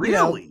 wow,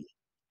 really? You know,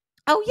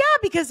 oh yeah,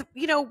 because,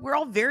 you know, we're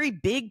all very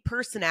big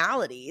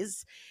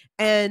personalities.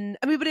 And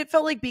I mean, but it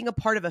felt like being a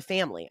part of a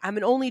family. I'm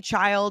an only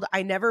child.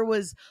 I never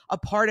was a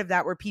part of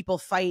that where people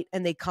fight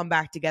and they come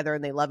back together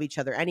and they love each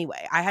other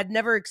anyway. I had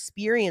never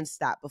experienced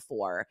that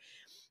before.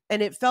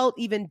 And it felt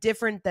even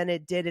different than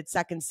it did at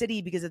Second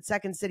City, because at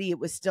Second City, it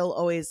was still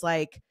always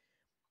like,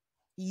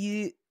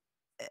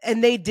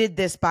 and they did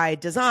this by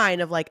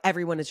design of like,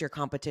 everyone is your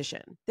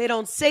competition. They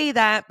don't say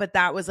that, but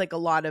that was like a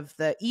lot of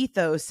the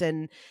ethos.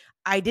 And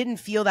I didn't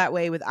feel that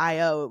way with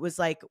IO. It was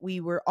like we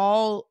were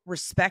all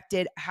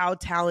respected how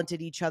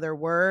talented each other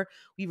were.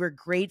 We were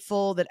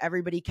grateful that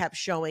everybody kept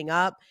showing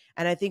up.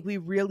 And I think we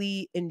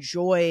really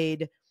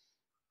enjoyed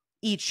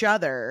each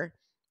other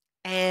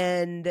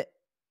and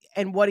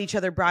what each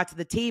other brought to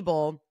the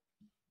table.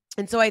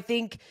 And so I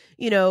think,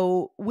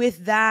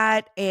 with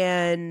that,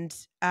 and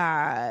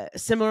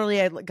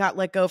similarly, I got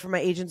let go from my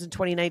agents in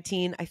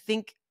 2019. I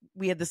think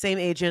we had the same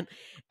agent.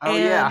 Oh,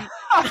 yeah.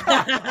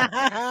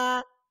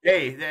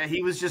 Hey,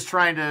 he was just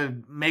trying to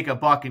make a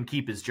buck and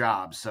keep his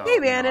job. So, hey,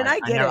 man, and I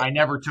get it. I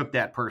never took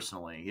that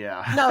personally.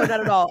 Yeah. No,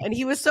 not at all. And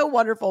he was so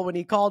wonderful when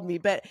he called me.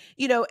 But,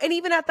 and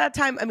even at that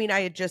time, I mean,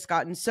 I had just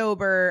gotten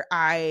sober.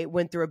 I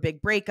went through a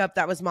big breakup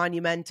that was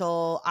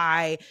monumental.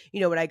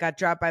 When I got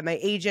dropped by my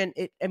agent,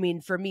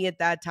 for me at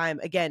that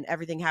time, again,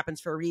 everything happens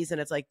for a reason.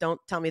 It's like,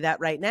 don't tell me that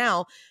right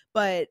now.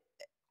 But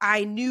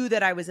I knew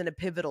that I was in a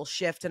pivotal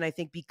shift. And I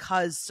think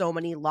because so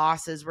many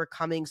losses were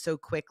coming so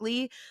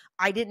quickly,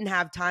 I didn't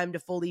have time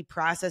to fully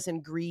process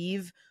and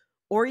grieve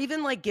or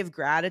even like give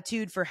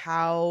gratitude for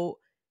how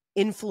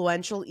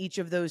influential each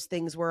of those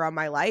things were on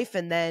my life.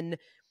 And then,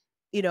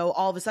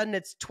 all of a sudden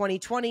it's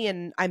 2020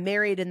 and I'm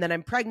married and then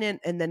I'm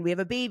pregnant and then we have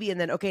a baby and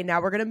then, okay, now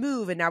we're going to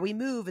move and now we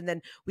move and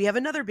then we have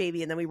another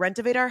baby and then we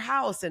renovate our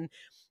house. And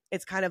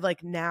it's kind of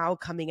like now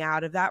coming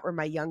out of that where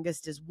my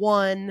youngest is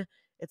 1.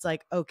 It's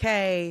like,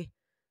 okay,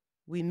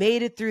 we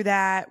made it through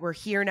that. We're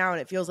here now.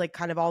 And it feels like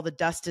kind of all the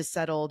dust is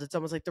settled. It's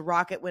almost like the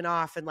rocket went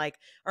off and like,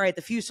 all right,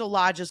 the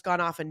fuselage has gone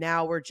off and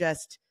now we're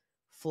just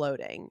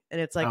floating. And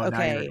it's like, okay.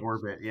 Now you're in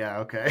orbit. Yeah.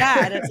 Okay.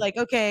 Yeah. And it's like,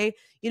 okay,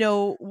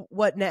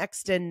 what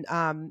next? And,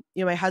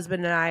 my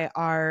husband and I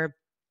are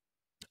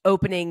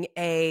opening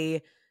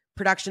a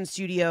production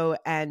studio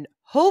and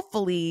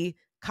hopefully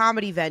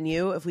comedy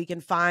venue if we can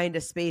find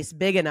a space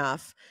big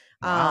enough.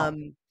 Wow.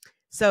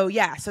 So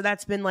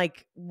that's been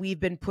like, we've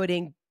been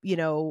putting,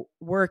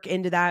 work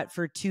into that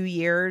for 2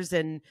 years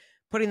and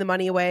putting the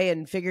money away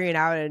and figuring it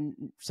out. And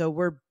so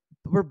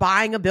we're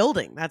buying a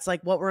building. That's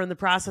like what we're in the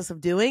process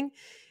of doing,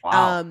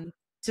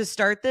 to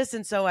start this.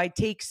 And so I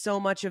take so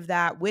much of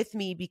that with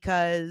me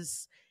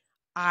because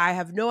I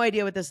have no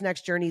idea what this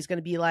next journey is going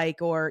to be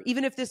like, or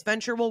even if this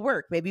venture will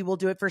work. Maybe we'll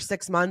do it for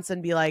 6 months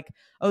and be like,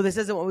 oh, this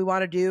isn't what we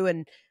want to do.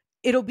 And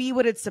it'll be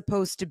what it's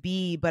supposed to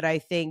be. But I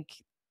think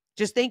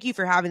just thank you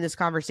for having this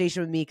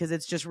conversation with me, because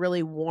it's just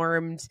really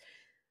warmed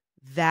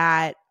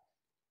that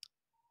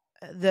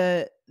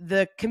the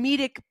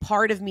comedic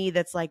part of me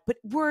that's like, but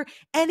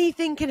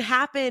anything can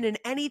happen and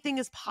anything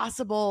is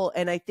possible.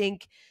 And I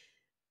think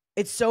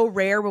it's so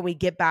rare when we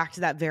get back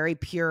to that very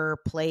pure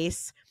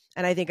place.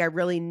 And I think I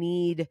really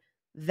need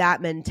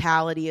that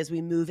mentality as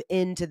we move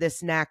into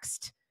this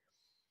next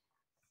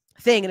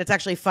thing. And it's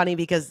actually funny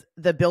because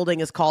the building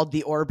is called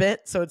The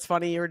Orbit. So it's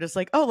funny. You're just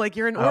like, oh, like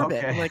you're in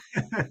orbit. Okay. I'm like,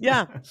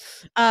 yeah.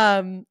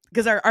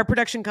 Because our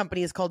production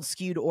company is called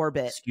Skewed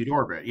Orbit. Skewed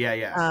Orbit.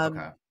 Yeah.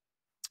 Okay.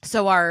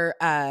 So our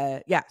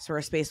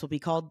space will be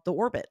called The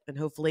Orbit, and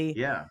hopefully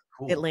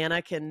cool.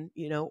 Atlanta can,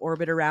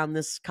 orbit around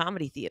this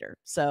comedy theater.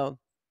 So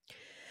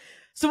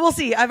we'll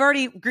see. I've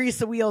already greased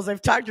the wheels.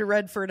 I've talked to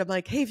Redford. I'm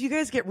like, hey, if you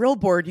guys get real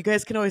bored, you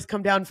guys can always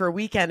come down for a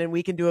weekend and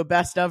we can do a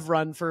best of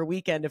run for a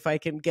weekend if I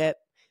can get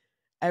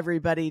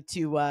everybody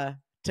to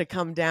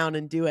come down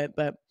and do it.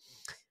 But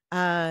so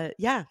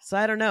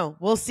I don't know.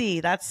 We'll see.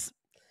 That's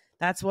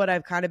what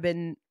I've kind of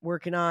been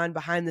working on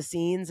behind the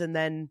scenes. And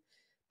then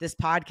this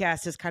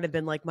podcast has kind of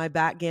been like my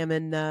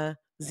backgammon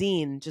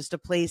zine, just a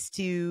place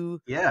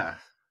to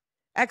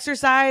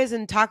exercise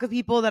and talk with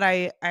people that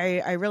I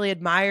really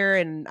admire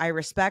and I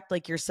respect,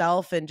 like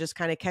yourself, and just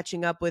kind of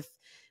catching up with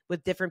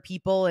different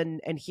people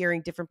and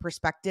hearing different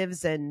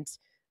perspectives. And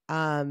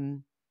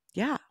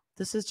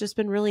this has just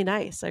been really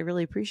nice. I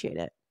really appreciate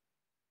it.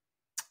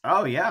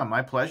 Oh yeah,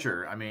 my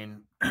pleasure. I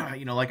mean,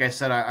 like I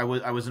said, I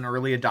was an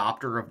early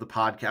adopter of the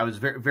podcast. I was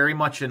very, very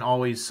much an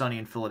Always Sunny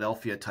in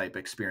Philadelphia type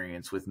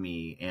experience with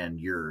me and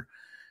your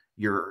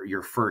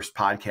first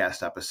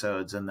podcast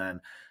episodes. And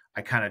then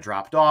I kind of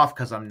dropped off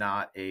because I'm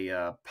not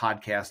a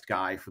podcast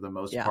guy for the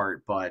most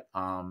part, but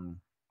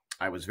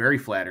I was very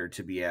flattered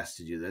to be asked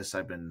to do this.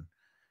 I've been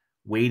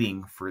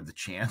waiting for the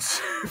chance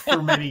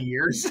for many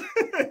years.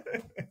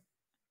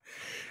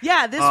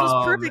 Yeah, this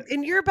was perfect.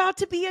 And you're about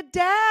to be a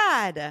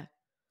dad.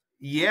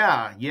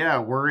 Yeah.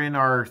 We're in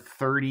our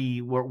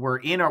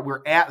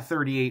we're at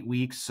 38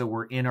 weeks. So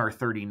we're in our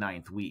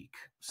 39th week.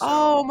 So,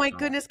 oh my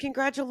goodness.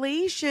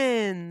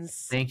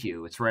 Congratulations. Thank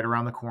you. It's right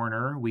around the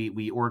corner.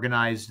 We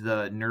organized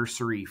the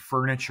nursery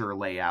furniture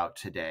layout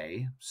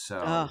today.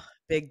 So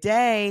big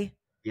day.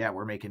 Yeah.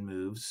 We're making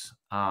moves.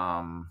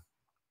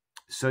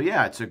 So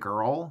yeah, it's a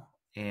girl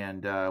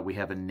and we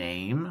have a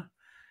name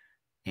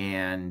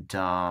and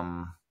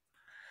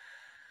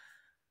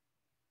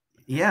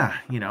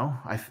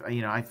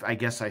I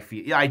guess I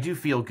feel, I do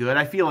feel good.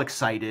 I feel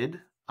excited.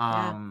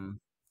 And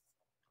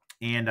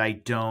I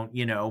don't,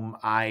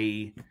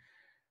 I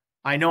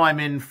know I'm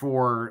in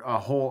for a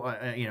whole,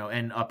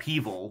 an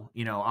upheaval,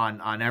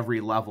 on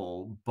every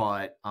level,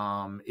 but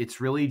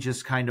it's really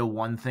just kind of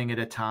one thing at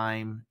a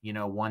time,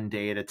 one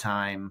day at a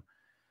time.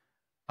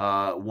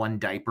 one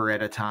diaper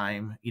at a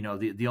time. You know,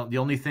 the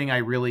only thing I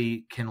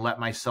really can let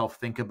myself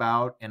think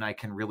about, and I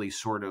can really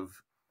sort of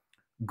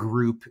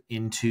group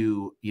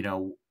into, you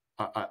know,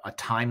 a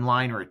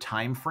timeline or a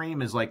time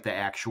frame, is like the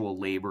actual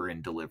labor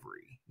and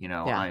delivery. You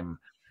know, Yeah.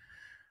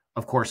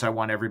 of course, I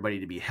want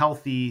everybody to be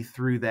healthy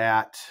through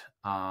that.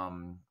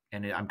 And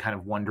I'm kind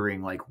of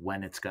wondering like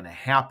when it's going to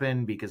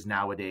happen, because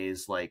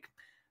nowadays, like,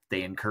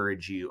 they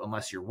encourage you,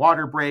 unless your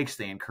water breaks,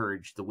 they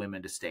encourage the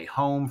women to stay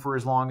home for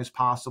as long as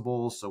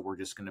possible. So we're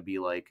just going to be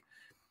like,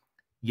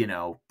 you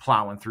know,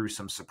 plowing through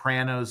some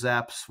Sopranos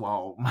eps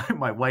while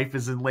my wife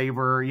is in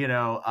labor, you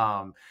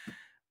know.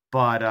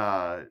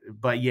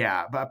 But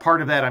yeah, but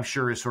part of that I'm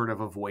sure is sort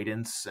of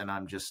avoidance, and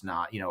I'm just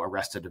not, you know,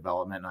 Arrested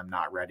Development, and I'm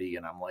not ready,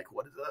 and I'm like,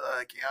 what is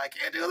I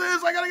can't do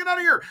this, I gotta get out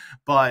of here.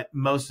 But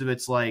most of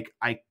it's like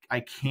I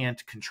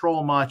can't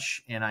control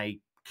much, and I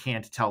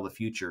can't tell the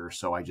future,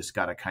 so I just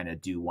gotta kind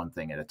of do one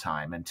thing at a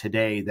time. And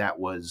today that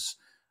was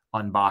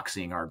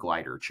unboxing our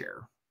glider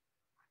chair.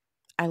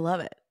 I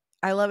love it.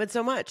 I love it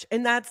so much.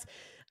 And that's,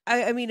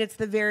 I mean, it's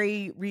the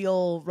very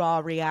real, raw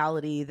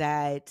reality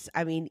that,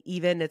 I mean,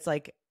 even it's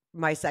like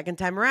my second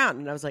time around,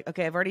 and I was like,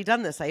 okay, I've already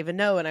done this. I even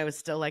know. And I was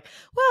still like,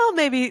 well,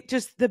 maybe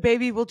just the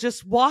baby will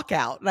just walk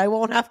out and I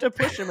won't have to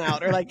push him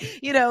out, or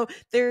like, you know,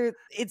 it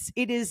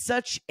is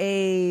such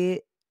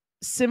a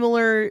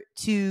similar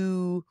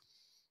to,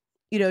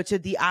 you know, to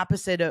the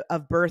opposite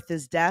of birth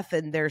is death.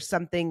 And there's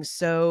something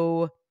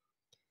so,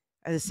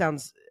 this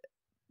sounds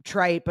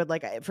trite, but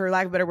like, for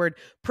lack of a better word,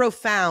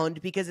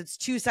 profound, because it's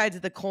two sides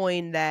of the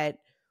coin that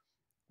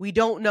we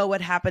don't know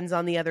what happens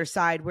on the other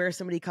side, where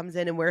somebody comes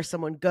in and where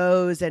someone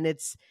goes. And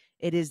it's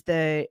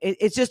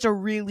just a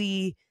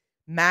really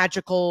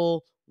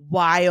magical,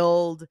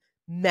 wild,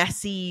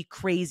 messy,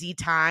 crazy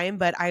time.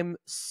 But I'm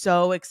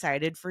so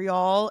excited for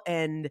y'all,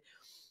 and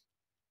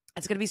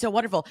it's going to be so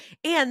wonderful.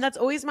 And that's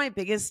always my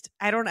biggest,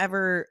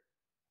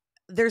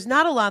 there's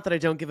not a lot that I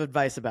don't give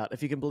advice about,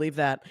 if you can believe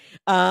that.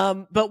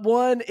 But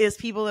one is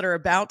people that are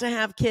about to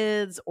have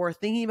kids or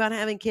thinking about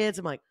having kids.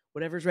 I'm like,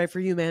 whatever's right for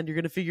you, man, you're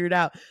going to figure it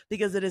out,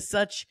 because it is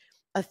such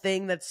a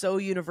thing that's so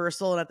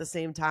universal. And at the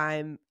same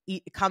time,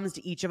 it comes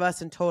to each of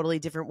us in totally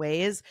different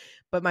ways.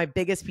 But my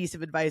biggest piece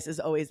of advice is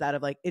always that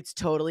of like, it's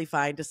totally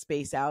fine to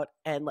space out.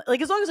 And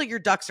like, as long as like your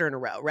ducks are in a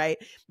row, right?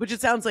 Which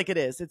it sounds like it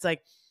is. It's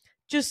like,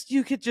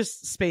 you could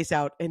just space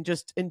out and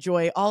just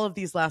enjoy all of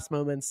these last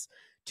moments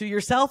to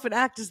yourself and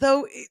act as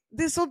though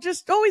this will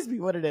just always be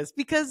what it is,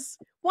 because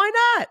why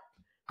not?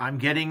 I'm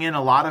getting in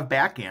a lot of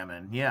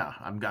backgammon. Yeah,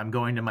 I'm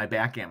going to my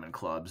backgammon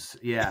clubs.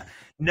 Yeah,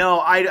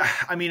 no,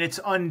 I mean, it's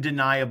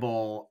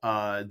undeniable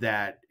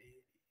that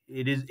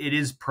it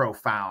is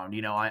profound.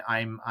 You know,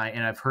 and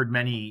I've heard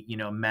many, you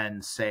know,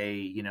 men say,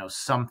 you know,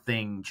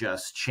 something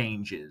just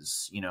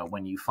changes, you know,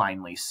 when you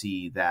finally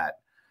see that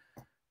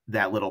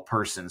little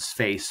person's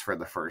face for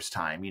the first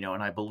time, you know,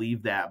 and I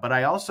believe that. But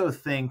I also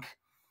think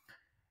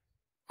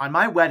on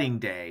my wedding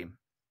day,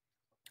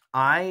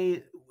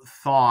 I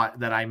thought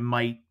that I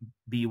might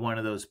be one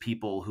of those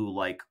people who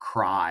like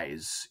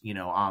cries, you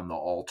know, on the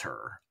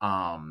altar.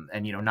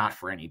 And, you know, not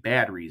for any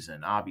bad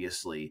reason,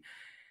 obviously.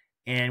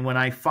 And when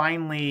I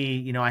finally,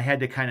 you know, I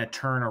had to kind of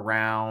turn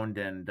around,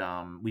 and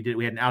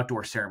we had an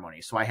outdoor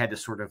ceremony. So I had to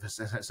sort of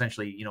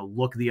essentially, you know,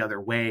 look the other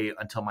way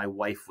until my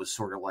wife was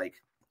sort of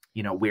like,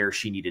 you know, where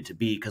she needed to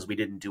be, because we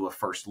didn't do a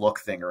first look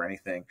thing or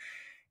anything.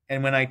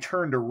 And when I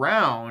turned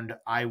around,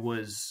 I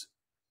was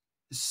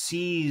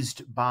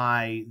seized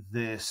by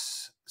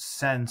this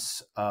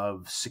sense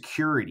of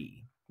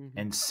security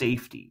and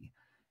safety.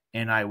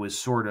 And I was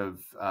sort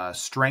of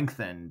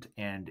strengthened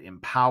and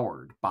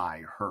empowered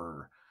by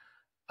her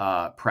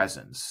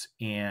presence.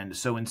 And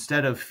so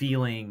instead of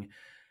feeling,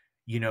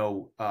 you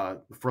know,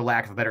 for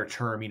lack of a better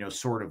term, you know,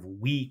 sort of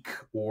weak,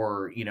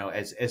 or, you know,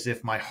 as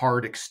if my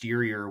hard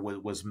exterior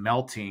was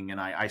melting and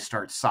I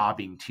start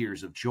sobbing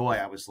tears of joy,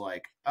 I was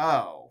like,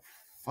 oh,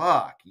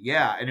 fuck,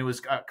 yeah. And it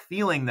was a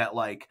feeling that,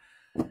 like,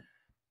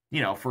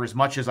 you know, for as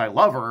much as I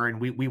love her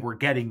and we were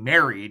getting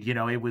married, you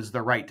know, it was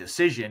the right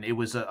decision. It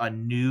was a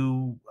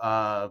new,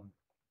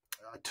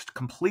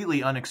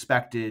 completely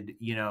unexpected,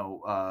 you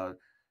know,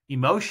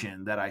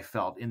 emotion that I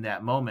felt in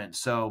that moment.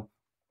 So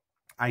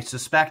I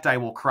suspect I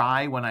will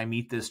cry when I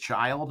meet this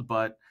child,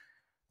 but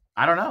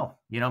I don't know,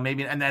 you know,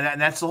 maybe, and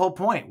that's the whole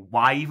point.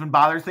 Why even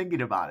bother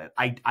thinking about it?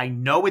 I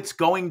know it's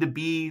going to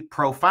be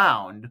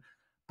profound,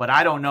 but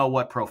I don't know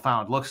what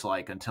profound looks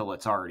like until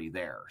it's already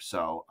there.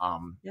 So,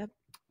 Yep.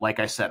 Like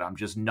I said, I'm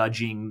just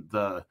nudging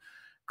the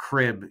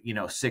crib, you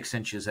know, 6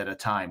 inches at a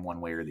time,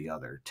 one way or the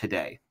other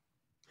today.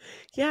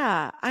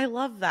 Yeah, I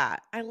love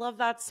that. I love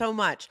that so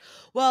much.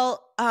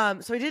 Well,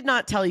 so I did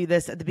not tell you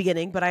this at the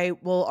beginning, but I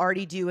will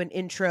already do an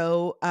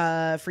intro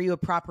for you, a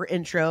proper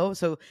intro.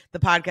 So the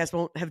podcast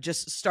won't have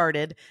just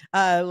started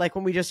like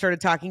when we just started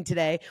talking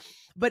today.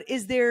 But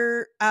is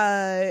there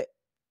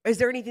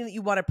anything that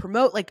you want to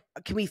promote? Like,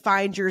 can we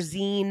find your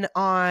zine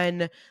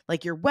on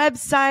like your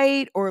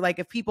website, or like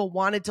if people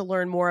wanted to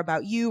learn more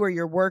about you or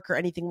your work or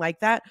anything like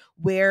that,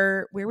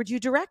 where would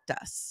you direct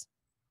us?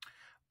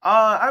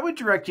 I would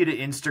direct you to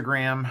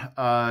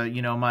Instagram.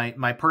 You know,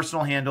 my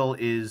personal handle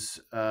is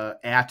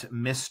at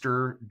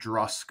Mr.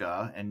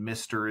 Druska, and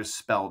Mr. is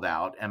spelled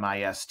out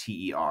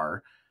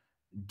MISTER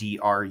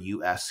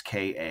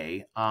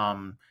DRUSKA.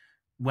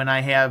 When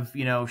I have,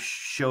 you know,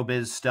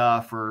 showbiz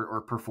stuff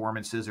or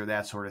performances or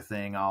that sort of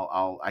thing,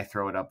 I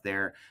throw it up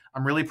there.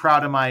 I'm really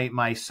proud of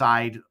my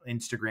side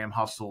Instagram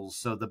hustles.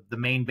 So the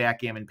main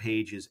backgammon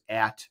page is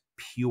at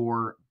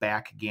Pure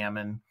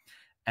Backgammon.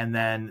 And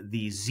then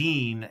the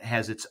zine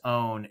has its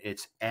own.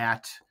 It's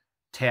at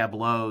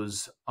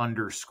tableaus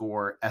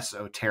 _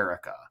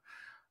 esoterica.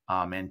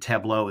 And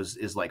tableau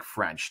is like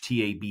French,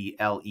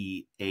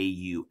 TABLEAUX.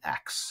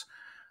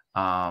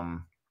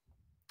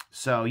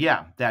 So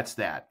yeah, that's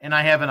that. And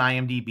I have an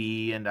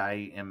IMDb, and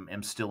I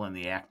am still in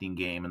the acting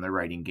game and the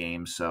writing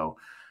game. So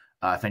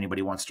if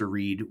anybody wants to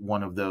read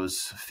one of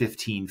those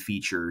 15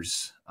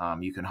 features,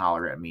 you can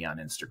holler at me on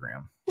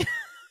Instagram.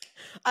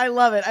 I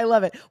love it. I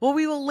love it. Well,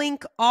 we will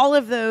link all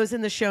of those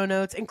in the show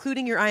notes,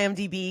 including your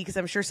IMDb, because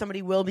I'm sure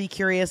somebody will be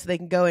curious. So they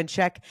can go and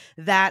check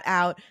that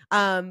out.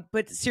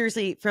 But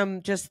seriously,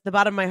 from just the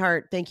bottom of my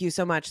heart, thank you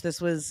so much.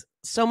 This was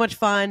so much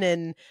fun,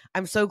 and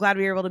I'm so glad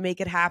we were able to make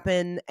it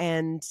happen.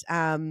 And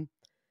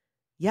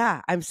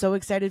yeah, I'm so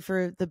excited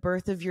for the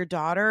birth of your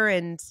daughter.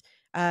 And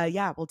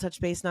yeah, we'll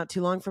touch base not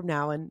too long from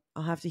now, and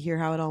I'll have to hear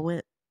how it all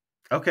went.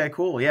 Okay,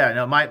 cool. Yeah,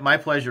 no, my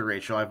pleasure,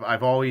 Rachel.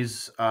 I've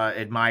always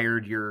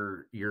admired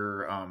your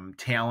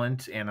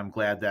talent, and I'm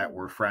glad that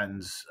we're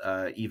friends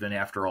even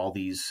after all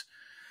these,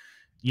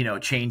 you know,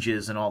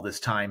 changes and all this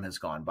time has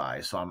gone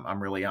by. So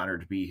I'm really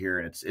honored to be here,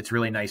 and it's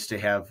really nice to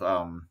have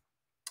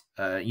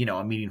you know,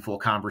 a meaningful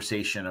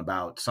conversation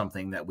about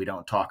something that we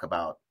don't talk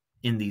about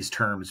in these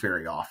terms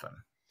very often.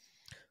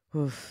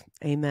 Oof.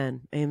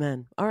 Amen.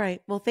 Amen. All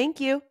right. Well, thank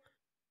you.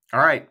 All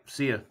right.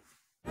 See you.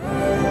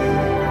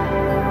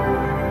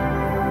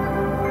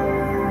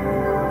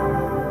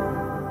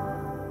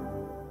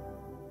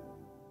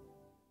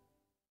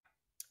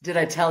 Did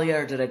I tell you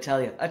or did I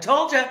tell you? I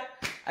told you.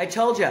 I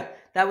told you.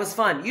 That was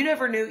fun. You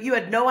never knew. You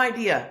had no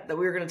idea that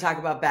we were going to talk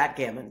about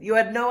backgammon. You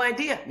had no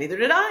idea. Neither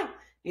did I.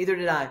 Neither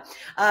did I.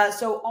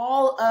 So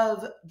all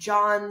of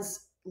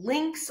John's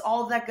links,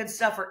 all of that good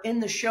stuff are in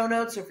the show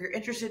notes. So if you're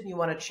interested and you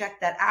want to check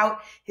that out,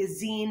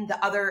 his zine,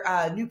 the other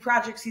new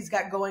projects he's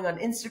got going on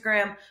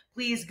Instagram,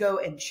 please go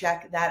and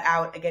check that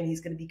out. Again,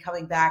 he's going to be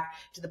coming back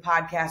to the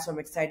podcast, so I'm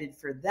excited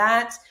for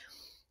that.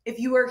 If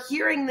you are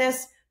hearing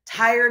this,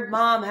 Tired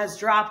Mom has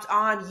dropped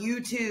on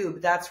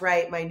YouTube. That's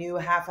right. My new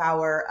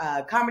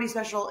half-hour comedy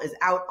special is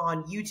out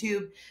on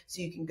YouTube.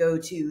 So you can go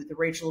to The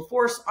Rachel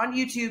LaForce on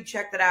YouTube.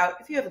 Check that out.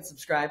 If you haven't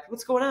subscribed,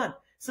 what's going on?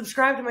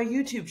 Subscribe to my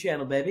YouTube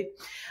channel, baby.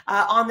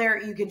 On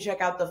there, you can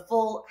check out the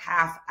full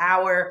half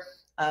hour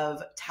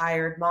of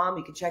Tired Mom.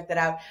 You can check that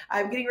out.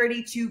 I'm getting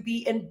ready to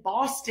be in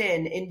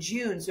Boston in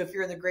June. So if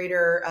you're in the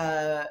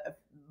greater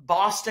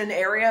Boston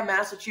area,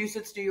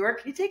 Massachusetts, New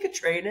York, can you take a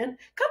train in?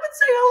 Come and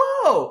say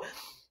hello.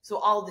 So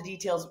all of the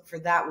details for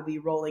that will be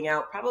rolling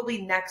out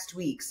probably next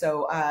week.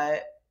 So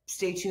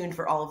stay tuned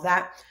for all of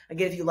that.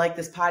 Again, if you like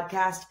this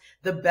podcast,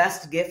 the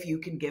best gift you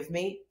can give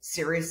me,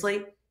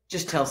 seriously,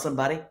 just tell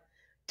somebody.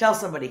 Tell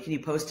somebody. Can you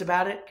post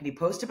about it? Can you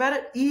post about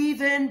it?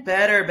 Even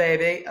better,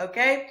 baby.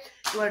 Okay?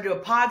 If you want to do a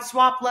pod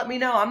swap, let me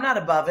know. I'm not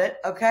above it.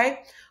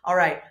 Okay? All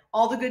right.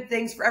 All the good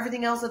things for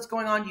everything else that's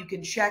going on, you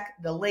can check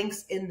the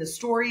links in the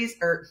stories,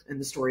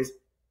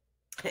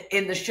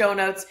 in the show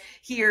notes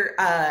here.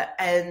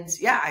 And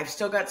yeah, I've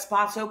still got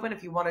spots open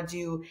if you want to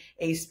do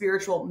a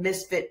spiritual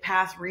misfit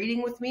path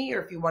reading with me,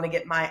 or if you want to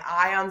get my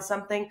eye on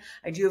something.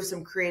 I do have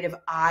some creative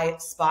eye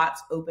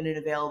spots open and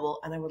available,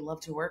 and I would love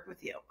to work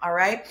with you. All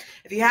right.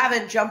 If you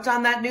haven't jumped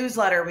on that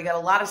newsletter, we got a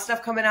lot of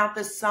stuff coming out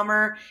this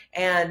summer.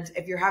 And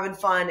if you're having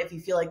fun, if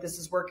you feel like this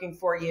is working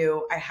for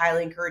you, I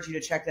highly encourage you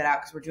to check that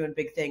out, because we're doing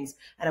big things,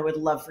 and I would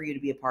love for you to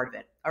be a part of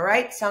it. All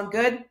right. Sound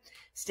good?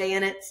 Stay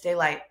in it. Stay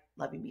light.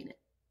 Love you, mean it.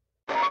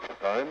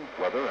 Time,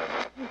 weather,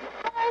 and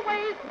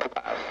always the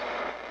past.